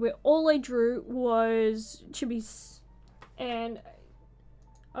period where all I drew was chibis. And...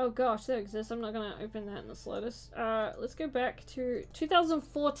 oh gosh, that exists. I'm not gonna open that in the slightest. Let's go back to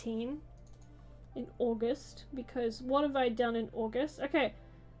 2014 in August, because what have I done in August? Okay,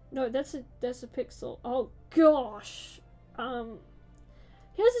 no, that's a pixel. Oh gosh.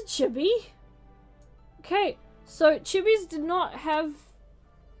 Here's a chibi. Okay, so chibis did not have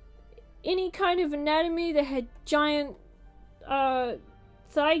any kind of anatomy. They had giant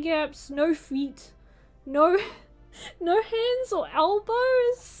thigh gaps, no feet, no hands or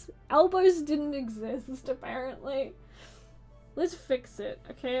elbows. Elbows didn't exist, apparently. Let's fix it,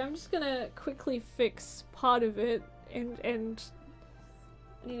 okay? I'm just gonna quickly fix part of it, and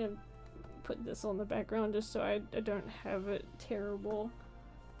I need to put this on the background just so I don't have it terrible.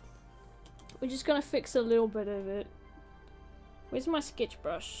 We're just gonna fix a little bit of it. Where's my sketch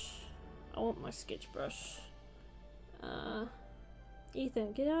brush? I want my sketch brush.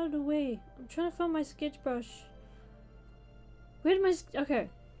 Ethan, get out of the way. I'm trying to find my sketch brush. Where did my okay.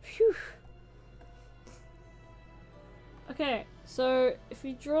 Phew. Okay, so if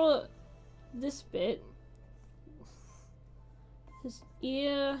you draw this bit, his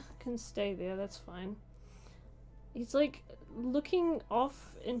ear can stay there, that's fine. He's like looking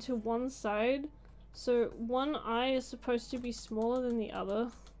off into one side, so one eye is supposed to be smaller than the other.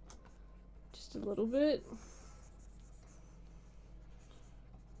 Just a little bit.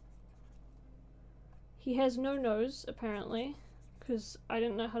 He has no nose, apparently, because I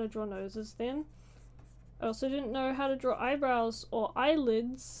didn't know how to draw noses then. I also didn't know how to draw eyebrows or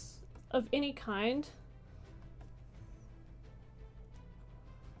eyelids of any kind.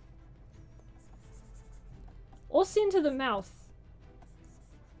 Or center the mouth.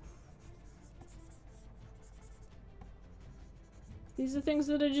 These are things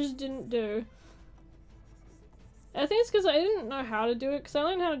that I just didn't do. I think it's because I didn't know how to do it, because I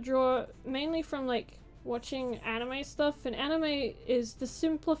learned how to draw mainly from like watching anime stuff, and anime is the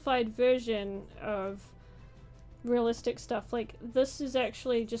simplified version of realistic stuff. Like, this is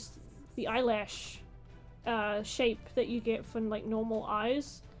actually just the eyelash shape that you get from like normal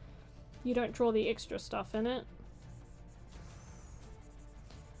eyes. You don't draw the extra stuff in it.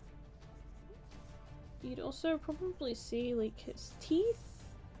 You'd also probably see like his teeth.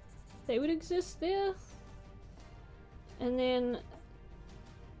 They would exist there. And then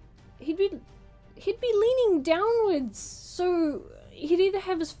he'd he'd be leaning downwards, so he'd either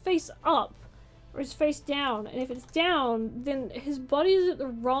have his face up or his face down, and if it's down, then his body is at the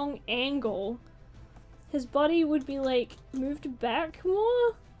wrong angle. His body would be like moved back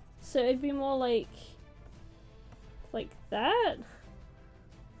more, so it'd be more like that.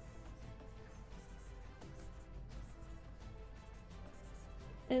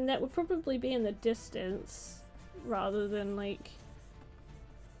 And that would probably be in the distance rather than like...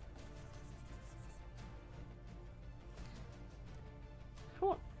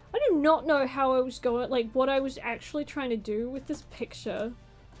 I do not know how I was going, like what I was actually trying to do with this picture.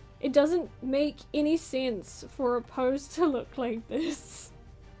 It doesn't make any sense for a pose to look like this.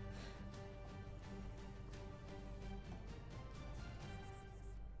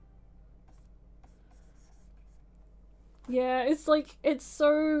 Yeah, it's like, it's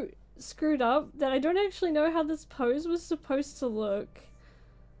so screwed up that I don't actually know how this pose was supposed to look.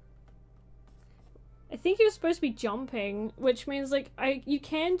 I think he was supposed to be jumping, which means like you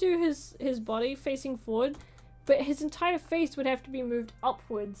can do his body facing forward, but his entire face would have to be moved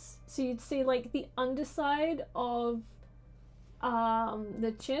upwards. So you'd see like the underside of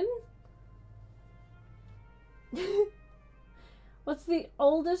the chin. What's the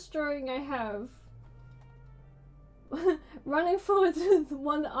oldest drawing I have? Running forwards with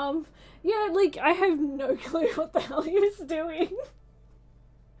one arm. Yeah, like I have no clue what the hell he was doing.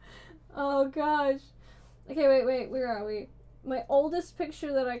 Oh gosh. Okay, wait, where are we? My oldest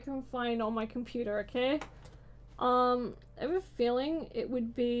picture that I can find on my computer, okay? I have a feeling it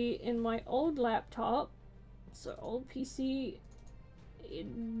would be in my old laptop. So old PC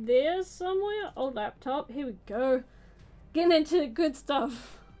in there somewhere. Old laptop. Here we go. Getting into good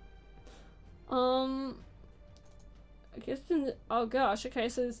stuff. I guess in the, oh gosh, okay,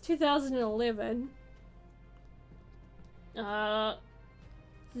 so it's 2011.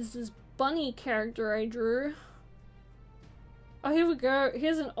 This is bunny character I drew. Oh, here we go.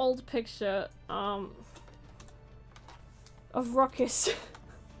 Here's an old picture, of Ruckus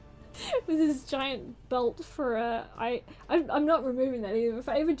with his giant belt for I'm not removing that either. If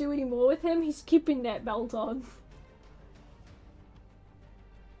I ever do any more with him, he's keeping that belt on.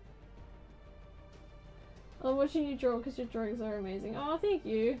 I'm watching you draw because your drawings are amazing. Oh, thank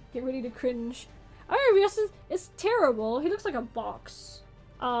you. Get ready to cringe. Oh, yes, it's terrible. He looks like a box.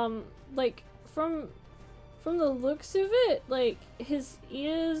 Like, from the looks of it, like, his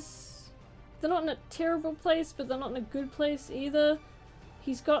ears, they're not in a terrible place, but they're not in a good place either.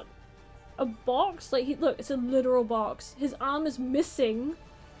 He's got a box, like, look, it's a literal box. His arm is missing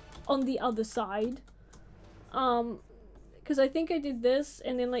on the other side. Because I think I did this,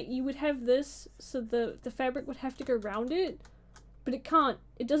 and then, like, you would have this, so the fabric would have to go around it, but it can't.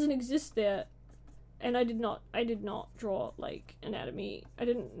 It doesn't exist there. And I did not draw, like, anatomy. I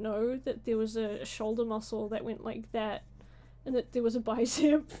didn't know that there was a shoulder muscle that went like that, and that there was a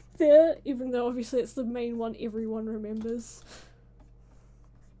bicep there, even though obviously it's the main one everyone remembers.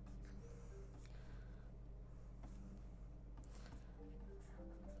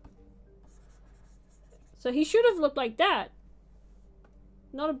 So he should have looked like that.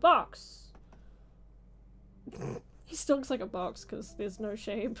 Not a box. He still looks like a box because there's no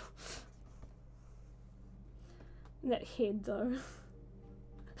shape. That head though.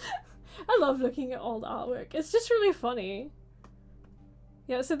 I love looking at old artwork. It's just really funny.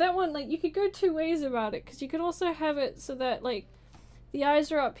 Yeah, so that one, like, you could go two ways about it, because you could also have it so that, like, the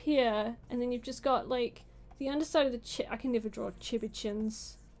eyes are up here, and then you've just got, like, the underside of the chin. I can never draw chibi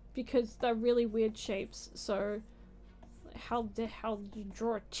chins, because they're really weird shapes, so like, how the hell do you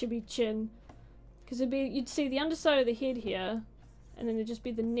draw a chibi chin? Because you'd see the underside of the head here, and then there'd just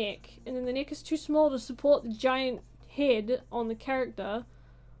be the neck, and then the neck is too small to support the giant head on the character,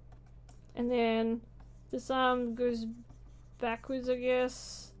 and then this arm goes backwards, I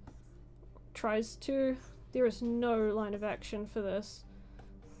guess. Tries to. There is no line of action for this.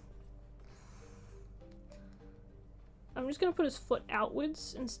 I'm just gonna put his foot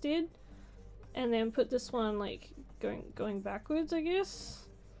outwards instead, and then put this one like going backwards, I guess.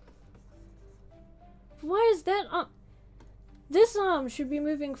 Why is that arm? This arm should be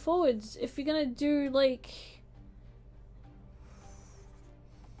moving forwards if you're gonna do like.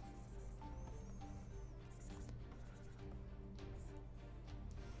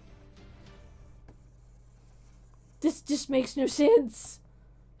 This just makes no sense.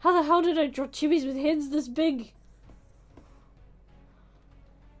 How the hell did I draw chibis with heads this big?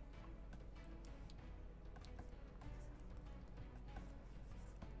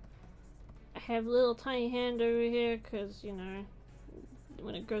 I have a little tiny hand over here because, you know,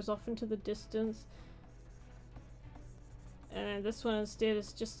 when it goes off into the distance. And this one instead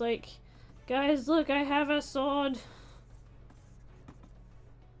is just like Guys, look, I have a sword.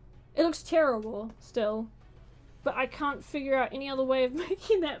 It looks terrible, still. But I can't figure out any other way of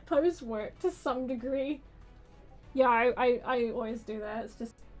making that pose work to some degree. Yeah, I always do that. It's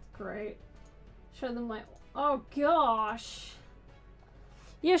just great. Show them my... Oh, gosh.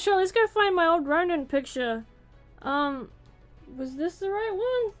 Yeah, sure, let's go find my old Ronin picture. Was this the right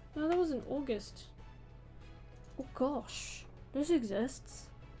one? No, that was in August. Oh, gosh. This exists.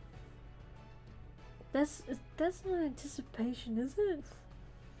 That's not anticipation, is it?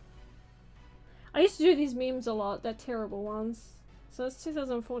 I used to do these memes a lot. They're terrible ones. So that's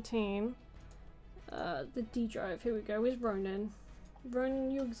 2014. The D drive. Here we go. Where's Ronin? Ronin,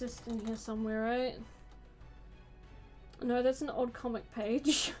 you exist in here somewhere, right? No, that's an old comic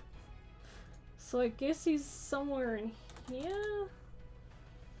page. So I guess he's somewhere in here?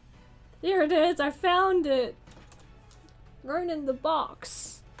 There it is! I found it! Ronin the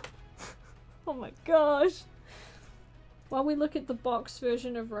box. Oh my gosh. While we look at the box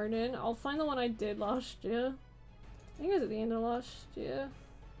version of Ronin, I'll find the one I did last year. I think it was at the end of last year.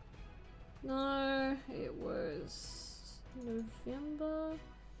 No, it was November.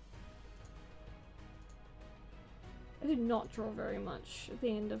 I did not draw very much at the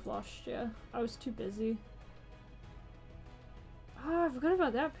end of last year. I was too busy. Oh, I forgot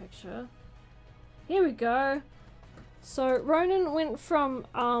about that picture. Here we go. So Ronin went from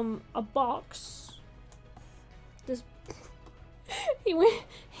a box. This he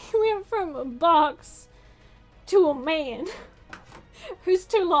went from a box to a man who's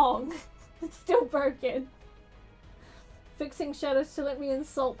too long. It's still broken. Fixing shadows to let me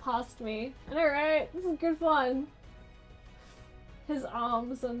insult past me. I know, right? This is good fun. His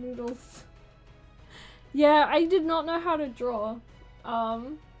arms are noodles. Yeah, I did not know how to draw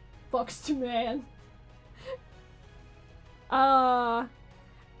box to man.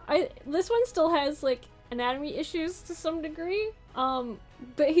 This one still has like anatomy issues to some degree.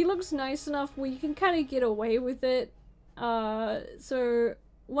 But he looks nice enough where you can kind of get away with it. So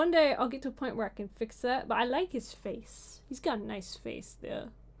one day I'll get to a point where I can fix that, but I like his face. He's got a nice face there.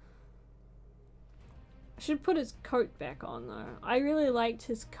 I should put his coat back on though. I really liked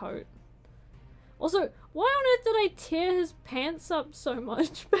his coat. Also, why on earth did I tear his pants up so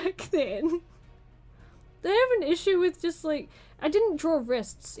much back then? Did I have an issue with just like... I didn't draw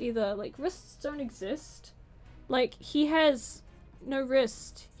wrists either. Like, wrists don't exist. Like, he has no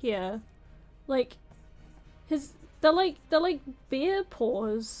wrist here. Like, they're like bear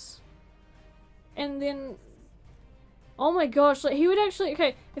paws. And then... Oh my gosh, like, he would actually...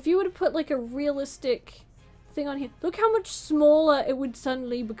 Okay, if you were to put like a realistic thing on here, look how much smaller it would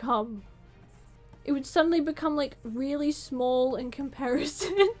suddenly become. It would suddenly become like really small in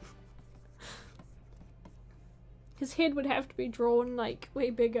comparison. His head would have to be drawn like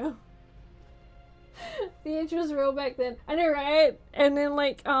way bigger. The edge was real back then. I know, right? And then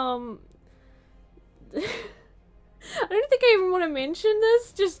like I don't think I even want to mention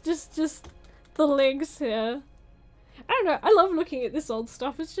this. Just the legs here. I don't know. I love looking at this old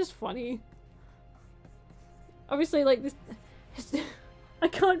stuff. It's just funny. Obviously, like this. I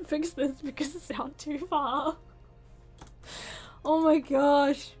can't fix this because it's out too far. Oh my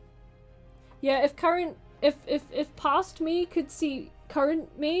gosh. Yeah, if past me could see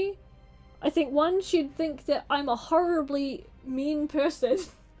current me, I think one, she'd think that I'm a horribly mean person.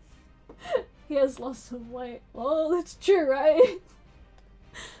 He has lost some weight. Oh, that's true, right?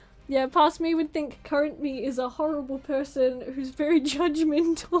 Yeah, past me would think current me is a horrible person who's very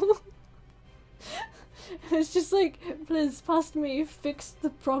judgmental. It's just like, please, past me, fix the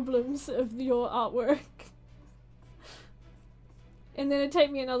problems of your artwork. And then it'd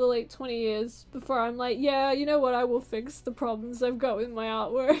take me another like 20 years before I'm like, yeah, you know what, I will fix the problems I've got with my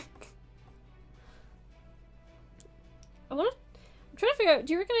artwork. I'm trying to figure out,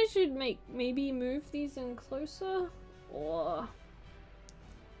 do you reckon I should maybe move these in closer? Or...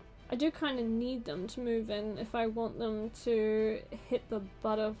 I do kind of need them to move in if I want them to hit the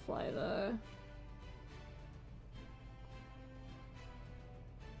butterfly though.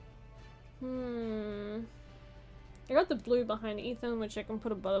 I got the blue behind Ethan, which I can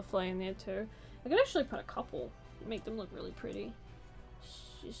put a butterfly in there too. I could actually put a couple, make them look really pretty.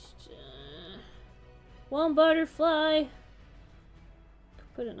 Just one butterfly.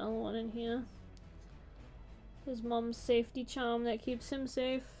 Put another one in here. His mom's safety charm that keeps him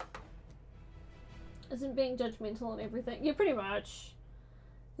safe. Isn't being judgmental and everything. Yeah, pretty much.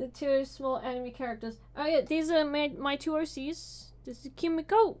 The two small anime characters. Oh yeah, these are my two OCs. This is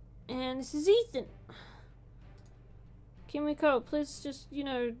Kimiko. And this is Ethan. Kimiko, please just, you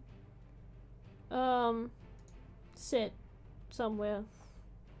know, sit somewhere.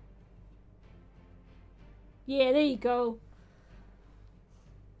 Yeah, there you go.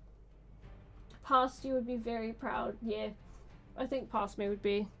 Past you would be very proud. Yeah. I think past me would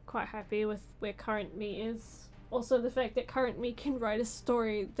be quite happy with where current me is. Also, the fact that current me can write a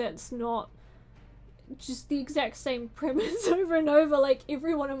story that's not just the exact same premise over and over like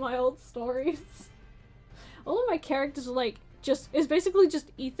every one of my old stories. All of my characters are like, it's basically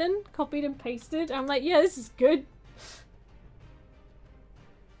just Ethan copied and pasted. I'm like, yeah, this is good.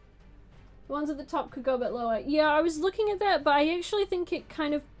 The ones at the top could go a bit lower. Yeah, I was looking at that, but I actually think it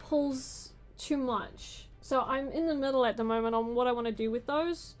kind of pulls too much. So I'm in the middle at the moment on what I want to do with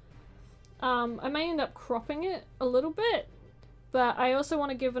those. I may end up cropping it a little bit, but I also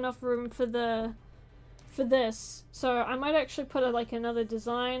want to give enough room for this. So I might actually put like another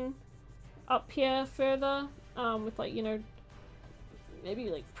design up here further, with like, you know, maybe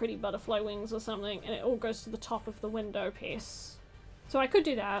like pretty butterfly wings or something, and it all goes to the top of the window piece. So I could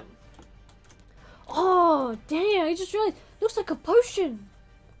do that. Oh, dang, I just realized, looks like a potion.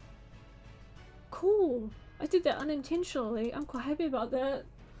 Cool. I did that unintentionally. I'm quite happy about that.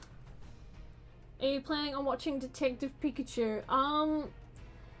 Are you planning on watching Detective Pikachu? I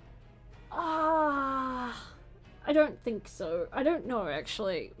don't think so. I don't know,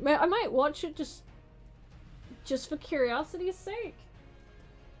 actually. I might watch it just for curiosity's sake.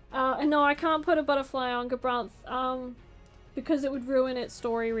 And no, I can't put a butterfly on Gabranth, because it would ruin its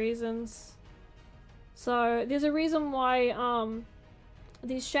story reasons. So, there's a reason why,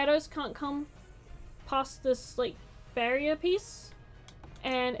 these shadows can't come past this, like, barrier piece.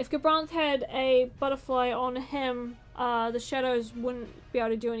 And if Gabranth had a butterfly on him, the shadows wouldn't be able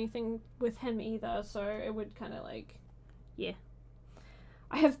to do anything with him either, so it would kind of like, yeah.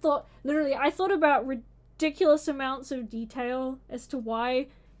 I thought about ridiculous amounts of detail as to why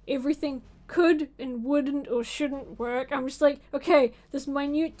everything could and wouldn't or shouldn't work. I'm just like, okay, this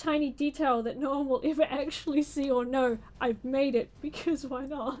minute tiny detail that no one will ever actually see or know, I've made it, because why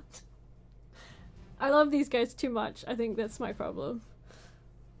not? I love these guys too much. I think that's my problem.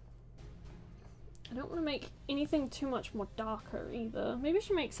 I don't want to make anything too much more darker either. Maybe I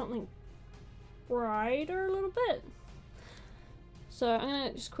should make something brighter a little bit. So I'm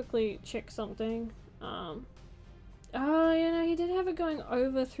gonna just quickly check something. Oh, you know, he did have it going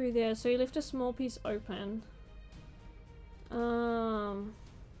over through there, so he left a small piece open.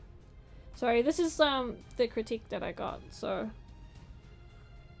 Sorry, this is the critique that I got, so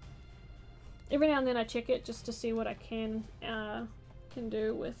every now and then I check it just to see what I can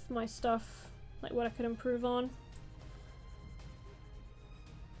do with my stuff. Like what I could improve on.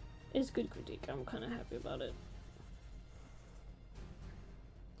 It's good critique, I'm kind of happy about it.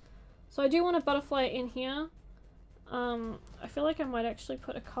 So I do want a butterfly in here. I feel like I might actually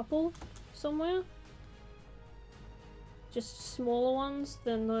put a couple somewhere. Just smaller ones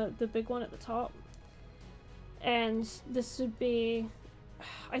than the big one at the top. And this would be...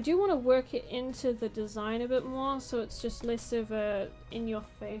 I do want to work it into the design a bit more, so it's just less of a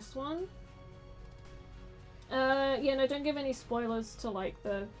in-your-face one. Yeah, no, don't give any spoilers to, like,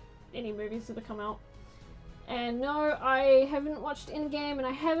 any movies that have come out. And no, I haven't watched Endgame, and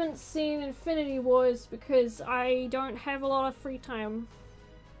I haven't seen Infinity Wars because I don't have a lot of free time.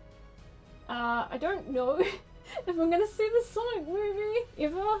 I don't know if I'm gonna see the Sonic movie,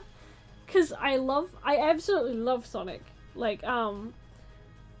 ever. Because I absolutely love Sonic. Like,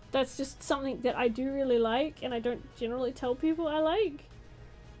 that's just something that I do really like, and I don't generally tell people I like.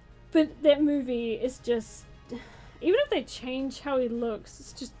 But that movie is just... Even if they change how he looks,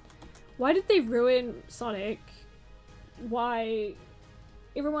 it's just... Why did they ruin Sonic? Why?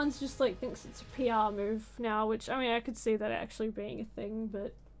 Everyone's just like thinks it's a PR move now, which, I mean, I could see that actually being a thing,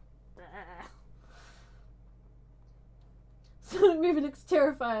 but... Sonic movie looks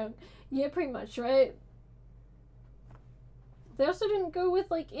terrifying. Yeah, pretty much, right? They also didn't go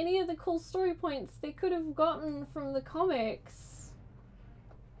with, like, any of the cool story points they could have gotten from the comics.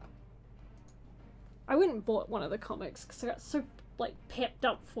 I went and bought one of the comics because I got so, like, pepped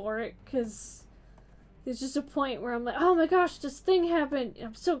up for it, because there's just a point where I'm like, oh my gosh, this thing happened,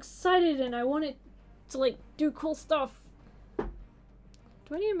 I'm so excited and I want it to, like, do cool stuff. Do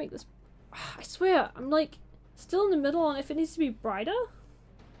I need to make this... I swear, I'm, like, still in the middle on if it needs to be brighter.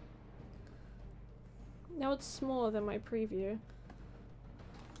 Now it's smaller than my preview.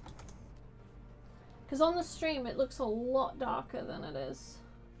 Because on the stream it looks a lot darker than it is.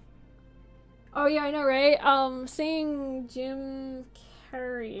 Oh yeah, I know, right? Seeing Jim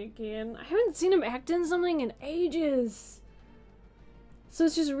Carrey again. I haven't seen him act in something in ages. So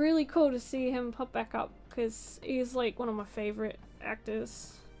it's just really cool to see him pop back up, because he's like one of my favorite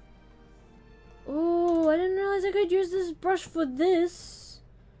actors. Oh, I didn't realize I could use this brush for this.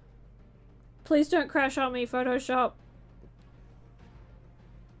 Please don't crash on me, Photoshop.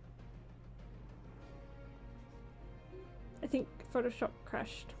 I think Photoshop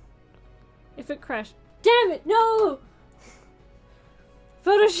crashed. If it crashed... Damn it, no!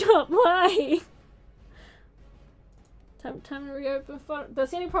 Photoshop, why? Time to reopen Photoshop.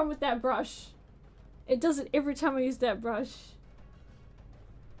 That's the only problem with that brush. It does it every time I use that brush.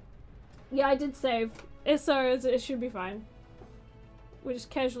 Yeah, I did save. So it should be fine. We'll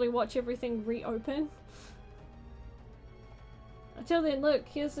just casually watch everything reopen. Until then, look,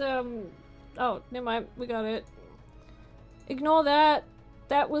 here's oh, never mind, we got it. Ignore that.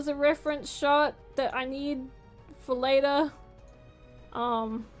 That was a reference shot that I need for later.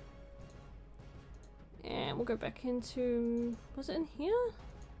 And we'll go back into... Was it in here?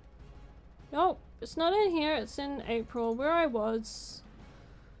 Nope, it's not in here. It's in April, where I was.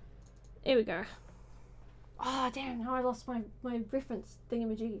 Here we go. Oh, damn, now I lost my reference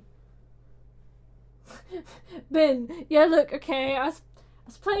thingamajiggy. Ben, yeah, look, okay, I was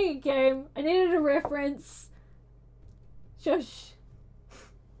playing a game. I needed a reference. Shush.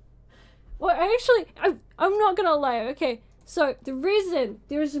 Well, I'm not gonna lie, okay? So,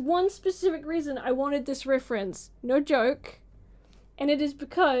 there is one specific reason I wanted this reference. No joke. And it is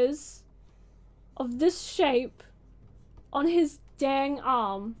because of this shape on his dang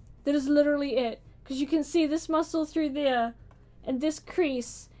arm. That is literally it. Because you can see this muscle through there and this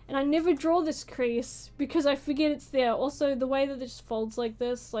crease. And I never draw this crease because I forget it's there. Also, the way that it just folds like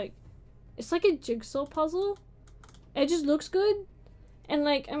this, like, it's like a jigsaw puzzle. It just looks good. And,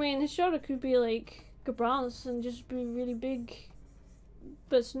 like, I mean, his shoulder could be, like, Gabrans and just be really big.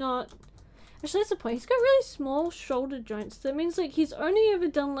 But it's not. Actually, that's the point. He's got really small shoulder joints. That means, like, he's only ever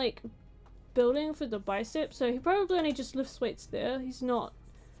done, like, building for the bicep. So he probably only just lifts weights there. He's not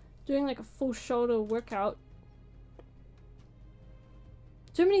doing, like, a full shoulder workout.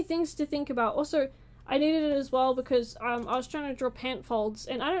 Too many things to think about. Also, I needed it as well because I was trying to draw pant folds,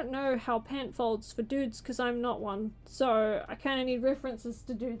 and I don't know how pant folds for dudes because I'm not one. So I kind of need references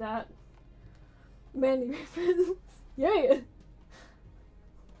to do that. Manly reference. Yeah.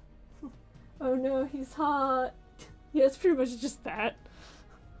 Oh no, he's hot. Yeah, it's pretty much just that.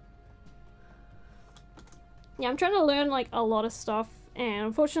 Yeah, I'm trying to learn like a lot of stuff, and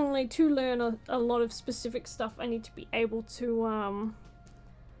unfortunately to learn a lot of specific stuff I need to be able to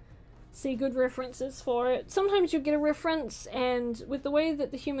see good references for it. Sometimes you get a reference, and with the way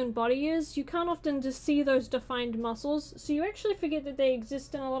that the human body is, you can't often just see those defined muscles, so you actually forget that they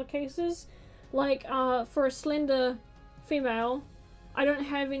exist in a lot of cases. Like, for a slender female, I don't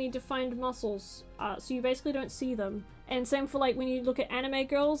have any defined muscles, so you basically don't see them. And same for, like, when you look at anime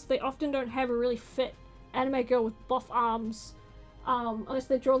girls, they often don't have a really fit anime girl with buff arms, unless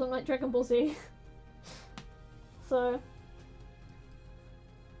they draw them like Dragon Ball Z. So...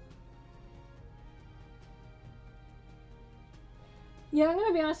 yeah, I'm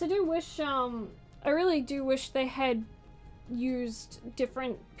gonna be honest, I do wish, I really do wish they had used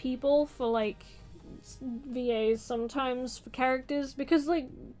different people for, like, VAs sometimes for characters, because, like,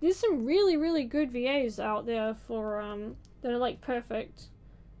 there's some really, really good VAs out there for, that are, like, perfect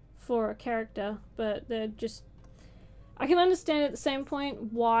for a character, but they're just... I can understand at the same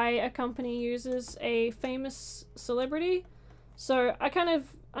point why a company uses a famous celebrity, so I kind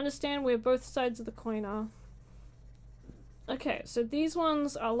of understand where both sides of the coin are. Okay, so these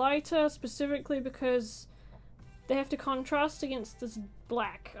ones are lighter specifically because they have to contrast against this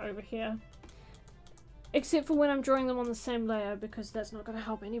black over here. Except for when I'm drawing them on the same layer, because that's not going to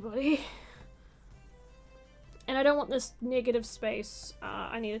help anybody. And I don't want this negative space.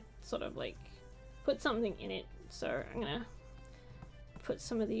 I need to sort of like put something in it. So I'm going to put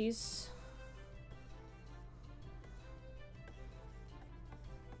some of these...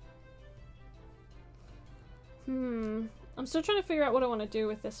 I'm still trying to figure out what I want to do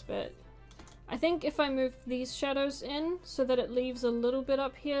with this bit. I think if I move these shadows in so that it leaves a little bit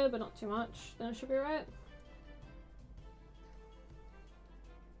up here, but not too much, then it should be right.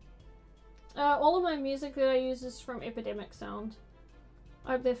 All of my music that I use is from Epidemic Sound.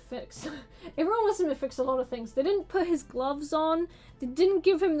 I hope they're fixed. Everyone wants him to fix a lot of things. They didn't put his gloves on. They didn't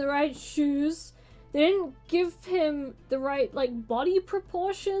give him the right shoes. They didn't give him the right, like, body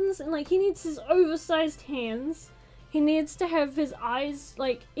proportions. And, like, he needs his oversized hands. He needs to have his eyes,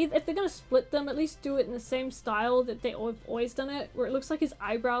 like, if they're gonna split them, at least do it in the same style that they've always done it, where it looks like his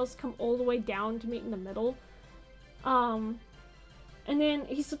eyebrows come all the way down to meet in the middle. And then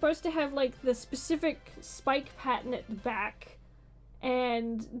he's supposed to have, like, the specific spike pattern at the back,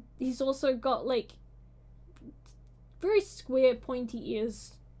 and he's also got, like, very square, pointy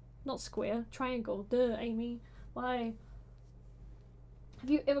ears. Not square, triangle. Duh, Amy. Why? Have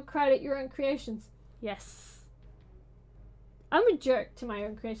you ever cried at your own creations? Yes. I'm a jerk to my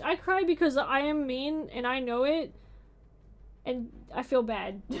own creation. I cry because I am mean and I know it, and I feel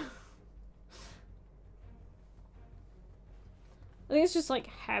bad. I think it's just like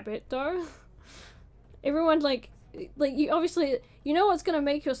habit though. Everyone like you obviously you know what's gonna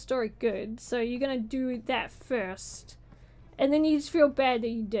make your story good, so you're gonna do that first, and then you just feel bad that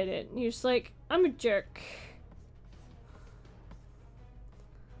you did it. And you're just like, I'm a jerk.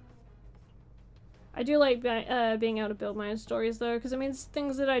 I do like being able to build my own stories though, because it means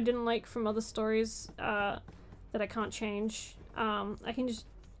things that I didn't like from other stories that I can't change. I can just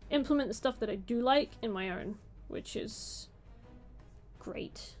implement the stuff that I do like in my own, which is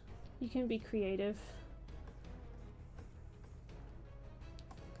great. You can be creative.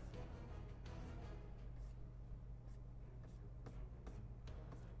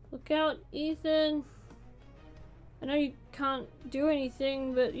 Look out, Ethan. I know you can't do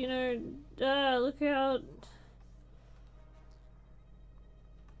anything, but you know, look out.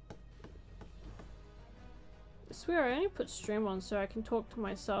 I swear I only put stream on so I can talk to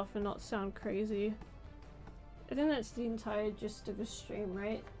myself and not sound crazy. I think that's the entire gist of a stream,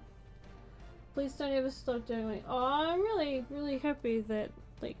 right? Please don't ever stop doing it. Oh, I'm really, really happy that,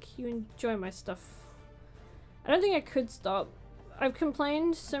 like, you enjoy my stuff. I don't think I could stop. I've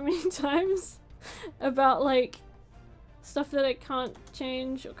complained so many times about, like, stuff that I can't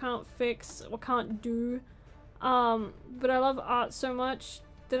change or can't fix or can't do. But I love art so much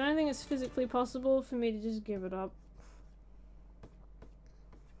that I don't think it's physically possible for me to just give it up.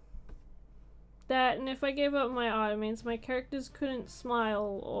 That, and if I gave up my art, it means my characters couldn't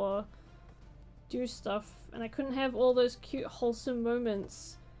smile or do stuff, and I couldn't have all those cute, wholesome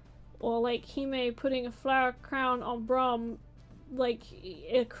moments. Or like Hime putting a flower crown on Braum, like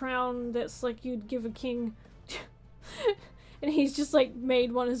a crown that's like you'd give a king. And he's just like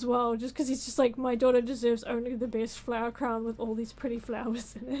made one as well, just because he's just like, my daughter deserves only the best flower crown with all these pretty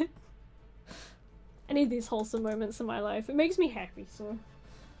flowers in it. I need these wholesome moments in my life. It makes me happy, so.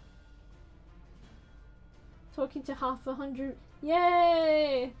 Talking to 100.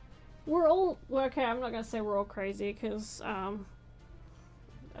 Yay! We're all, well, okay, I'm not gonna say we're all crazy, because, I'm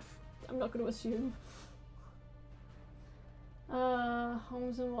not gonna assume.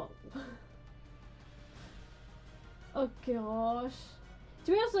 Homes and what? Oh gosh.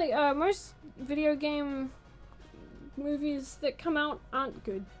 To be honest, like, most video game movies that come out aren't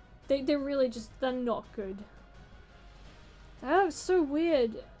good. They're really just, they're not good. That was so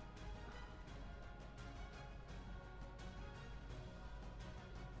weird.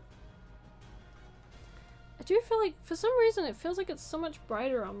 I do feel like, for some reason, it feels like it's so much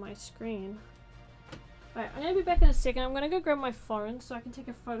brighter on my screen. Alright, I'm gonna be back in a second. I'm gonna go grab my phone so I can take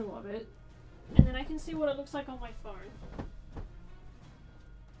a photo of it. And then I can see what it looks like on my phone.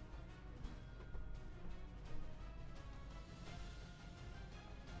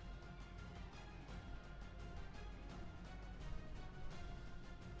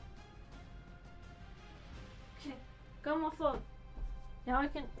 Okay, got my phone. Now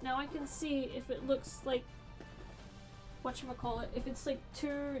I can see if it looks like, whatchamacallit, if it's like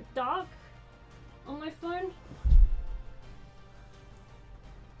too dark on my phone.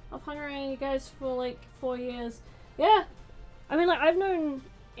 I've hung around you guys for like 4 years. Yeah! I mean, like, I've known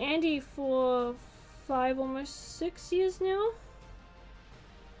Andy for 5, almost 6 years now.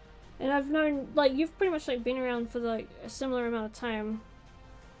 And I've known, like, you've pretty much like been around for like a similar amount of time.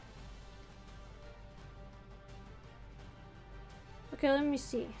 Okay, let me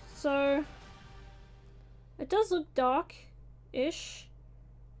see. So, it does look dark-ish,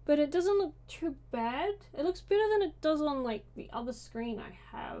 but it doesn't look too bad. It looks better than it does on, like, the other screen I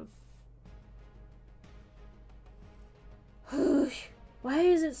have. Why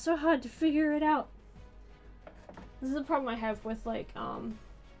is it so hard to figure it out? This is the problem I have with, like,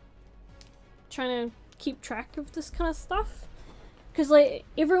 trying to keep track of this kind of stuff. Because, like,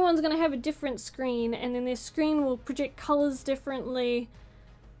 everyone's gonna have a different screen, and then their screen will project colors differently,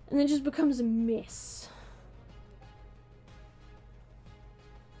 and then it just becomes a mess.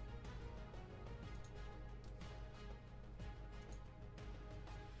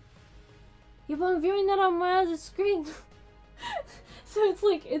 Yeah, but I'm viewing that on my other screen. So it's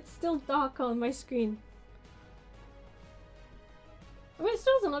like, it's still dark on my screen. I mean, it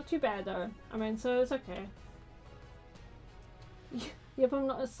still doesn't look too bad though. I mean, so it's okay. Yep, I'm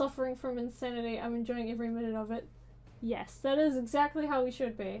not suffering from insanity. I'm enjoying every minute of it. Yes, that is exactly how we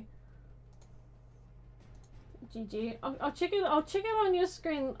should be. GG. I'll check it. I'll check it on your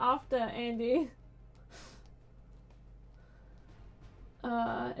screen after, Andy.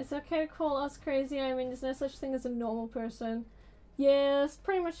 It's okay to call us crazy. I mean, there's no such thing as a normal person. Yeah, that's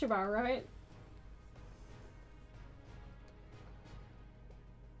pretty much about right.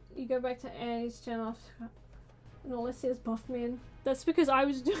 You go back to Annie's channel and all I see is Buffman. That's because I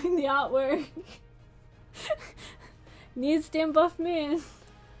was doing the artwork. Needs damn Buffman.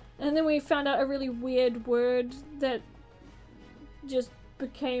 And then we found out a really weird word that just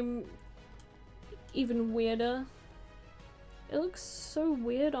became even weirder. It looks so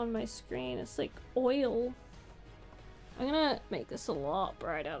weird on my screen. It's like oil. I'm gonna make this a lot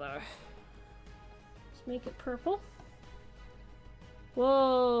brighter though. Let's make it purple.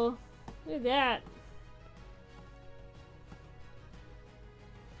 Whoa, look at that.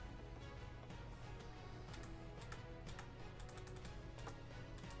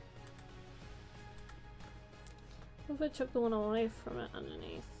 What if I took the one away from it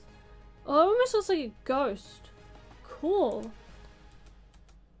underneath? Oh, it almost looks like a ghost. Cool.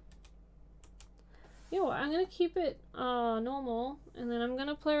 You know what, I'm gonna keep it normal, and then I'm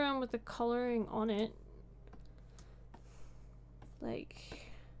gonna play around with the coloring on it. Like,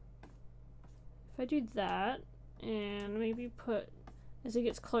 if I do that, and maybe put, as it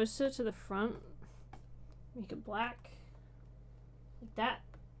gets closer to the front, make it black. Like that.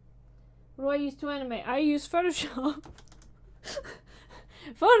 What do I use to animate? I use Photoshop.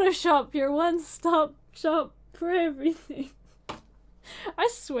 Photoshop, your one-stop shop for everything. I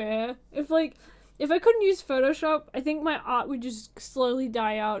swear, if I couldn't use Photoshop, I think my art would just slowly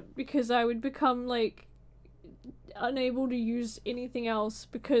die out because I would become like unable to use anything else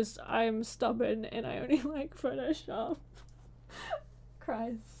because I'm stubborn and I only like Photoshop.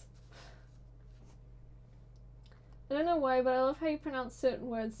 Christ. I don't know why, but I love how you pronounce certain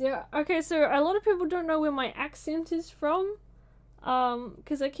words. Yeah, okay, so a lot of people don't know where my accent is from.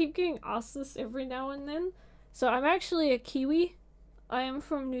 Because I keep getting asked this every now and then. So I'm actually a Kiwi. I am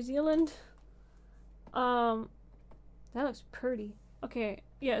from New Zealand. That looks pretty. Okay,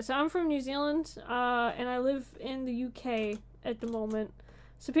 yeah, so I'm from New Zealand, and I live in the UK at the moment.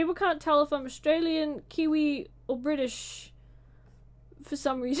 So people can't tell if I'm Australian, Kiwi, or British for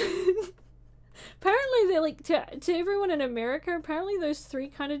some reason. Apparently they're like, to everyone in America, apparently those three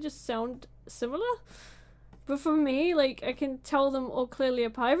kind of just sound similar. But for me, like, I can tell them all clearly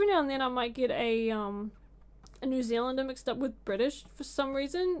apart. Every now and then I might get a New Zealander mixed up with British for some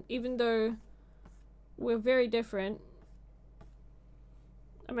reason, even though we're very different.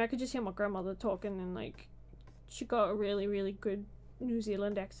 I mean, I could just hear my grandmother talking and, like, she got a really, really good New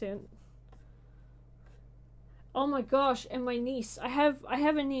Zealand accent. Oh my gosh, and my niece. I have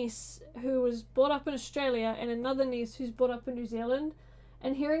a niece who was brought up in Australia and another niece who's brought up in New Zealand,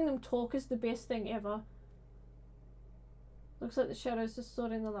 and hearing them talk is the best thing ever. Looks like the shadows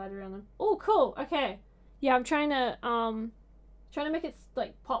distorting the light around them. Oh, cool. Okay. Yeah, I'm trying to make it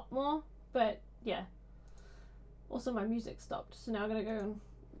like pop more, but yeah. Also, my music stopped, so now I gotta go and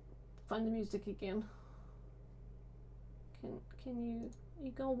find the music again. Can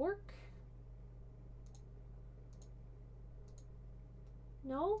you gonna work?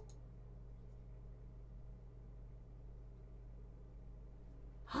 No?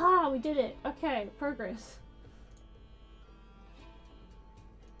 Ah, we did it. Okay, progress.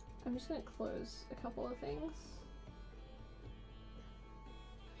 I'm just gonna close a couple of things.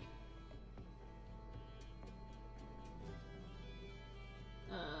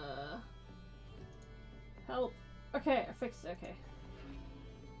 Help. Okay, I fixed it, okay.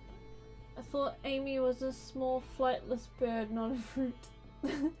 I thought Amy was a small flightless bird, not a fruit.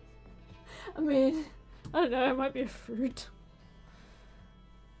 I mean, I don't know, it might be a fruit.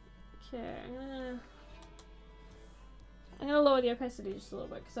 Okay, I'm gonna lower the opacity just a little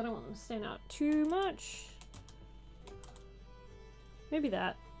bit because I don't want them to stand out too much. Maybe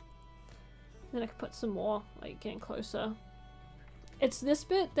that. Then I could put some more, like getting closer. It's this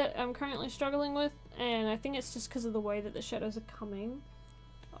bit that I'm currently struggling with, and I think it's just because of the way that the shadows are coming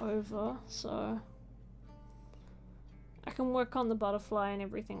over, so I can work on the butterfly and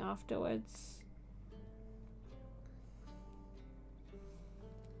everything afterwards.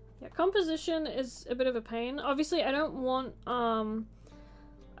 Yeah, composition is a bit of a pain. Obviously, I don't want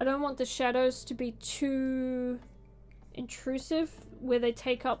the shadows to be too intrusive, where they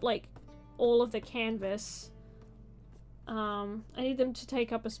take up like all of the canvas. I need them to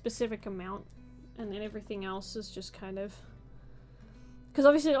take up a specific amount, and then everything else is just kind of, because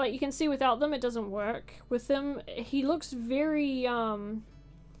obviously, like, you can see without them it doesn't work. With them, he looks very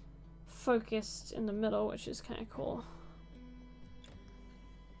focused in the middle, which is kind of cool.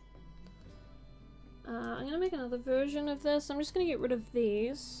 I'm gonna make another version of this. I'm just gonna get rid of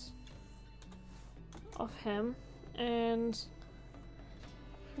these of him, and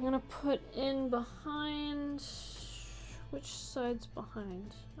I'm gonna put in behind Which side's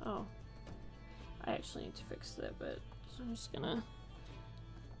behind? Oh. I actually need to fix that bit, so I'm just gonna...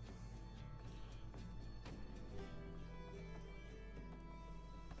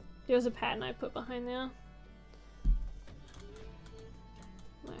 There's a pattern I put behind there.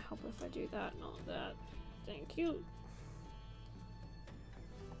 Might help if I do that, not that. Thank you.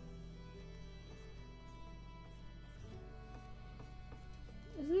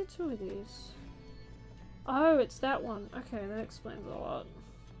 Is there two of these? Oh, it's that one. Okay, that explains a lot.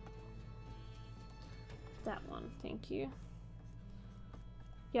 That one, thank you.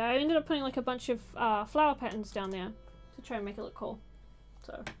 Yeah, I ended up putting like a bunch of flower patterns down there to try and make it look cool.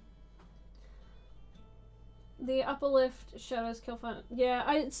 So the upper left shadows kill fun. Yeah,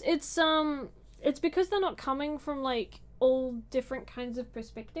 it's because they're not coming from like all different kinds of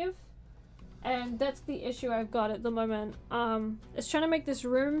perspective, and that's the issue I've got at the moment. It's trying to make this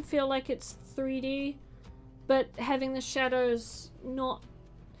room feel like it's 3D, but having the shadows not.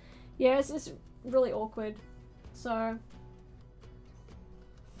 Yeah, it's really awkward. So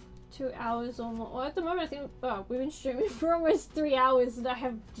 2 hours or more. Well, at the moment I think we've been streaming for almost 3 hours and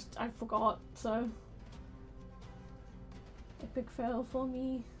I forgot, so epic fail for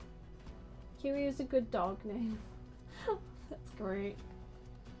me. Kiwi is a good dog name. That's great.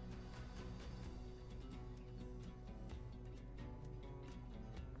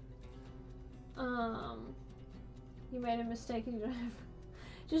 You made a mistake and you don't have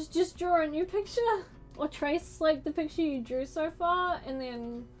just draw a new picture or trace like the picture you drew so far and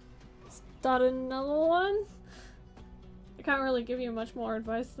then start another one. I can't really give you much more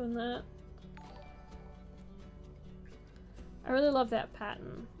advice than that. I really love that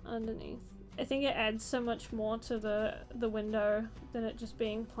pattern underneath. I think it adds so much more to the window than it just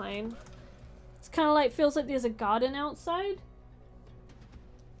being plain. It's kind of like, feels like there's a garden outside.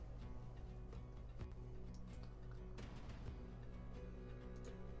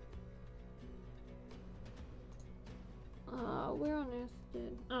 Where on earth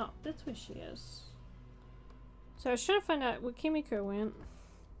did... Oh, that's where she is. So I was trying to find out where Kimiko went.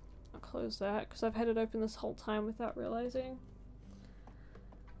 I'll close that because I've had it open this whole time without realizing.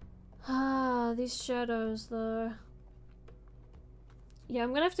 These shadows though. Yeah, I'm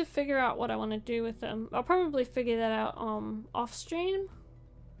gonna have to figure out what I want to do with them. I'll probably figure that out off stream.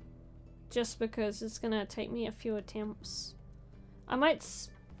 Just because it's gonna take me a few attempts. I might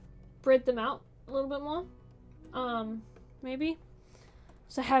spread them out a little bit more. Maybe.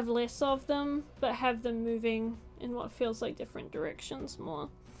 So have less of them, but have them moving in what feels like different directions more.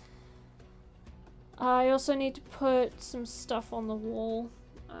 I also need to put some stuff on the wall,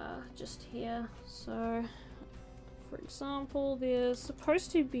 just here. So, for example, there's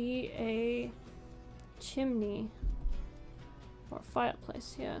supposed to be a chimney or a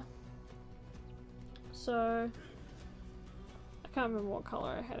fireplace here. So, I can't remember what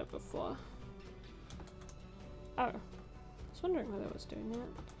color I had it before. Oh, I was wondering whether I was doing that.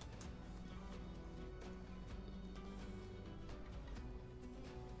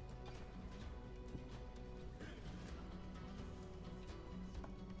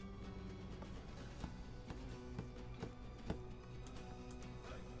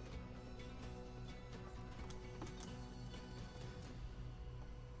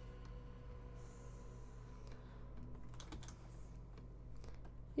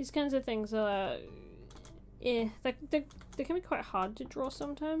 These kinds of things are, they can be quite hard to draw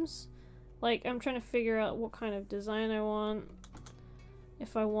sometimes. Like, I'm trying to figure out what kind of design I want.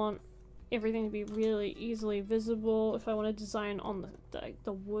 If I want everything to be really easily visible. If I want to design on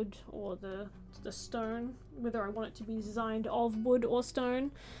the wood or the stone. Whether I want it to be designed of wood or stone.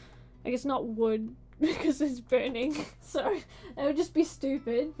 I guess not wood because it's burning. So, that would just be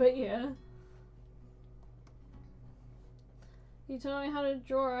stupid, but yeah. You told me how to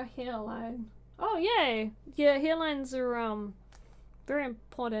draw a hairline. Oh, yay! Yeah, hairlines are, very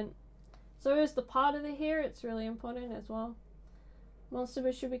important. So is the part of the hair, it's really important as well. Monster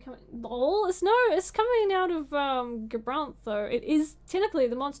Bush should be coming... LOL? It's coming out of, Gabranth, though. It is... Technically,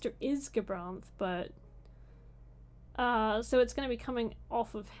 the monster is Gabranth, but... so it's gonna be coming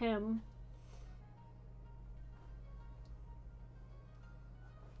off of him.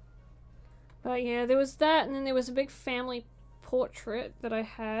 But yeah, there was that, and then there was a big family portrait that I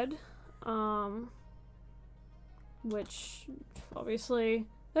had, which obviously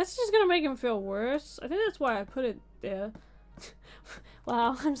that's just gonna make him feel worse. I think that's why I put it there.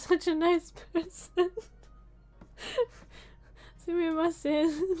 Wow, I'm such a nice person. See me in my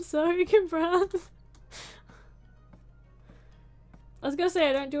sins. I'm sorry, Gabranth. I was gonna say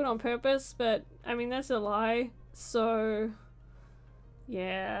I don't do it on purpose, but I mean that's a lie. So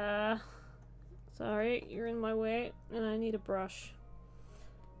yeah. Sorry, you're in my way, and I need a brush.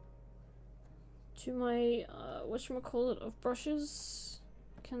 To my, whatchamacallit of brushes,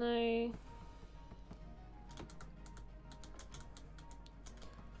 can I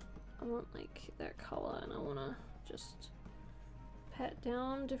want like that color, and I wanna just pat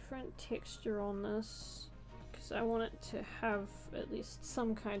down different texture on this, because I want it to have at least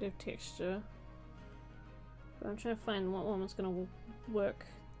some kind of texture. But I'm trying to find what one is gonna work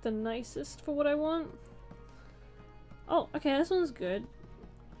the nicest for what I want. Oh, okay, this one's good.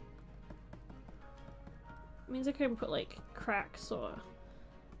 It means I can put like cracks or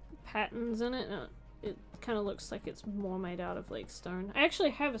patterns in it, and it kind of looks like it's more made out of like stone. I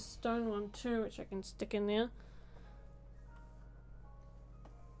actually have a stone one too, which I can stick in there.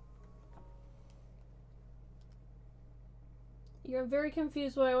 You're very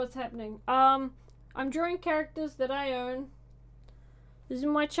confused by what's happening. I'm drawing characters that I own. This is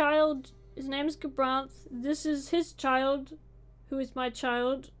my child. His name is Gabranth. This is his child, who is my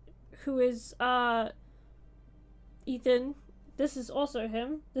child, who is, Ethan. This is also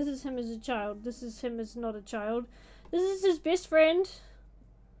him. This is him as a child. This is him as not a child. This is his best friend.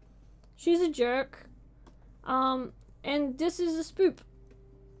 She's a jerk. And this is a spoop.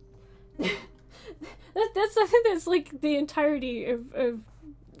 That's I think that's like the entirety of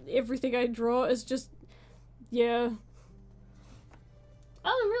everything I draw is just, yeah.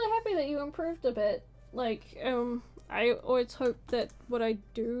 Oh, I'm really happy that you improved a bit. Like, I always hope that what I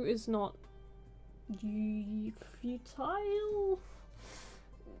do is not futile.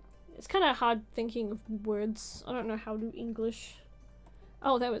 It's kind of hard thinking of words. I don't know how to English.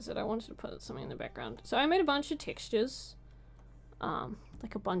 Oh, that was it. I wanted to put something in the background. So I made a bunch of textures.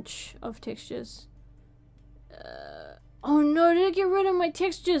 Like a bunch of textures. Oh no, did I get rid of my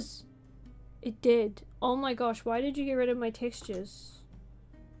textures? It did. Oh my gosh, why did you get rid of my textures?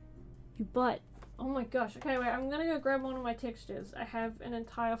 You butt. Oh my gosh. Okay, wait, I'm gonna go grab one of my textures. I have an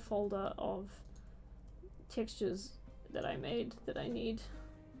entire folder of textures that I made that I need.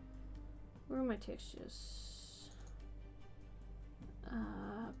 Where are my textures?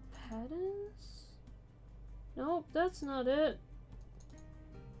 Patterns? Nope, that's not it.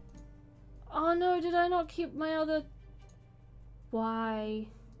 Oh no, did I not keep my other... Why?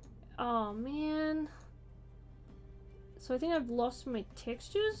 Oh man. So I think I've lost my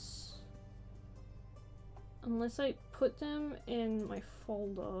textures? Unless I put them in my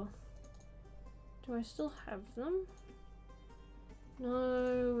folder. Do I still have them?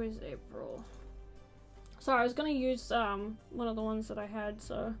 No, where's April? Sorry, I was gonna use one of the ones that I had,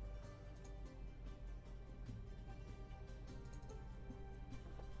 so...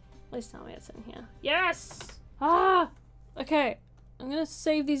 Please tell me it's in here. Yes! Ah! Okay, I'm gonna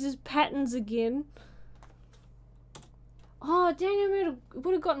save these as patterns again. Oh, dang, I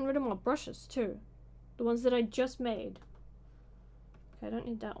would have gotten rid of my brushes too. The ones that I just made. Okay, I don't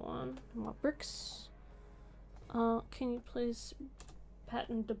need that one. More bricks. Can you please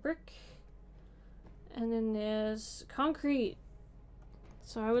pattern the brick? And then there's concrete.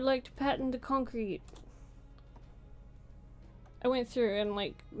 So I would like to pattern the concrete. I went through and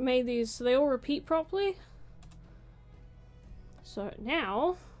like made these so they all repeat properly. So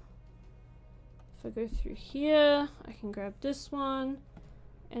now, if I go through here, I can grab this one,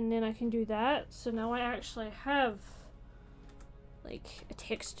 and then I can do that. So now I actually have like a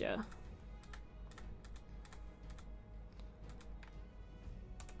texture.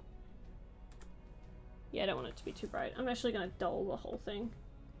 Yeah, I don't want it to be too bright. I'm actually gonna dull the whole thing.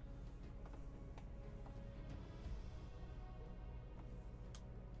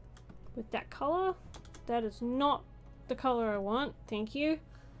 With that color, that is not the color I want. Thank you.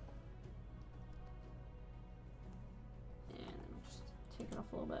 And just take it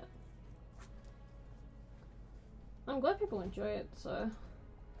off a little bit. I'm glad people enjoy it, so.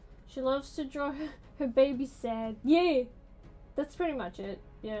 She loves to draw her baby sad. Yeah! That's pretty much it,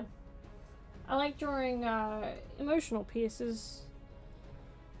 yeah. I like drawing emotional pieces.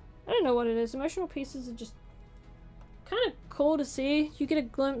 I don't know what it is. Emotional pieces are just kind of cool to see. You get a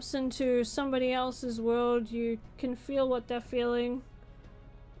glimpse into somebody else's world. You can feel what they're feeling.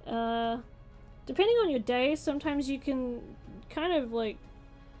 Depending on your day, sometimes you can kind of like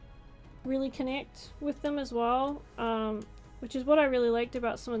really connect with them as well. Which is what I really liked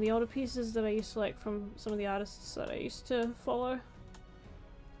about some of the older pieces that I used to like from some of the artists that I used to follow.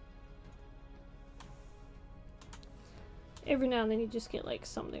 Every now and then you just get like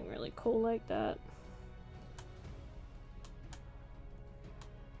something really cool like that.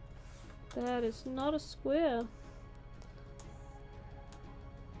 That is not a square.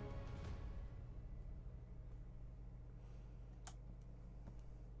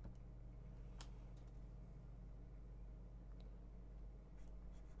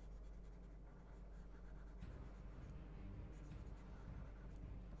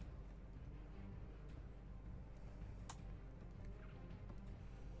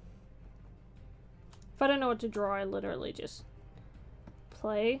 If I don't know what to draw, I literally just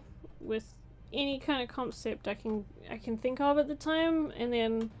play with any kind of concept I can think of at the time, and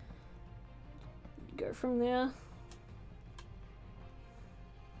then go from there.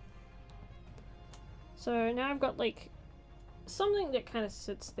 So now I've got like something that kind of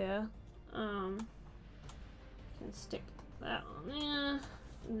sits there. Can stick that on there,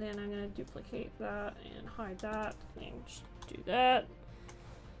 and then I'm gonna duplicate that and hide that, and just do that.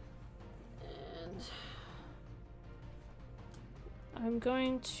 And I'm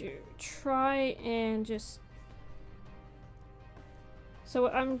going to try and just... So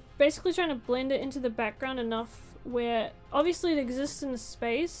I'm basically trying to blend it into the background enough where obviously it exists in the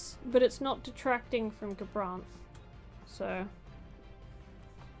space, but it's not detracting from Gabranth. So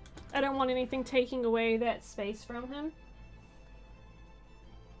I don't want anything taking away that space from him.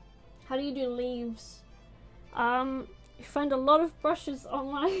 How do you do leaves? You find a lot of brushes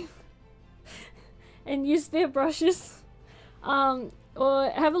online and use their brushes.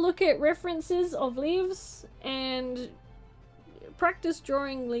 Or have a look at references of leaves and practice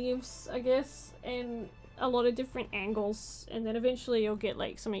drawing leaves, I guess, and a lot of different angles, and then eventually you'll get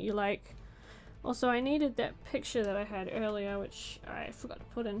like something you like. Also, I needed that picture that I had earlier, which I forgot to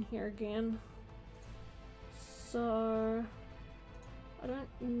put in here again. So I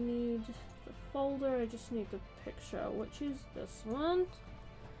don't need the folder, I just need the picture, which is this one.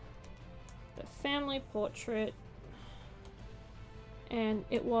 The family portrait. And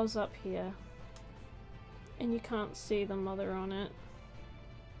it was up here. And you can't see the mother on it.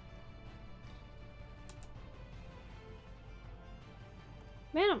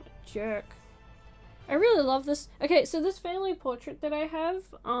 Man, I'm a jerk. I really love this. Okay, so this family portrait that I have,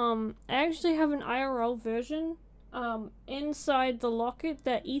 I actually have an IRL version inside the locket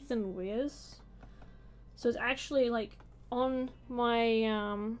that Ethan wears. So it's actually like on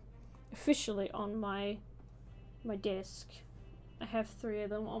my, officially on my desk. I have 3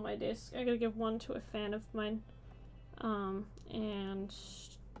 of them on my desk. I gotta give one to a fan of mine. And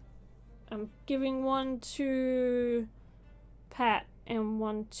I'm giving one to Pat and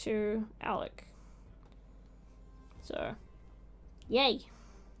one to Alec. So, yay!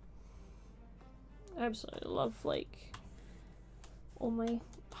 I absolutely love, like, all my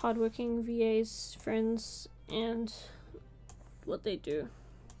hardworking VAs, friends, and what they do.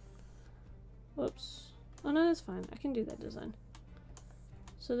 Whoops. Oh no, that's fine. I can do that design.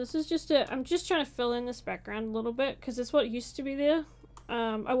 So this is just I'm just trying to fill in this background a little bit, because it's what used to be there.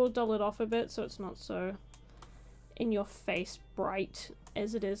 I will dull it off a bit so it's not so in your face bright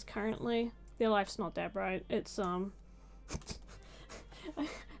as it is currently. Their life's not that bright. It's, I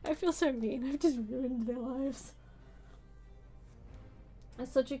feel so mean. I've just ruined their lives.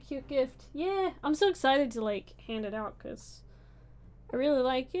 That's such a cute gift. Yeah, I'm so excited to, like, hand it out, because I really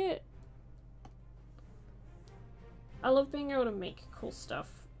like it. I love being able to make cool stuff.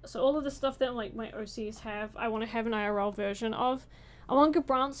 So all of the stuff that like my OCs have, I want to have an IRL version of. I want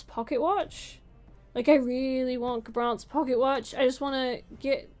Gabranth's pocket watch. Like, I really want Gabranth's pocket watch. I just want to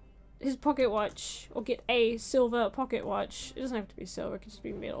get his pocket watch, or get a silver pocket watch. It doesn't have to be silver, it can just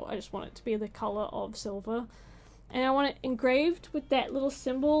be metal. I just want it to be the color of silver. And I want it engraved with that little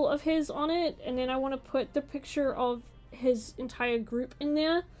symbol of his on it, and then I want to put the picture of his entire group in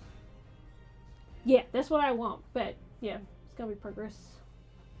there. Yeah, that's what I want, but yeah, it's gonna be progress.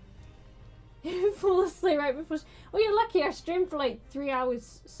 Fall asleep right before. Well, you're lucky I streamed for like 3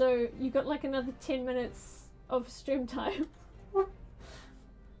 hours, so you got like another 10 minutes of stream time.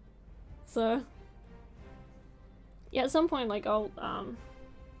 So, yeah, at some point, like, I'll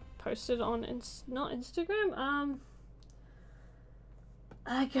post it on not Instagram.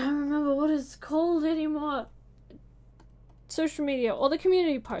 I can't remember what it's called anymore. Social media, or the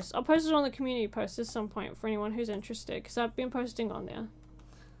community post. I'll post it on the community post at some point for anyone who's interested, because I've been posting on there.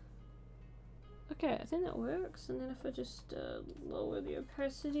 Okay, I think that works. And then if I just lower the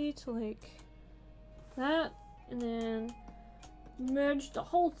opacity to like that, and then merge the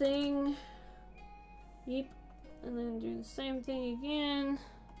whole thing. Yep. And then do the same thing again,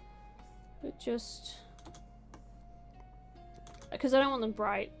 but just because I don't want them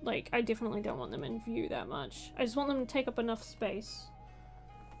bright. Like, I definitely don't want them in view that much. I just want them to take up enough space.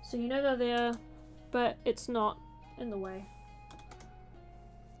 So you know they're there, but it's not in the way.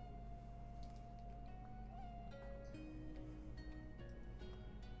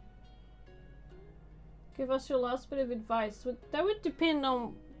 Give us your last bit of advice. That would depend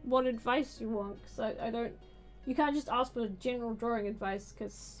on what advice you want, because I don't... You can't just ask for general drawing advice,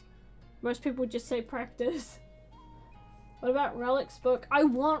 because most people would just say practice. What about Relic's book? I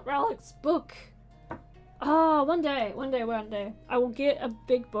want Relic's book! Ah, one day, I will get a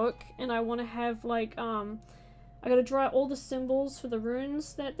big book, and I want to have like I gotta draw all the symbols for the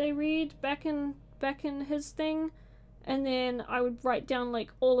runes that they read back in his thing, and then I would write down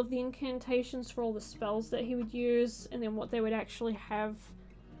like all of the incantations for all the spells that he would use, and then what they would actually have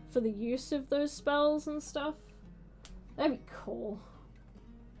for the use of those spells and stuff. That'd be cool.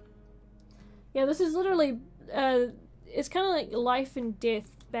 Yeah, this is literally it's kind of like life and death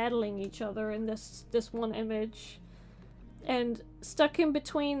battling each other in this one image, and stuck in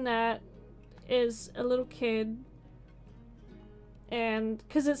between that is a little kid, and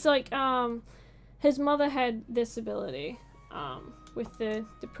because it's like his mother had this ability with the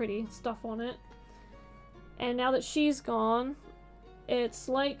pretty stuff on it, and now that she's gone, it's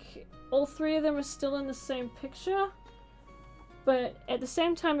like all three of them are still in the same picture, but at the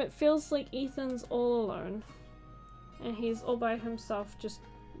same time it feels like Ethan's all alone, and he's all by himself just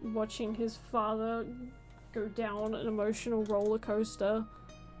watching his father go down an emotional roller coaster,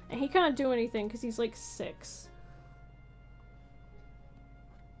 and he can't do anything because he's like 6.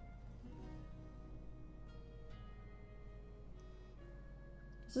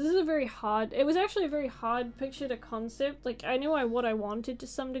 So this is a very hard, it was actually a very hard picture to concept. Like, I knew what I wanted to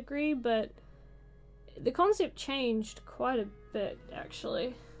some degree, but the concept changed quite a bit,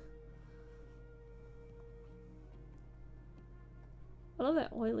 actually. I love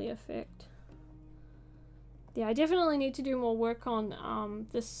that oily effect. Yeah, I definitely need to do more work on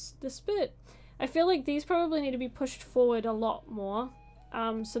this bit. I feel like these probably need to be pushed forward a lot more,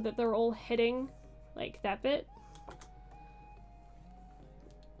 so that they're all hitting like that bit.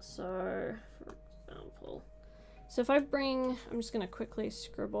 So, for example, so if I bring, I'm just gonna quickly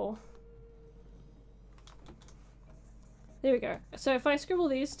scribble. There we go. So if I scribble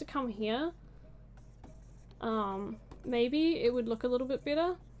these to come here, maybe it would look a little bit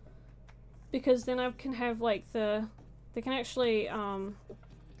better, because then I can have like they can actually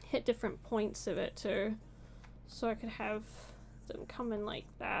hit different points of it too. So I could have them come in like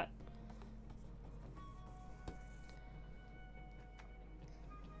that.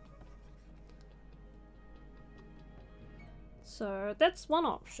 So that's one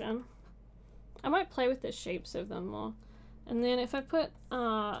option. I might play with the shapes of them more. And then if I put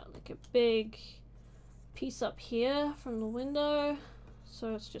like a big piece up here from the window,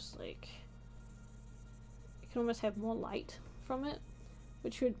 so it's just like, you can almost have more light from it,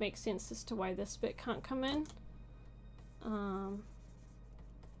 which would make sense as to why this bit can't come in.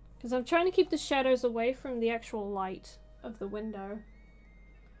 Because I'm trying to keep the shadows away from the actual light of the window.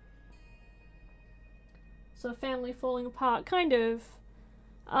 So family falling apart, kind of.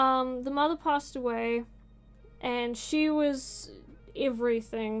 The mother passed away, and she was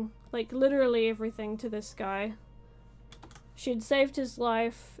everything, like literally everything to this guy. She had saved his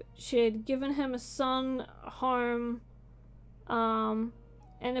life, she had given him a son, a home, and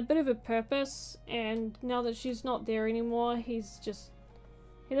a bit of a purpose, and now that she's not there anymore, he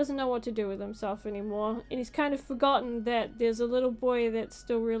doesn't know what to do with himself anymore, and he's kind of forgotten that there's a little boy that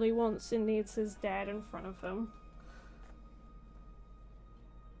still really wants and needs his dad in front of him.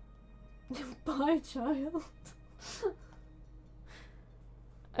 Bye, child.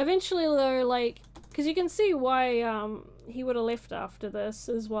 Eventually, though, like, because you can see why he would have left after this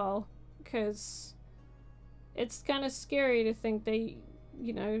as well, because it's kind of scary to think that,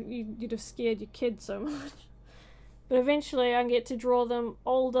 you know, you'd have scared your kid so much. But eventually I get to draw them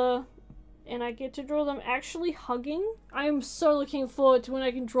older, and I get to draw them actually hugging. I am so looking forward to when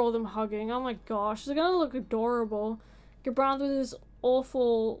I can draw them hugging. Oh my gosh, they're gonna look adorable. Gerbrand with his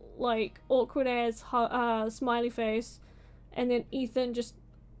awful, like, awkward ass smiley face, and then Ethan just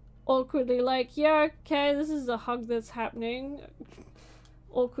awkwardly like, yeah, okay, this is a hug that's happening.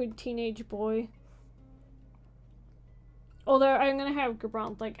 Awkward teenage boy. Although I'm gonna have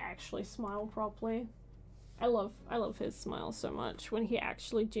Gerbrand like actually smile properly. I love his smile so much when he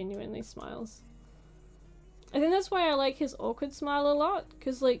actually genuinely smiles. I think that's why I like his awkward smile a lot,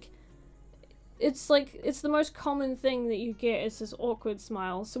 because like it's the most common thing that you get is his awkward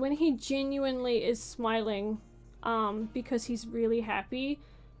smile. So when he genuinely is smiling because he's really happy,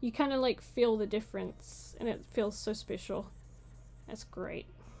 you kind of like feel the difference, and it feels so special. That's great.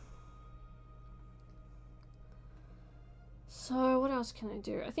 So what else can I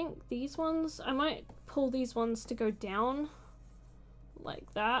do? I think these ones, I might pull these ones to go down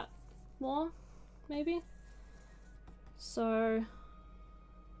like that more, maybe. So,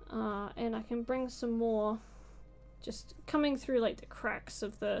 and I can bring some more just coming through like the cracks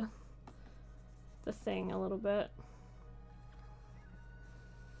of the thing a little bit.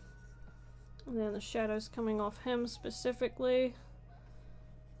 And then the shadows coming off him specifically.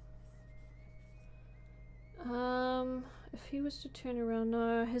 he was to turn around,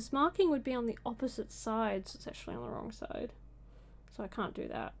 no, his marking would be on the opposite side, so it's actually on the wrong side. So I can't do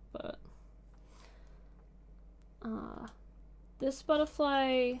that, but... this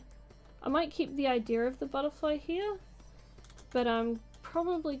butterfly... I might keep the idea of the butterfly here, but I'm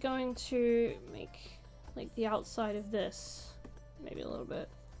probably going to make, like, the outside of this maybe a little bit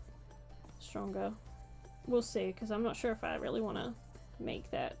stronger. We'll see, because I'm not sure if I really want to make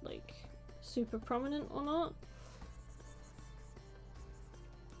that, like, super prominent or not.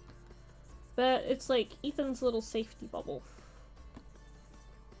 But it's like Ethan's little safety bubble.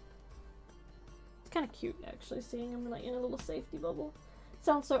 It's kind of cute, actually, seeing him, like, in a little safety bubble.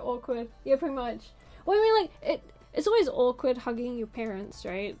 Sounds so awkward. Yeah, pretty much. Well, I mean, like, it's always awkward hugging your parents,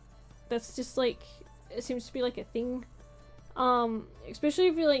 right? That's just, like, it seems to be, like, a thing. Especially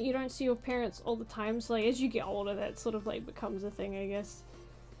if you don't see your parents all the time, so, like, as you get older, that sort of, like, becomes a thing, I guess.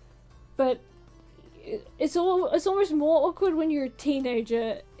 But it's almost more awkward when you're a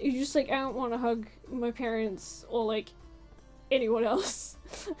teenager. You're just like, I don't want to hug my parents or, like, anyone else.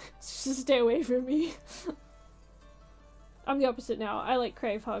 Just stay away from me. I'm the opposite now. I, like,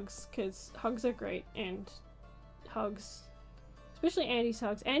 crave hugs, because hugs are great, and hugs, especially Andy's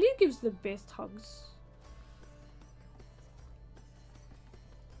hugs. Andy gives the best hugs.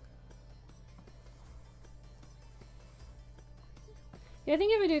 Yeah, I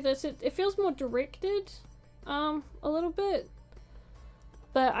think if I do this, it feels more directed, a little bit.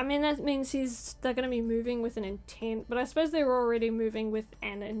 But, I mean, that means they're gonna be moving with an intent, but I suppose they were already moving with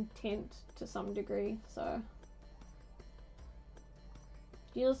an intent to some degree, so...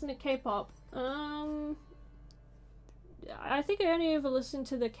 Do you listen to K-pop? I think I only ever listened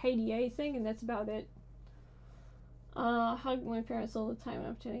to the KDA thing, and that's about it. Hug my parents all the time.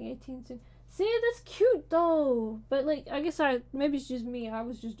 I'm turning 18 soon. See, that's cute though. But, like, I guess maybe it's just me. I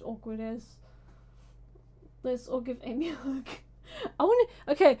was just awkward as. Let's all give Amy a hug.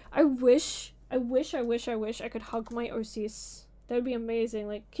 Okay, I wish I could hug my OCS. That would be amazing.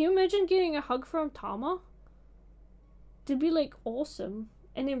 Like, can you imagine getting a hug from Tama? That'd be, like, awesome.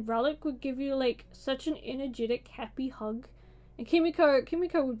 And then Relic would give you, like, such an energetic, happy hug. And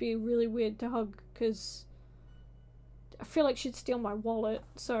Kimiko would be really weird to hug, because I feel like she'd steal my wallet,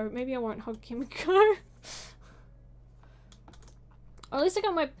 so maybe I won't hug Kimiko. Or at least I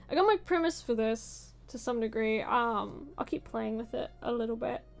got my premise for this, to some degree. I'll keep playing with it a little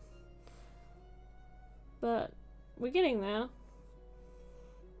bit. But we're getting there.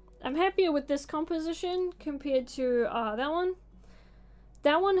 I'm happier with this composition compared to that one.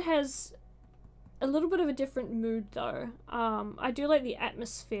 That one has a little bit of a different mood though. I do like the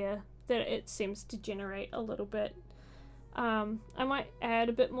atmosphere that it seems to generate a little bit. I might add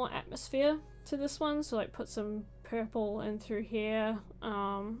a bit more atmosphere to this one, so like put some purple in through here.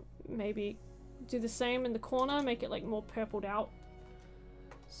 Maybe do the same in the corner, make it like more purpled out.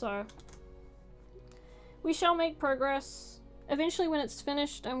 So we shall make progress. Eventually when it's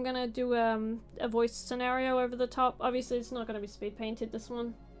finished, I'm gonna do a voice scenario over the top. Obviously it's not gonna be speed painted, this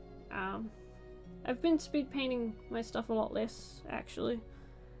one. I've been speed painting my stuff a lot less, actually.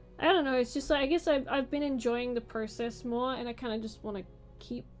 I don't know, it's just like, I guess I've been enjoying the process more, and I kind of just want to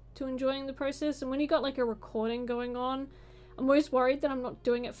keep to enjoying the process. And when you got like a recording going on, I'm always worried that I'm not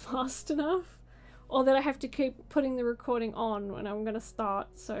doing it fast enough, or that I have to keep putting the recording on when I'm gonna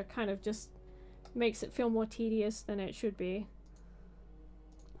start, so it kind of just makes it feel more tedious than it should be.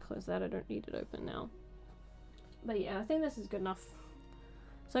 Close that, I don't need it open now. But yeah, I think this is good enough.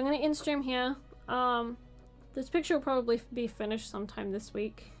 So I'm gonna end stream here. This picture will probably be finished sometime this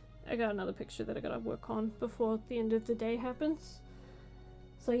week. I got another picture that I gotta work on before the end of the day happens.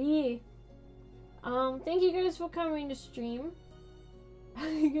 So yeah. Thank you guys for coming to stream.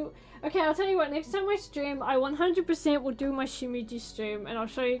 Okay, I'll tell you what, next time I stream, I 100% will do my Shimiji stream, and I'll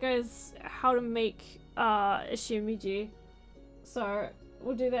show you guys how to make a Shimiji. So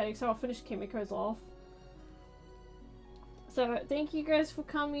we'll do that, so I'll finish Kimiko's off. So thank you guys for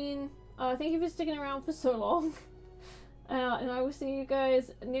coming. Thank you for sticking around for so long. And I will see you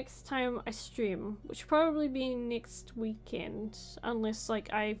guys next time I stream, which will probably be next weekend, unless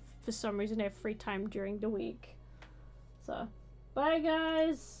like I for some reason have free time during the week. So bye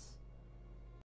guys.